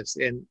sickness,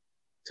 and,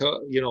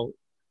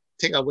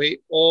 take away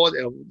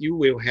you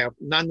will have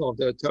none of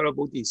the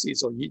terrible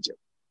disease of Egypt.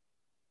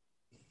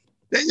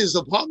 That is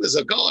the promise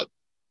of God.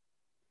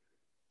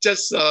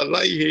 Just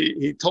like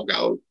he took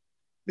out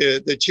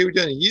the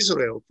children of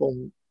Israel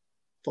from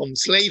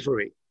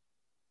slavery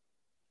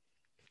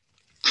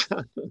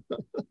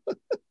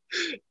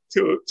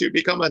to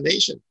become a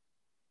nation.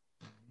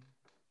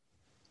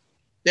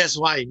 That's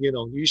why,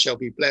 you shall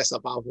be blessed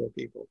above all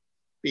people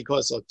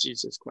because of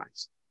Jesus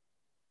Christ.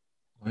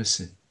 I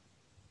see.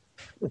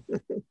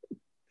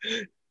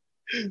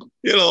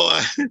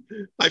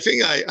 I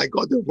think I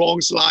got the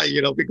wrong slide,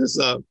 because,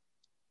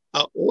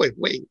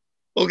 wait.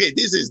 Okay,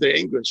 this is the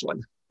English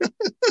one.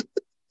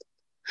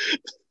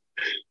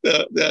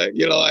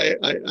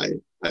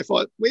 I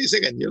thought, wait a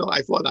second,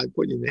 I thought I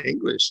put in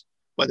English,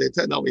 but it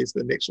turned out it's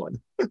the next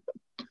one.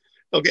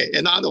 Okay,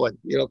 another one,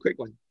 quick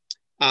one.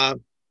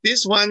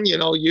 This one,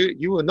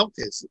 you will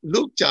notice,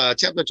 Luke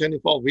chapter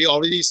 24, we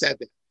already said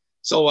it.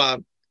 So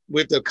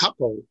with the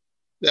couple,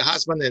 the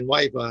husband and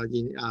wife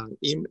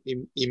in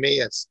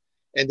Emmaus,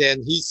 and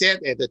then he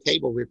sat at the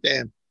table with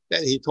them.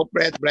 Then he took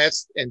bread,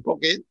 blessed, and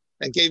broke it,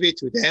 and gave it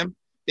to them.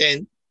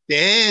 Then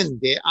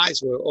their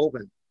eyes were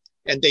open,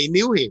 and they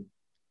knew him,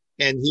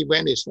 and he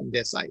vanished from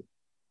their sight.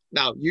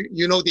 Now,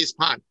 you know this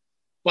part.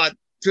 But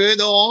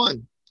further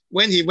on,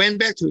 when he went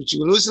back to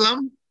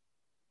Jerusalem,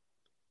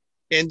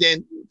 and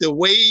then the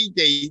way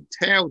the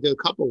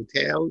couple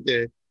tell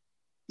the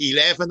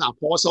 11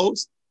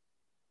 apostles,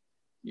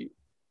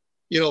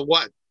 you know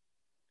what?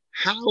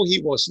 How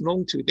he was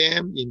known to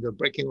them in the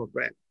breaking of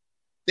bread.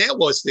 That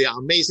was the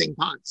amazing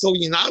part. So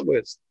in other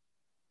words,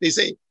 they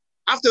say,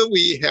 after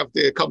we have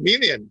the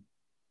communion,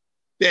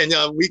 then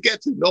we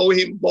get to know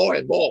him more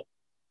and more.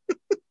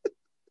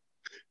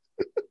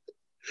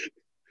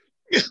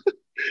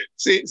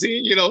 see,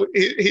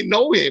 he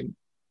know him.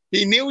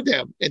 He knew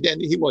them, and then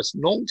he was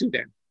known to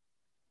them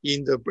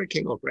in the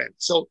breaking of bread.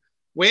 So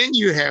when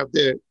you have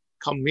the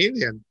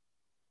communion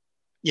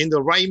in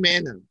the right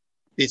manner,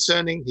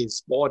 discerning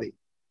his body,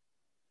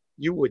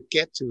 you would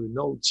get to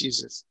know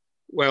Jesus.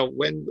 Well,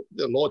 when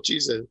the Lord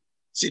Jesus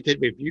seated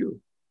with you,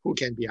 who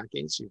can be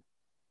against you?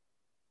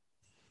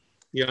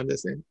 You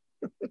understand?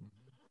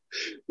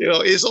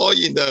 It's all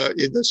in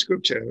the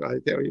scripture. I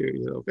tell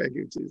you, thank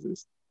you,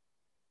 Jesus.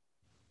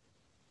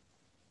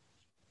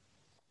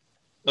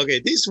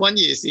 Okay, this one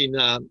is in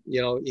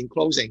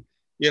closing.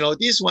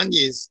 This one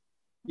is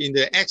in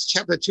the Acts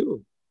chapter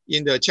 2,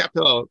 in the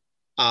chapter of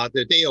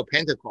the day of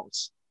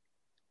Pentecost.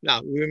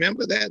 Now,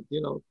 remember that,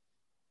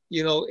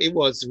 it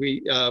was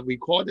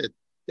recorded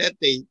that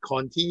they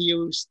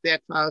continue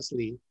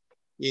steadfastly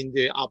in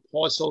the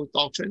apostle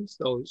doctrine,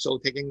 so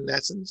taking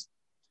lessons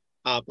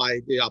by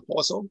the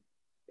apostle,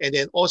 and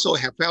then also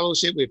have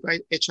fellowship with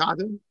each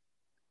other,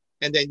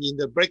 and then in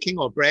the breaking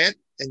of bread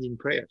and in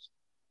prayers.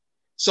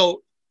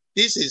 So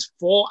this is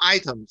 4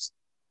 items.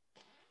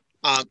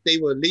 They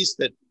were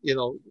listed,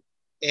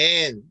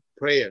 and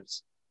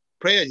prayers.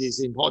 Prayer is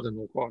important,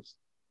 of course,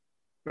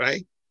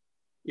 right?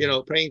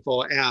 Praying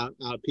for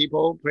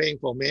people, praying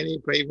for many,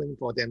 praying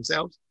for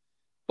themselves.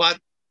 But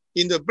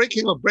in the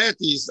breaking of bread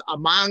is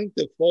among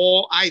the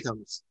 4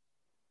 items.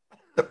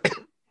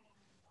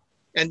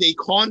 And they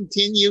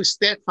continue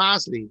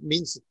steadfastly,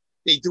 means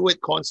they do it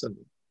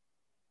constantly.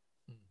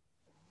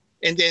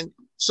 And then,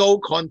 so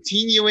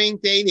continuing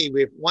daily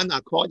with one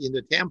accord in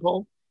the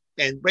temple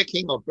and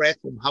breaking of bread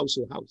from house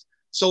to house.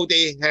 So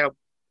they have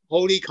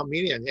Holy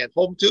Communion at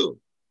home too.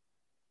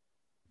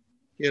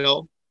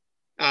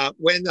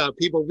 When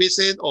people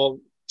visit or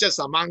just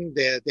among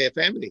their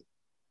family.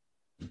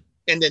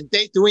 And then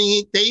they doing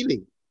it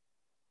daily.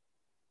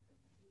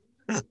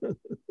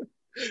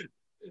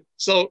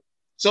 So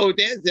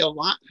that's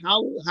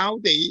how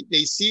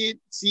they see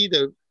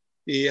the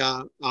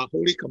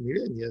Holy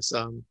Communion is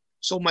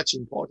so much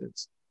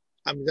importance.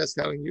 I'm just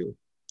telling you.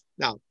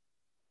 Now,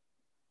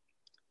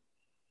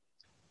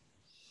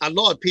 a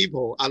lot of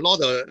people,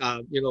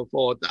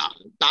 for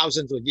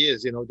thousands of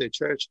years, the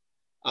church,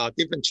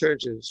 different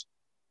churches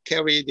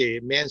carry the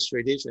man's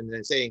tradition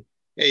and saying,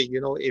 hey,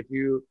 if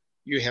you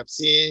have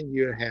sinned,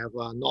 you have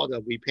not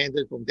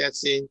repented from that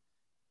sin,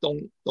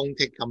 don't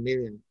take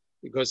communion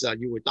because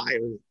you will die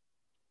early.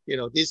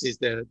 This is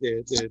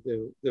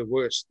the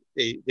worst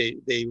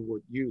they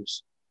would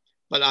use.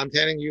 But I'm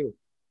telling you,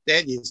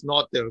 that is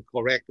not the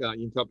correct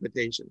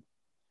interpretation.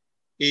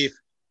 If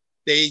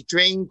they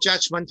bring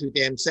judgment to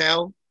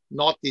themselves,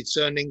 not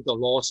discerning the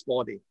Lord's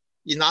body.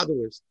 In other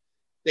words,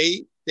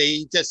 they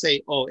just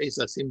say, oh, it's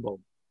a symbol.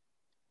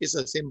 It's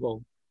a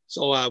symbol.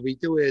 So we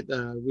do it.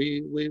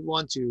 We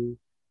want to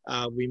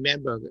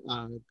remember,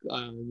 the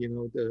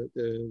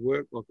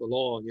work of the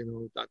Lord.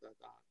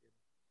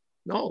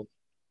 No,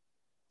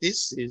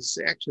 this is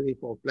actually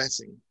for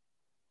blessing.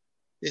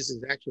 This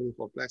is actually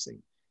for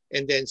blessing.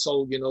 And then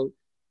so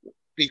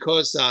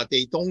because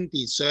they don't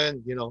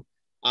discern,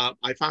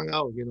 I found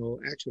out,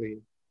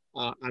 actually,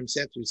 I'm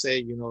sad to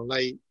say,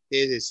 like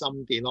there is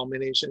some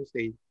denominations,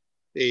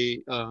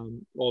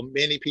 or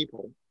many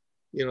people,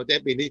 they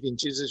believe in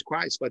Jesus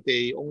Christ, but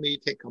they only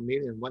take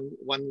communion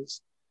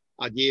once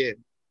a year.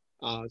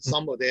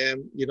 Some of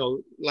them,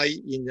 like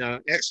in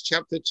Acts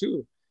chapter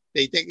 2,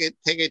 they take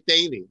it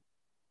daily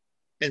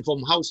and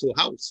from house to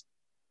house.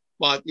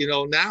 But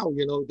now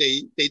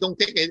they don't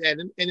take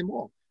it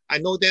anymore. I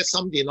know there's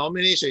some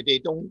denomination they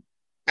don't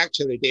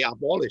actually they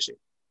abolish it.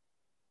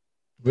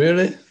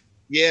 Really?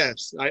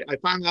 Yes, I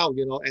found out.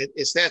 And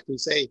it's sad to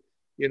say.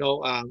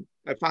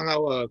 I found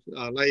out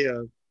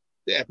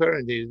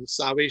apparently the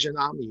Salvation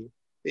Army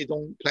they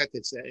don't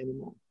practice that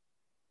anymore.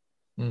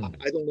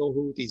 I don't know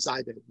who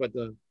decided, but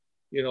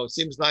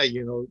seems like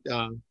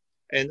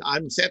and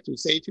I'm sad to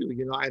say too.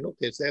 I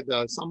noticed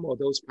that some of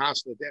those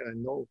pastors that I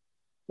know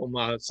from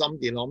some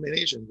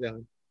denominations,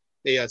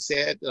 they are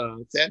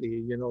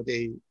sadly,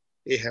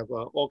 they have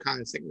all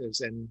kinds of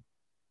sickness and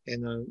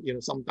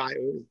some die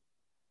early.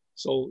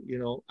 So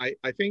I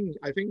think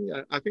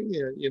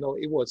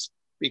it was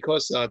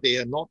because they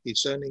are not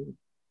discerning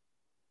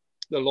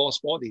the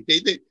lost body.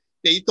 They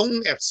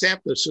don't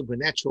accept the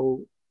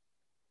supernatural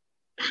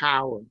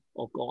power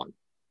of God.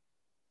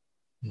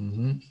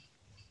 Mm-hmm.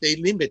 They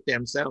limit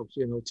themselves,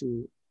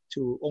 to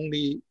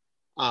only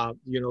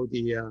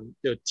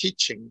the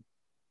teaching.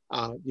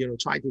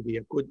 Try to be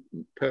a good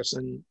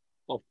person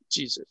of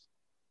Jesus.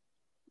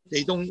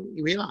 They don't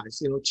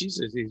realize,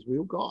 Jesus is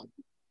real God.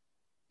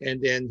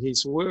 And then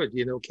his word,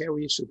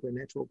 carries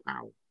supernatural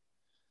power.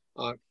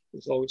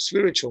 So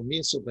spiritual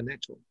means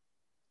supernatural.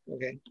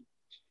 Okay.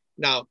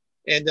 Now,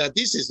 and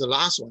this is the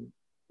last one.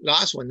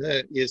 Last one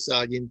is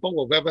in Book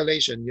of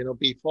Revelation,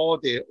 before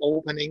the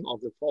opening of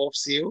the fourth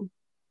seal,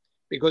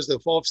 because the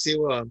fourth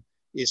seal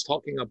is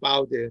talking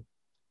about the,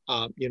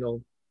 a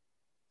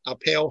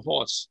pale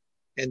horse,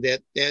 and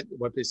that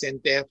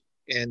represent death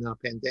and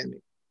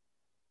pandemic.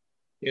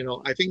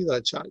 I think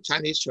the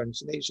Chinese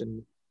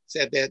translation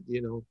said that,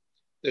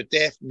 the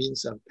death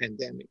means a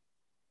pandemic.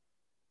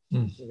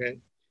 Okay.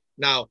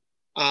 Now,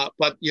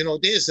 but,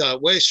 there's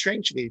very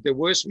strangely, the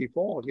verse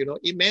before,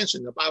 it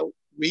mentioned about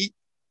wheat,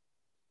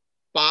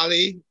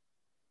 barley,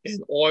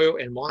 and oil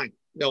and wine.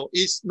 No,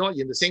 it's not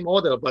in the same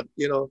order, but,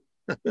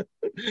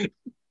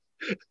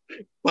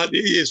 but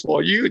it is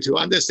for you to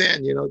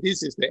understand,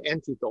 this is the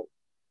antidote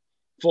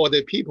for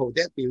the people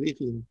that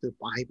believe in the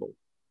Bible.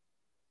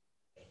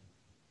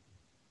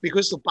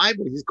 Because the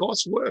Bible is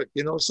God's word,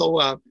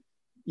 so,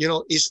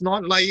 it's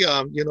not like,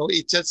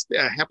 it just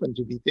happened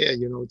to be there,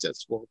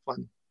 just for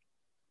fun.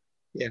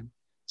 Yeah.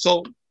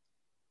 So,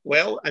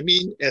 well, I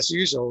mean, as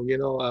usual,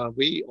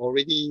 we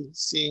already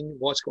seen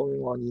what's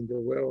going on in the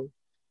world,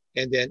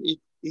 and then it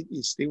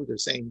is still the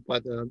same.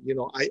 But,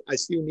 I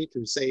still need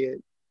to say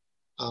it.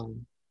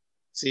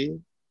 See,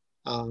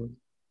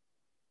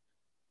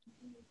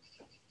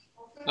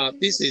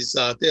 this is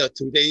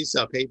today's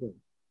paper.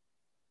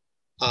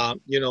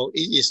 It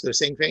is the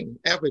same thing.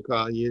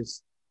 Africa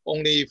is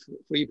only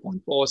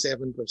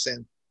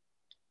 3.47%.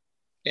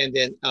 And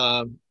then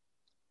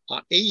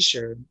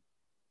Asia,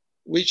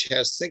 which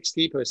has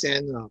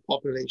 60%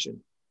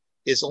 population,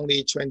 is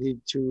only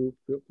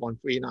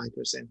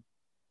 22.39%.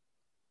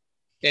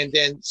 And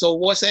then, so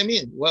what's that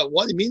mean? Well,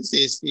 what it means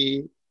is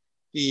the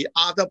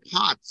other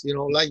parts,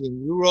 like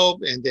in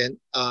Europe and then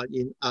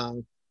in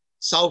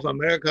South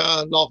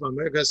America, North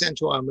America,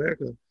 Central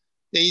America,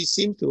 they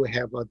seem to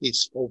have a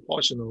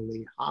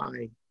disproportionately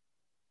high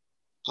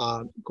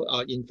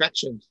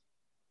infections.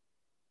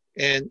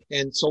 And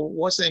so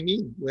what's that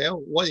mean? Well,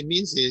 what it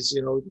means is,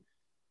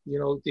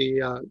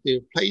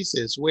 the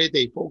places where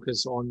they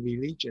focus on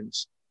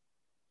religions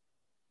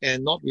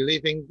and not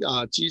believing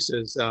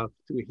Jesus to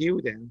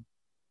heal them,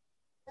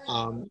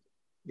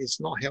 it's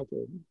not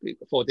helpful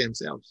for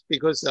themselves,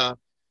 because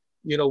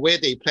where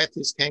they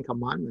practice 10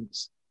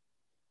 commandments,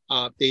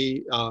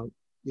 they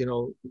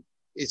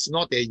it's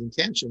not their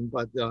intention,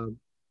 but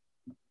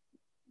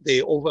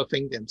they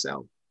overthink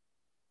themselves.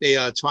 They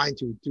are trying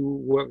to do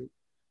work,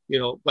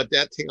 but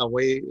that take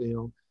away,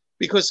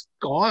 because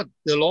God,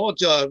 the Lord,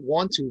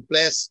 want to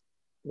bless,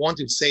 want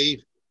to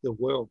save the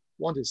world.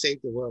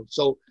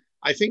 So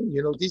I think,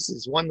 this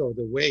is one of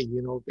the way,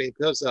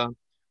 because the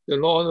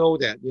Lord know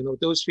that,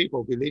 those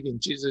people believe in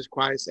Jesus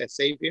Christ as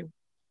Savior,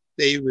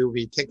 they will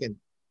be taken.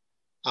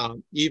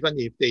 Even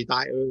if they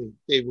die early,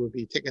 they will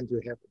be taken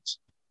to heaven.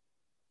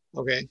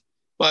 Okay,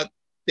 but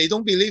they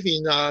don't believe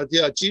in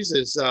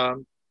Jesus as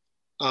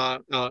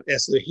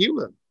the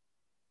healer.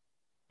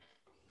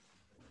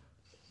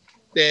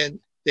 Then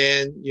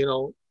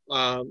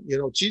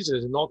Jesus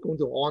is not going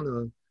to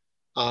honor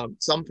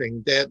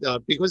something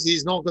that because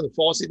he's not going to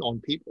force it on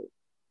people,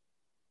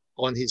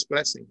 on his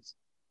blessings.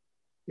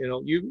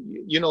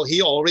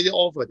 He already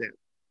offered it.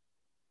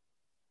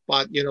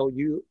 But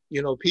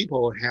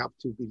people have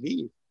to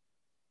believe.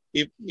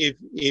 If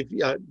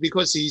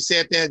because he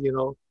said that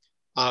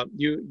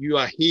you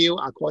are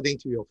healed according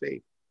to your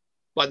faith.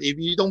 But if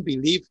you don't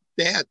believe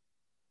that,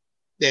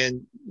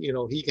 then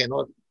he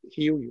cannot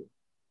heal you.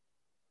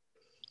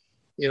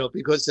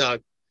 Because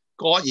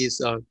God is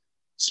a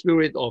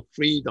spirit of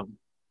freedom.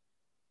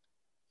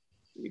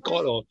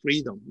 God of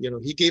freedom.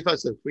 He gave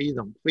us the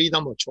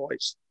freedom of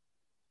choice.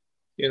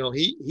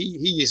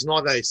 He is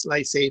not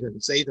like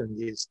Satan. Satan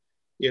is,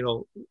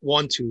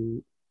 want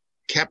to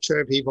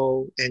capture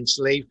people,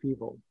 enslave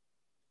people.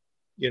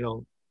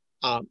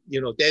 That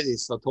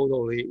is a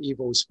totally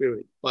evil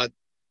spirit. But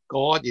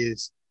God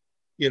is,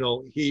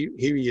 he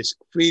is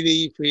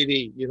freely,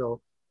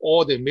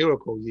 all the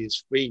miracles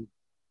is free.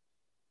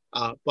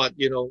 But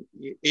you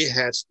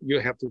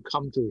have to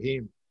come to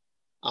him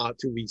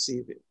to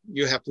receive it.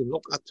 You have to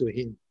look unto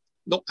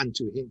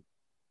him,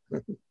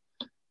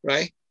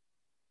 right?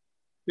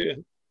 Yeah.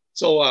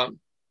 So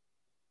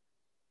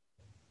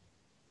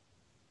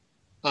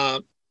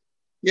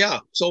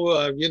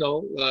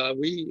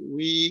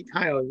we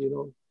kind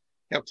of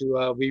have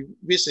to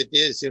revisit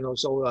this,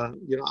 so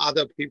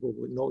other people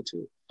would know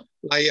too.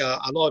 Like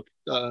a lot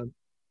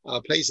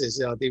of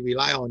places, they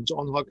rely on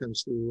John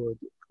Hopkins to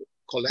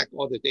collect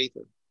all the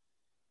data.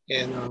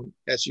 And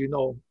as you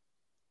know,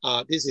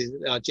 this is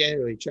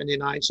January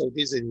 29th, so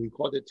this is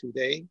recorded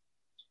today.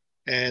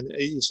 And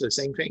it's the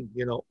same thing,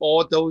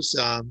 all those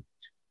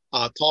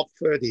top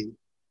 30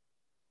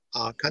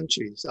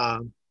 countries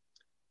are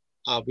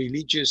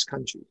religious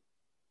countries,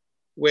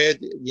 where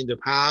in the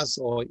past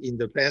or in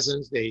the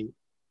present, they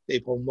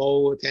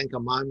promote 10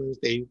 Commandments.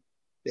 They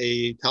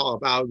talk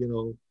about,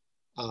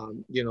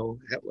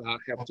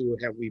 have to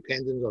have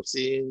repentance of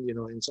sin,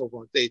 and so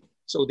forth.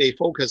 So they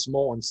focus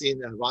more on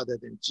sin rather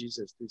than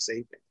Jesus to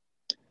save them.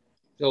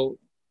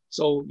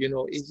 So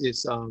it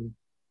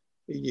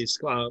is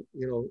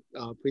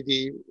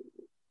pretty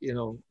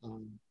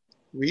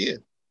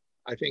weird,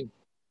 I think.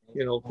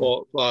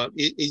 For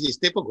it is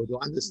difficult to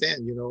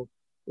understand.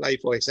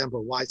 Like for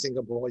example, why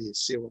Singapore is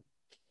 0%.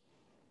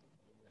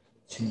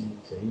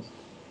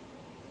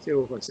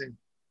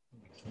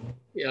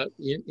 Yeah,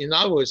 in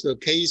other words, the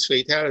case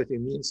fatality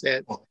means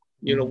that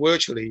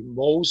virtually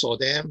most of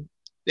them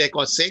that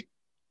got sick,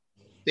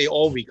 they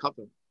all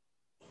recover.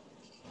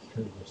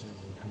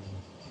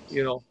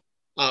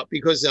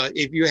 Because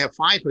if you have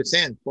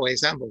 5%, for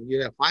example,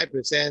 you have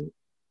 5%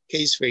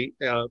 case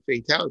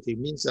fatality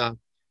means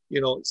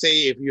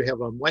say if you have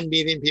 1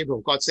 million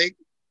people got sick,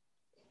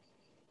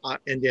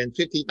 and then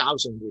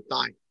 50,000 would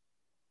die.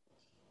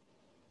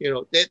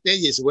 That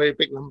is a very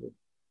big number.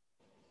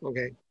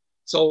 Okay,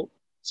 so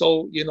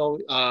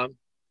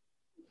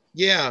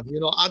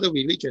other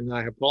religions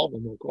have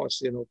problem, of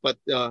course, but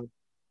a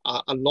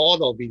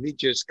lot of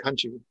religious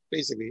country,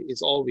 basically,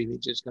 it's all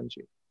religious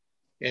country,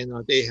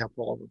 and they have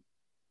problem.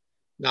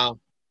 Now,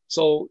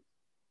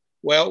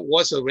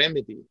 what's the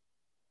remedy?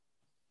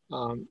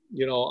 I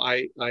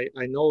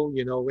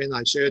know, when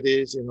I share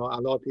this, a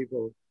lot of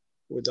people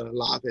would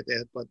laugh at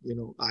that, but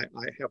I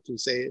have to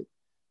say it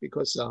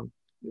because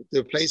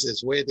the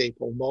places where they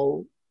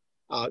promote,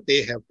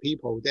 they have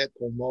people that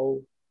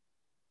promote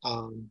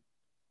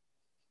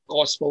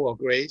gospel of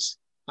grace,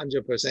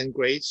 100%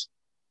 grace,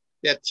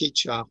 that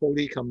teach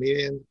Holy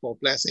Communion for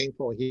blessing,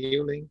 for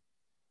healing,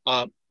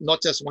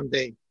 not just one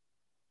day.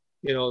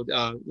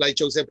 Like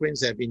Joseph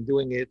Prince have been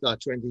doing it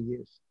 20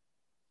 years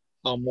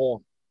or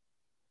more.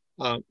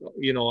 I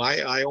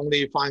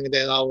only find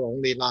that out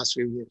only last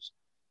few years.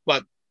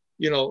 But,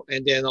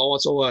 and then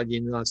also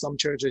in some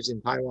churches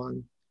in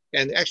Taiwan,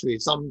 and actually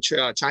some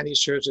Chinese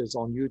churches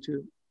on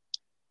YouTube.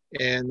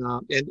 And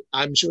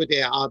I'm sure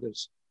there are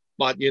others.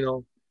 But, there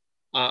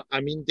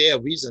are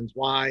reasons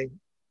why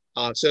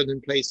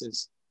certain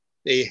places,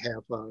 they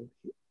have,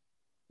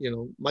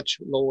 much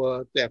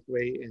lower death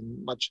rate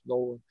and much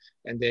lower,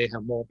 and they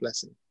have more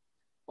blessing.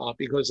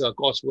 Because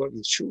God's word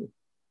is true.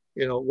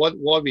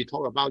 What we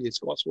talk about is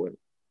God's word.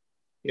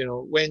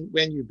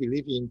 When you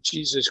believe in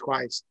Jesus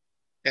Christ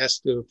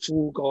as the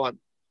full God,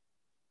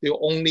 the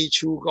only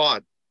true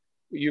God,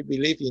 you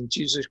believe in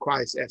Jesus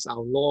Christ as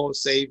our Lord,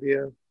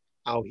 Savior,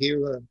 our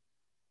healer,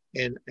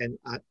 and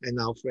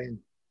our friend,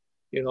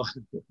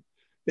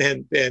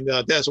 then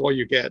that's what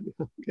you get.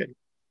 Okay,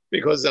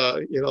 because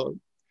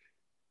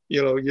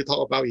you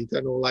talk about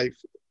eternal life,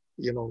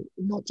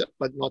 not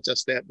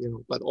just that,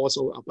 but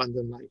also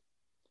abundant life.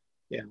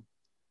 Yeah.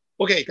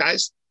 Okay,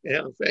 guys.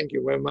 Yeah, thank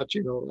you very much.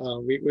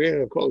 We're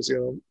gonna close.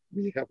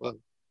 We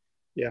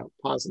have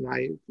past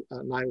 9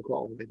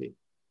 o'clock already.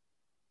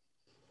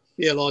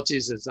 Dear Lord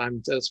Jesus,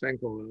 I'm just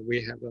thankful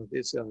we have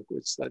this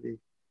good study,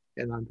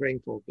 and I'm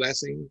praying for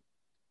blessing.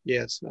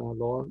 Yes,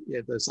 Lord,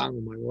 at the sound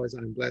of my voice,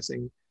 I'm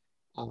blessing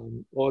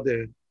all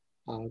the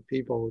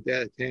people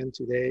that attend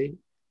today,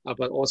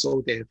 but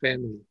also their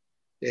family,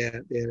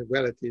 their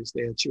relatives,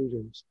 their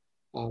children.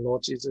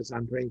 Lord Jesus,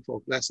 I'm praying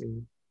for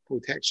blessing,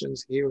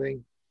 protections,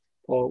 healing,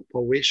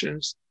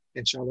 provisions,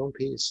 and shalom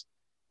peace.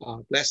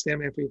 Bless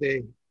them every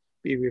day.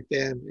 be with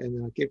them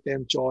and give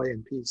them joy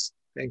and peace.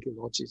 Thank you,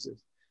 Lord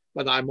Jesus.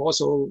 But I'm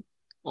also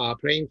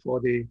praying for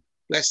the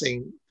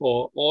blessing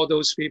for all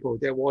those people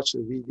that watch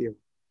the video,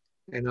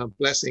 and a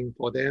blessing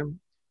for them,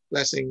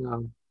 blessing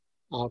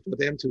for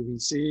them to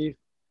receive,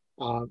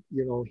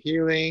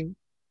 healing,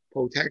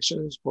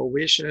 protections,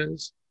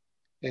 provisions,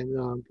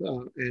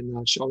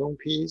 and shalom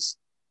peace,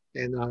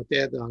 and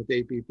that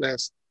they be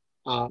blessed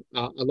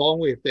along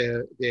with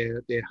their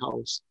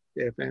house,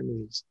 their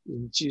families.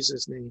 In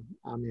Jesus' name,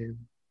 amen.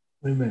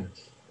 Amen.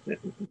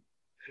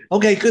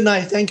 Okay, good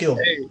night. Thank you.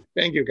 Hey,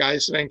 thank you,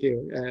 guys. Thank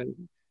you.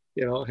 And,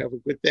 have a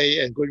good day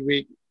and good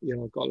week.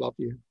 God love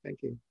you.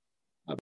 Thank you.